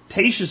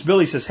Gotacious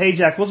Billy says, hey,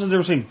 Jack, what's the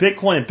difference between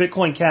Bitcoin and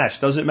Bitcoin Cash?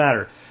 Does it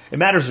matter? It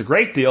matters a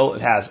great deal.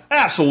 It has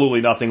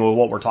absolutely nothing with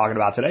what we're talking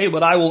about today,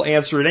 but I will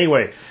answer it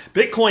anyway.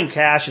 Bitcoin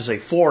Cash is a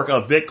fork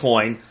of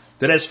Bitcoin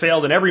that has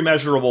failed in every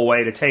measurable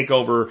way to take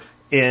over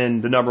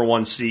in the number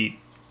one seat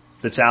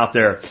that's out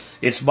there.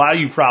 Its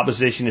value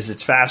proposition is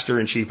it's faster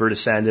and cheaper to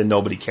send and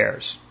nobody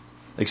cares,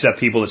 except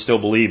people that still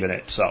believe in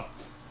it. So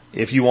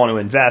if you want to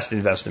invest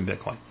in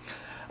Bitcoin.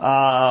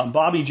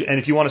 Bobby, and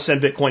if you want to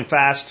send Bitcoin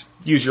fast,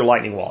 use your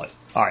Lightning wallet.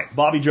 All right,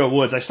 Bobby Joe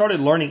Woods. I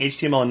started learning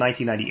HTML in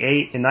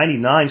 1998. In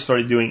 99,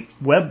 started doing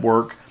web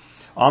work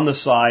on the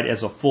side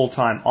as a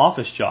full-time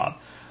office job.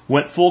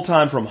 Went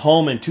full-time from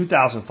home in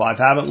 2005.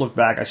 Haven't looked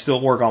back. I still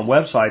work on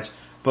websites,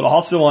 but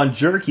also on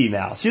Jerky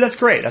now. See, that's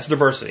great. That's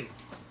diversity.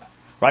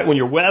 Right? When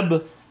your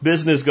web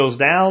business goes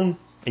down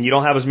and you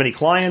don't have as many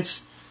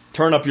clients,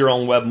 turn up your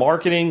own web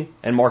marketing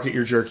and market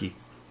your Jerky.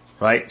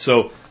 Right?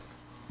 So,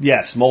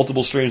 yes,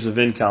 multiple streams of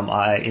income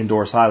I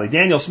endorse highly.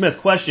 Daniel Smith,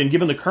 question,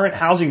 given the current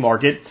housing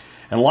market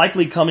and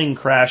likely coming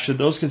crash, should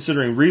those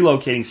considering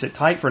relocating sit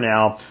tight for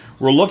now?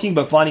 We're looking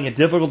but finding it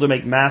difficult to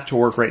make math to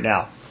work right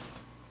now.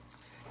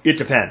 It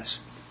depends.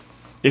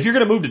 If you're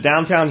going to move to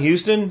downtown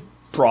Houston,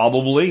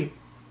 probably,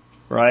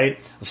 right?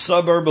 A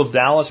suburb of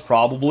Dallas,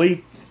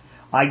 probably.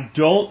 I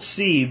don't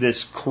see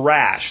this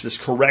crash, this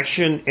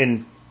correction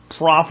in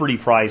property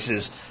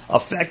prices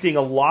affecting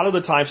a lot of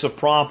the types of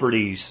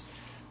properties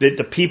that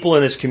the people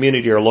in this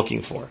community are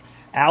looking for.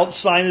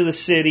 Outside of the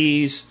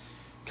cities,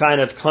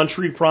 kind of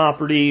country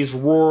properties,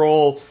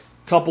 rural,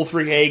 couple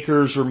 3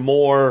 acres or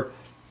more,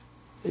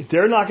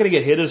 they're not going to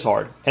get hit as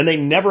hard. And they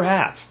never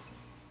have.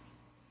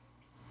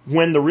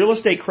 When the real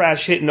estate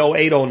crash hit in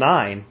 08,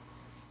 09,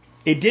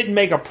 it didn't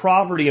make a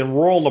property in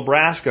rural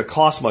Nebraska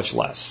cost much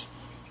less.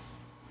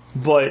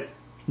 But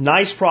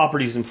nice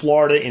properties in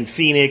Florida, in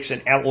Phoenix,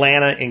 in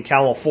Atlanta, in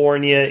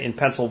California, in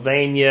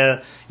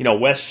Pennsylvania,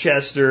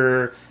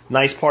 Westchester,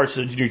 nice parts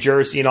of New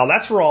Jersey and all,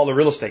 that's where all the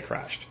real estate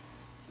crashed.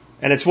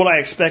 And it's what I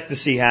expect to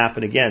see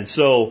happen again.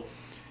 So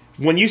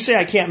when you say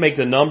I can't make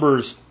the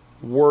numbers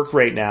work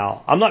right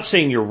now, I'm not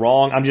saying you're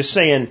wrong. I'm just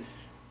saying,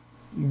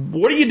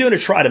 what are you doing to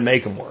try to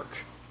make them work?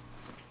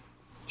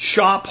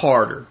 Shop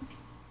harder,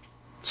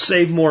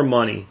 save more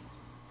money,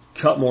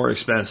 cut more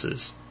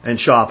expenses, and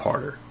shop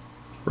harder,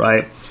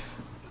 right?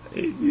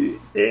 And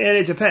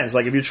it depends.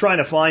 Like if you're trying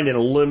to find in a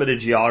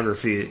limited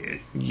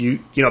geography, if you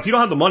don't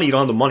have the money, you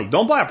don't have the money.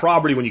 Don't buy a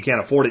property when you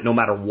can't afford it, no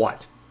matter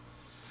what.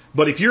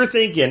 But if you're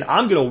thinking,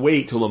 I'm going to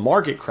wait till the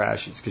market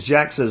crashes, because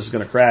Jack says it's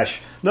going to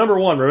crash. Number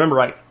one, remember,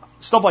 right,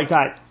 stuff like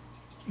that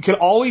can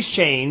always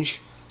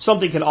change.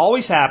 Something can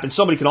always happen.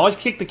 Somebody can always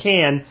kick the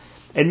can.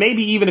 And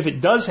maybe even if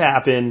it does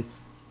happen,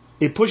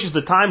 it pushes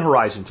the time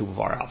horizon too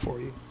far out for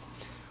you.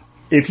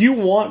 If you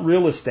want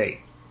real estate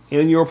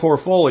in your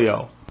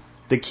portfolio,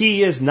 the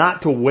key is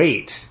not to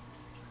wait,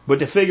 but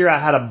to figure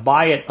out how to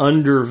buy it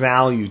under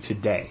value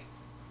today.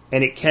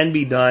 And it can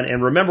be done.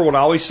 And remember what I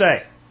always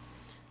say.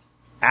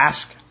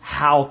 Ask,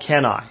 how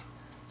can I?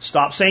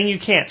 Stop saying you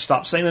can't.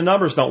 Stop saying the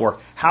numbers don't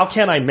work. How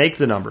can I make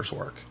the numbers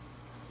work?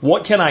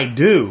 What can I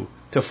do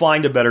to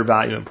find a better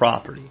value in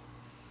property?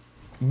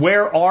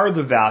 Where are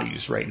the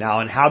values right now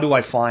and how do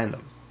I find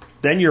them?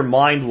 Then your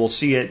mind will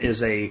see it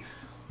as a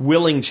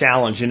willing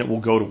challenge and it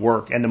will go to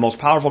work. And the most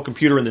powerful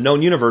computer in the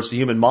known universe, the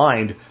human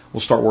mind,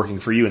 will start working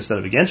for you instead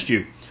of against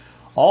you.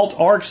 Alt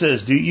Arc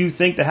says, do you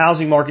think the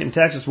housing market in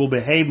Texas will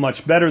behave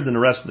much better than the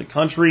rest of the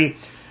country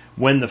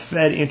when the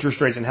Fed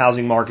interest rates and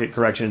housing market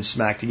correction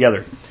smack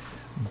together?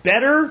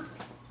 Better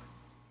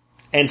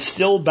and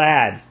still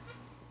bad.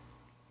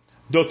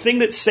 The thing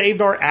that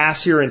saved our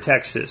ass here in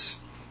Texas,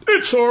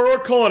 it's our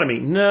economy.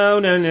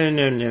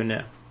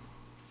 No.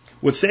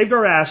 What saved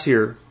our ass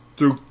here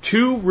through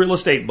 2 real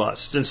estate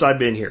busts since I've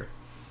been here.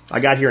 I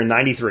got here in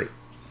 93,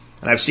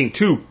 and I've seen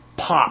 2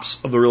 pops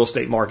of the real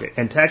estate market,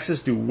 and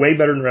Texas do way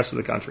better than the rest of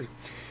the country.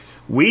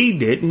 We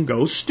didn't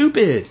go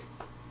stupid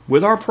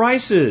with our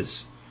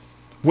prices.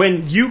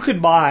 When you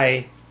could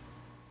buy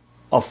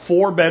a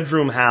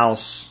 4-bedroom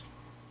house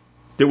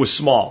that was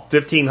small,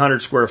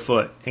 1,500 square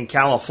foot in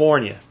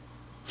California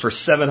for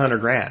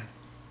 $700,000,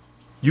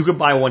 you could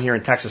buy one here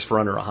in Texas for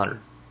under $100,000.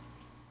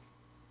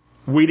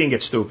 We didn't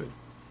get stupid.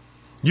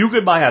 You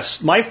could buy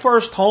my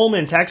first home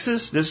in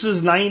Texas. This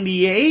is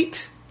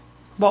 98.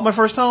 Bought my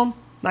first home,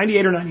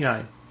 98 or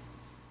 99.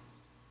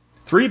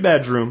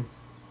 3-bedroom,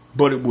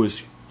 but it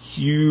was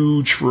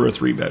huge for a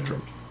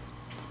 3-bedroom.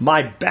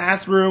 My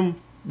bathroom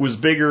was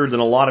bigger than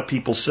a lot of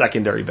people's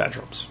secondary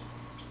bedrooms.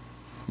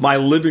 My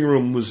living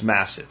room was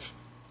massive.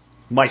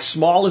 My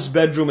smallest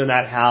bedroom in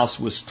that house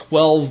was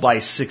 12 by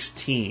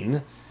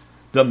 16.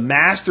 The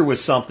master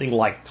was something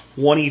like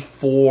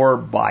 24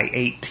 by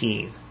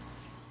 18.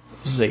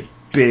 This is a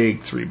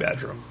big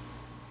 3-bedroom.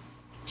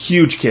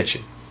 Huge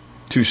kitchen,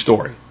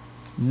 2-story.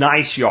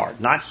 Nice yard.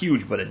 Not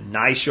huge, but a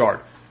nice yard.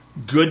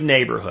 Good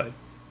neighborhood.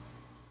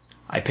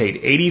 I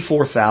paid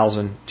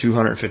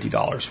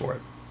 $84,250 for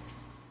it.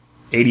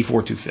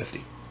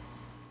 $84,250.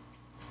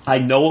 I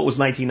know it was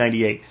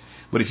 1998,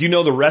 but if you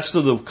know the rest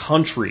of the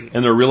country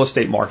and the real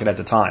estate market at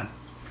the time,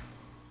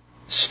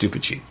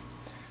 stupid cheap.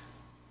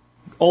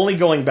 Only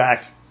going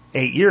back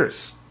 8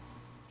 years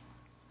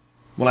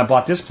when I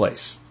bought this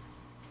place.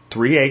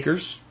 3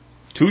 acres,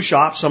 2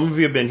 shops. Some of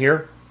you have been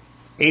here.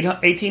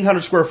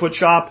 1,800 square foot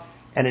shop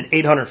and an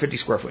 850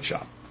 square foot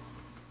shop.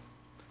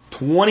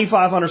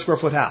 2,500 square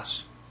foot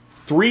house.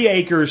 3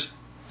 acres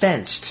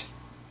fenced.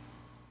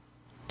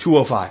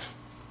 205.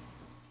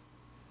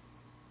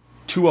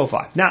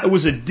 205. Now, it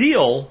was a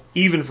deal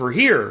even for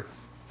here,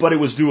 but it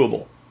was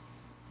doable.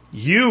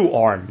 You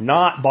are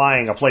not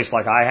buying a place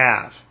like I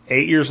have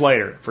 8 years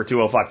later for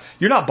 205.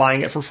 You're not buying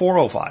it for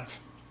 405.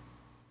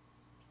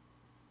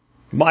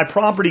 My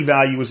property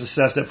value was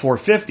assessed at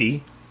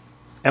 450,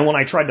 and when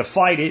I tried to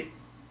fight it,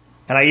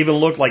 and I even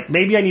looked like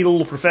maybe I need a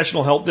little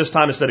professional help this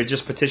time instead of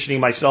just petitioning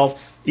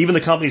myself, even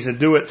the companies that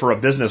do it for a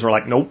business are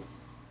like, nope,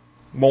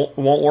 won't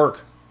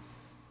work.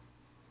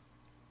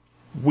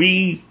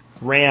 We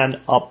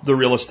ran up the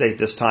real estate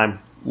this time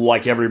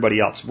like everybody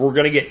else. We're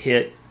going to get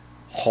hit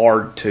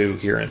hard too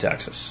here in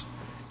Texas,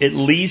 at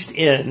least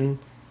in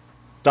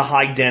the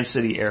high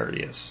density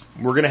areas.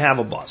 We're going to have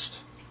a bust.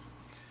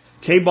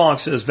 K-Bonk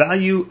says,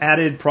 value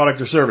added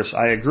product or service.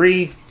 I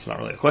agree. It's not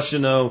really a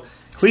question though.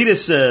 Cletus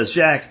says,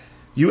 Jack,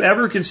 you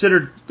ever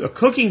considered a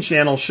cooking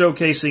channel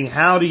showcasing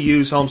how to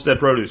use homestead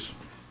produce?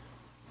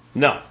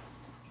 No,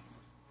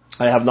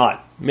 I have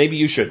not. Maybe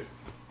you should.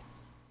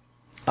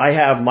 I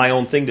have my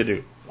own thing to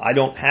do. I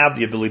don't have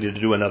the ability to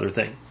do another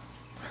thing.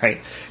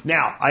 Right?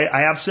 Now,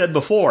 I have said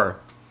before,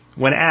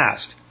 when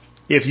asked,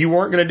 if you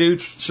weren't going to do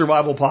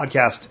survival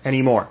podcast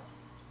anymore,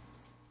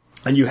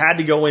 and you had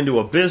to go into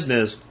a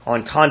business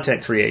on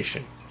content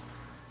creation,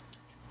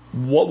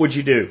 what would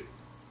you do?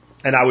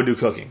 And I would do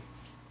cooking.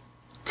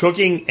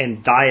 Cooking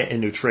and diet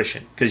and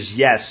nutrition. Because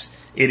yes,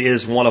 it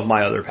is one of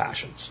my other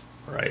passions.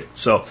 Right?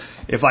 So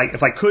if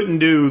I couldn't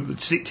do the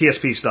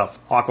TSP stuff,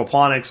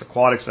 aquaponics,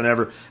 aquatics, and I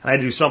had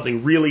to do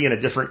something really in a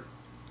different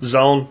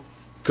zone,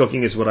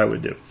 cooking is what I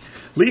would do.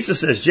 Lisa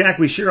says, Jack,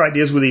 we share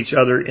ideas with each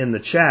other in the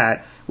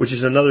chat, which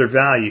is another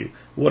value.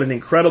 What an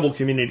incredible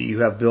community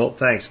you have built.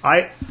 Thanks.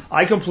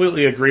 I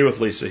completely agree with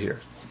Lisa here.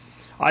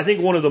 I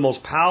think one of the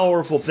most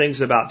powerful things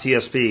about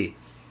TSP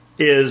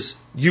is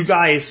you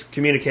guys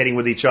communicating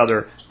with each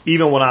other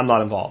even when I'm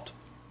not involved.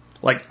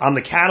 Like, I'm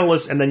the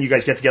catalyst, and then you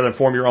guys get together and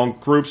form your own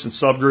groups and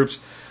subgroups.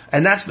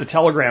 And that's the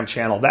Telegram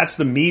channel. That's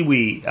the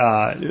MeWe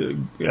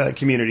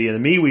community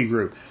and the MeWe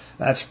group.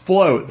 That's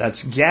Float.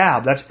 That's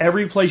Gab. That's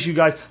every place you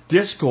guys,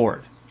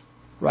 Discord,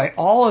 right?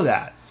 All of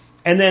that.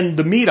 And then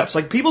the meetups.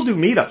 Like, people do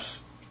meetups.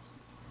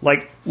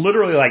 Like,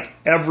 literally, like,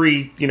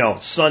 every,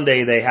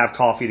 Sunday they have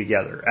coffee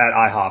together at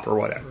IHOP or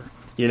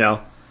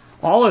whatever.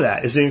 All of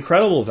that is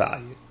incredible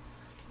value.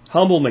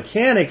 Humble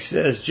Mechanic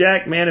says,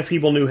 Jack, man, if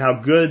people knew how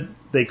good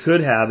they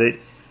could have it,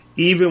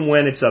 even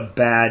when it's a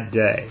bad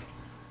day.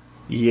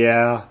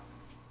 Yeah,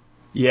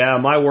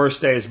 my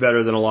worst day is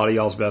better than a lot of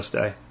y'all's best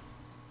day.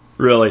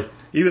 Really.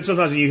 Even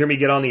sometimes when you hear me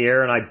get on the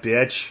air and I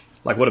bitch,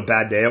 like what a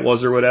bad day it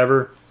was or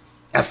whatever,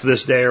 F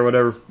this day or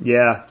whatever,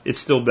 yeah, it's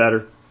still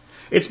better.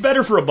 It's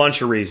better for a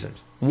bunch of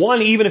reasons.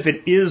 One, even if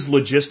it is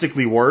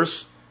logistically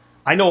worse,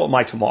 I know what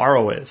my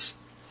tomorrow is.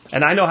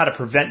 And I know how to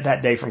prevent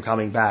that day from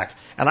coming back.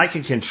 And I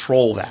can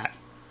control that.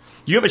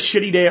 You have a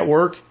shitty day at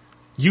work,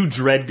 you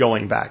dread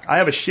going back. I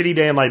have a shitty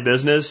day in my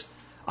business,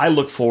 I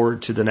look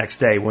forward to the next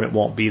day when it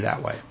won't be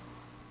that way.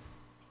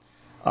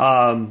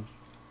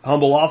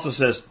 Humble also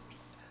says,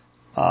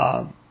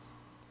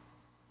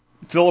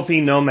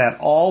 Philippine nomad,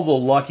 all the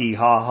lucky,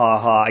 ha ha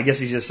ha. I guess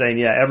he's just saying,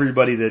 yeah,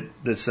 everybody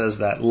that says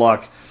that,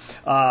 luck.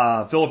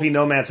 Philippine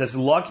nomad says,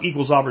 luck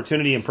equals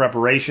opportunity and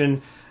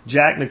preparation.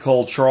 Jack,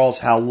 Nicole, Charles,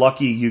 how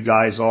lucky you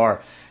guys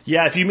are.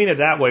 Yeah, if you mean it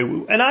that way,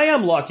 and I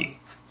am lucky,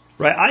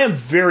 right? I am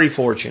very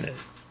fortunate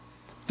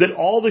that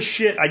all the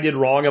shit I did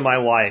wrong in my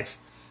life,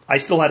 I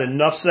still had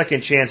enough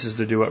second chances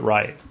to do it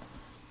right.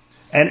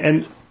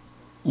 And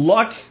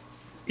luck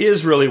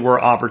is really where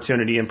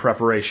opportunity and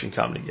preparation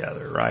come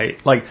together,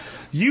 right? Like,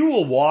 you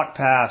will walk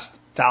past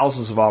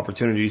thousands of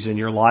opportunities in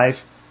your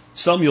life.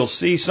 Some you'll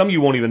see, some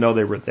you won't even know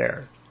they were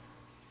there.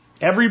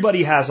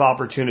 Everybody has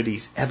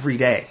opportunities every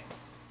day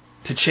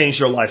to change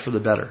their life for the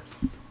better.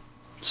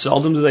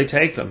 Seldom do they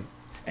take them.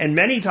 And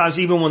many times,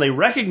 even when they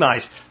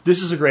recognize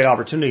this is a great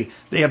opportunity,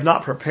 they have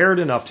not prepared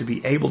enough to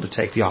be able to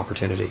take the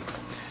opportunity.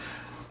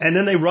 And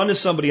then they run to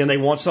somebody and they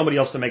want somebody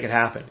else to make it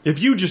happen. If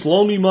you just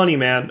loan me money,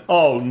 man,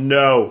 oh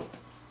no.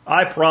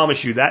 I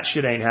promise you that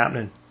shit ain't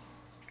happening.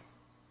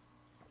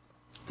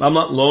 I'm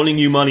not loaning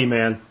you money,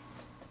 man,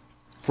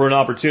 for an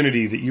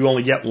opportunity that you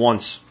only get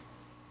once.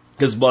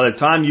 Because by the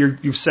time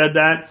you've said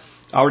that,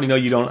 I already know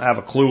you don't have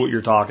a clue what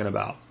you're talking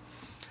about.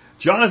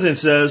 Jonathan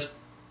says,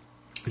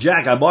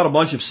 Jack, I bought a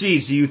bunch of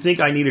seeds. Do you think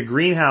I need a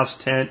greenhouse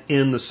tent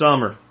in the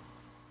summer?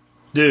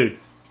 Dude,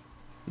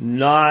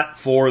 not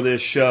for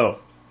this show.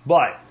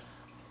 But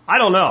I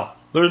don't know.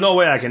 There's no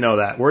way I can know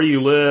that. Where do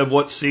you live?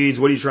 What seeds?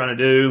 What are you trying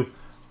to do?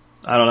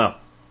 I don't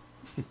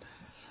know.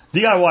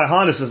 DIY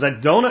Honda says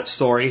that donut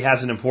story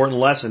has an important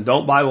lesson.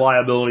 Don't buy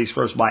liabilities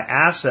first. Buy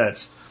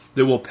assets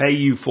that will pay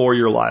you for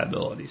your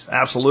liabilities.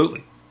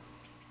 Absolutely.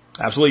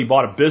 Absolutely. He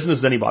bought a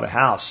business, then he bought a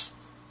house.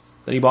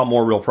 Then he bought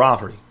more real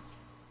property.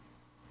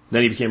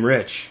 Then he became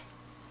rich.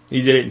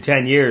 He did it in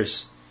 10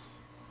 years.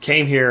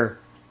 Came here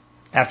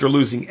after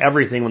losing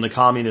everything when the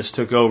communists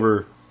took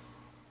over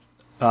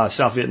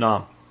South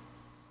Vietnam.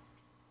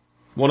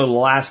 One of the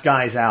last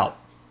guys out.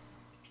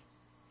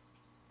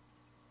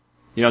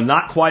 You know,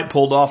 not quite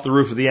pulled off the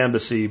roof of the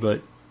embassy,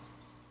 but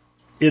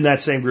in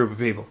that same group of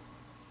people.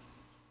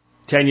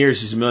 10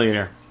 years, he's a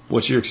millionaire.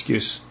 What's your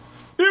excuse?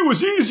 It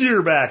was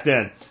easier back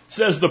then,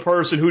 says the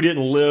person who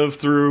didn't live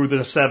through the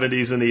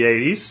 70s and the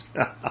 80s.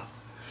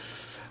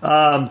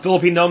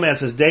 Philippine Nomad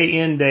says, day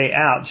in, day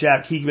out,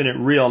 Jack, keeping it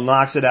real,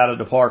 knocks it out of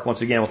the park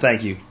once again. Well,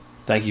 thank you.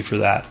 Thank you for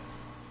that.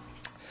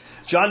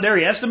 John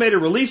Derry,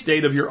 estimated release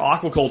date of your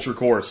aquaculture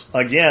course.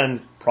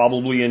 Again,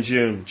 probably in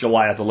June,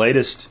 July at the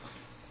latest.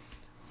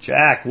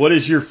 Jack, what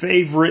is your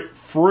favorite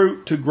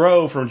fruit to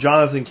grow? From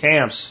Jonathan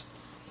Camps?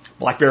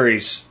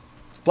 Blackberries.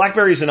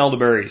 Blackberries and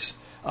elderberries.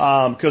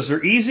 Because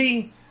they're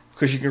easy,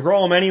 because you can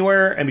grow them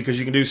anywhere, and because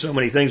you can do so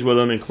many things with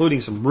them,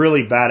 including some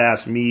really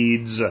badass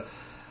meads.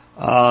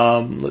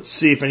 Let's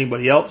see if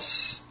anybody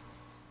else.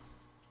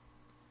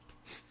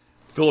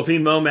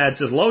 Philippine Nomad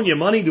says, loan you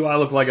money? Do I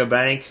look like a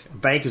bank? A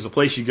bank is a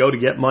place you go to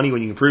get money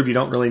when you can prove you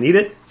don't really need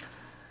it.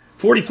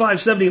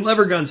 4570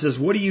 Levergun says,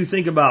 what do you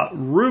think about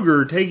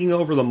Ruger taking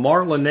over the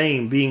Marla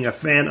name, being a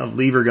fan of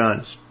lever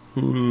guns?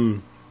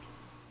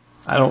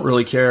 I don't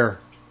really care.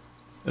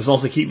 As long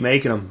as they keep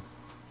making them.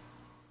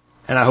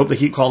 And I hope they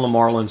keep calling them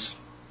Marlins.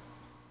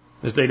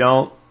 If they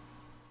don't,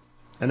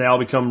 and they all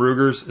become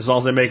Rugers, as long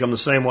as they make them the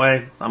same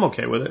way, I'm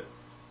okay with it.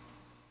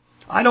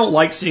 I don't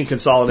like seeing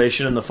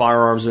consolidation in the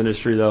firearms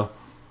industry, though.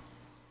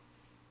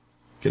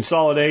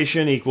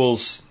 Consolidation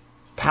equals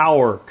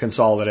power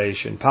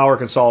consolidation. Power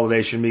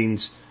consolidation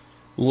means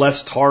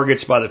less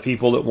targets by the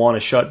people that want to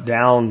shut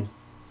down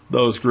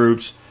those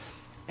groups.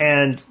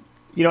 And,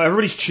 you know,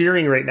 everybody's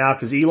cheering right now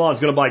because Elon's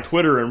going to buy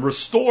Twitter and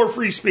restore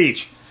free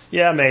speech.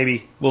 Yeah,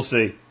 maybe. We'll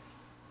see.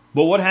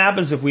 But what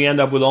happens if we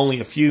end up with only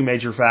a few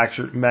major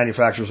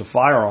manufacturers of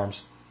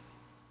firearms?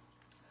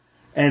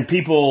 And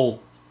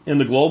people in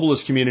the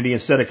globalist community,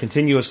 instead of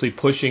continuously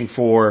pushing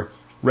for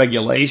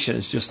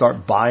regulations, just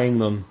start buying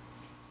them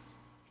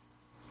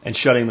and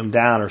shutting them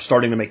down, or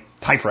starting to make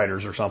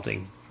typewriters or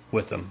something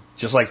with them.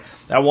 Just like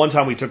at one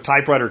time we took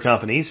typewriter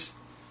companies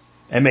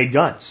and made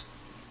guns.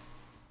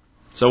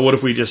 So what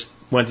if we just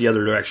went the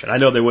other direction? I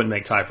know they wouldn't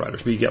make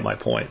typewriters, but you get my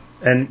point.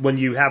 And when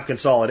you have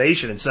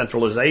consolidation and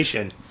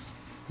centralization,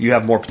 you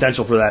have more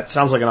potential for that.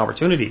 Sounds like an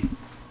opportunity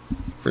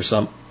for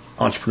some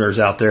entrepreneurs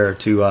out there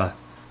to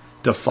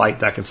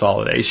fight that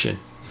consolidation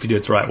if you do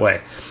it the right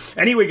way.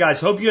 Anyway,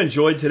 guys, hope you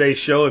enjoyed today's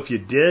show. If you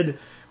did,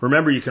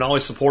 remember, you can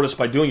always support us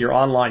by doing your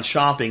online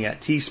shopping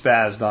at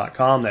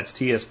tspaz.com. That's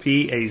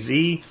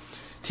TSPAZ,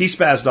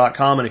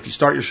 tspaz.com. And if you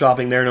start your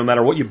shopping there, no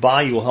matter what you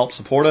buy, you will help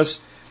support us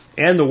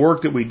and the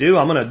work that we do.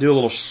 I'm going to do a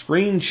little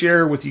screen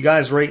share with you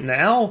guys right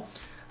now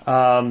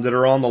that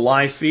are on the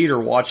live feed or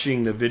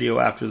watching the video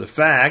after the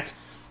fact,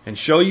 and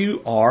show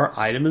you our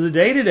item of the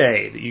day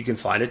today that you can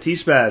find at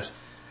TSPAZ.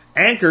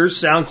 Anchor's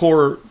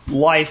Soundcore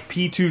Life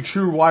P2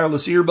 True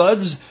Wireless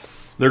Earbuds.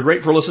 They're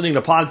great for listening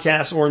to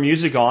podcasts or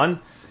music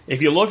on.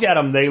 If you look at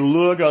them, they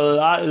look a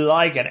lot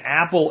like an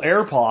Apple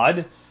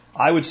AirPod,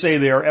 I would say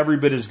they are every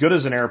bit as good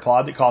as an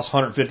AirPod that costs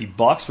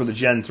 $150 for the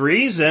Gen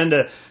 3s,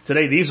 and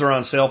today these are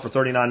on sale for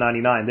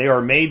 $39.99. They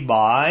are made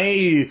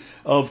by,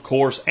 of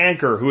course,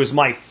 Anker, who is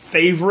my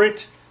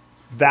favorite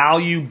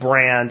value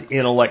brand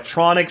in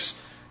electronics.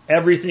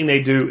 Everything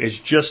they do is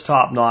just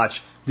top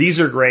notch.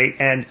 These are great,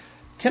 and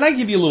can I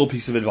give you a little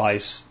piece of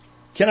advice?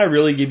 Can I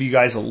really give you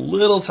guys a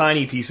little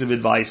tiny piece of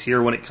advice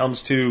here when it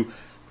comes to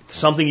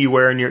something you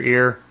wear in your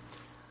ear?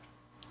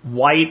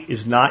 White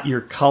is not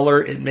your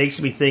color. It makes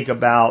me think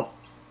about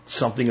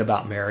something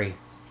about Mary.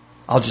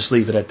 I'll just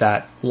leave it at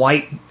that.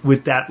 White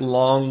with that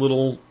long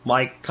little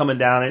mic coming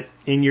down it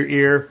in your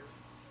ear,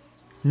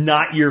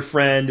 not your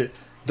friend,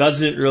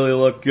 doesn't really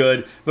look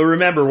good. But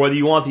remember, whether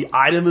you want the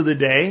item of the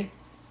day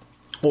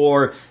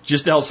or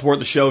just to help support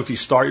the show, if you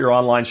start your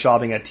online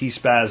shopping at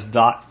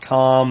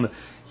tspaz.com,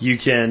 you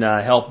can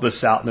help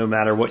us out no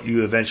matter what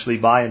you eventually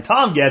buy. And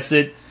Tom gets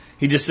it.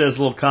 He just says a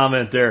little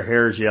comment there,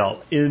 hair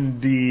gel.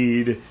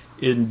 Indeed,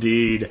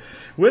 indeed.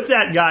 With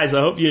that, guys,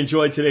 I hope you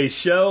enjoyed today's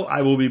show.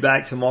 I will be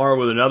back tomorrow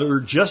with another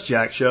Just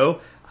Jack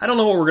show. I don't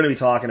know what we're going to be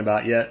talking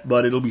about yet,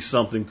 but it'll be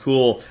something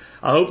cool.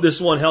 I hope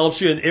this one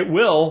helps you, and it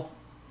will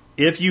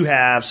if you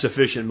have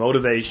sufficient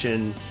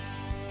motivation,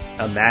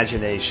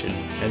 imagination,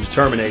 and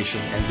determination,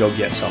 and go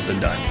get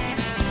something done.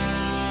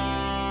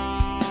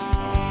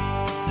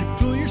 You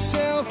pull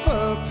yourself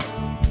up,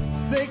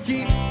 they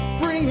keep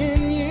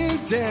bringing you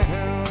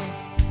down.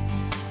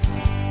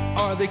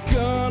 Are they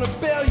gonna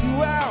bail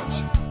you out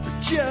or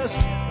just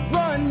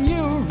run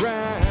you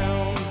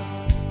around?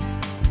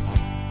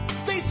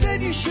 They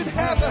said you should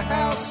have a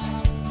house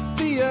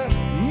the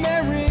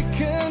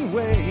American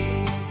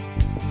way.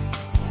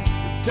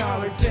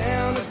 $1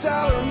 down,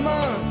 $1 a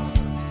month,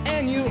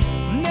 and you'll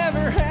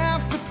never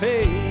have to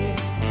pay.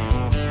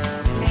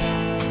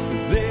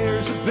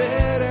 There's a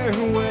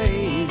better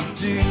way to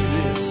do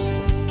this.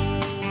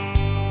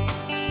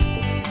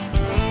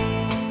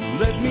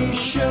 Let me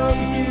show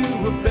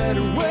you a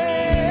better way.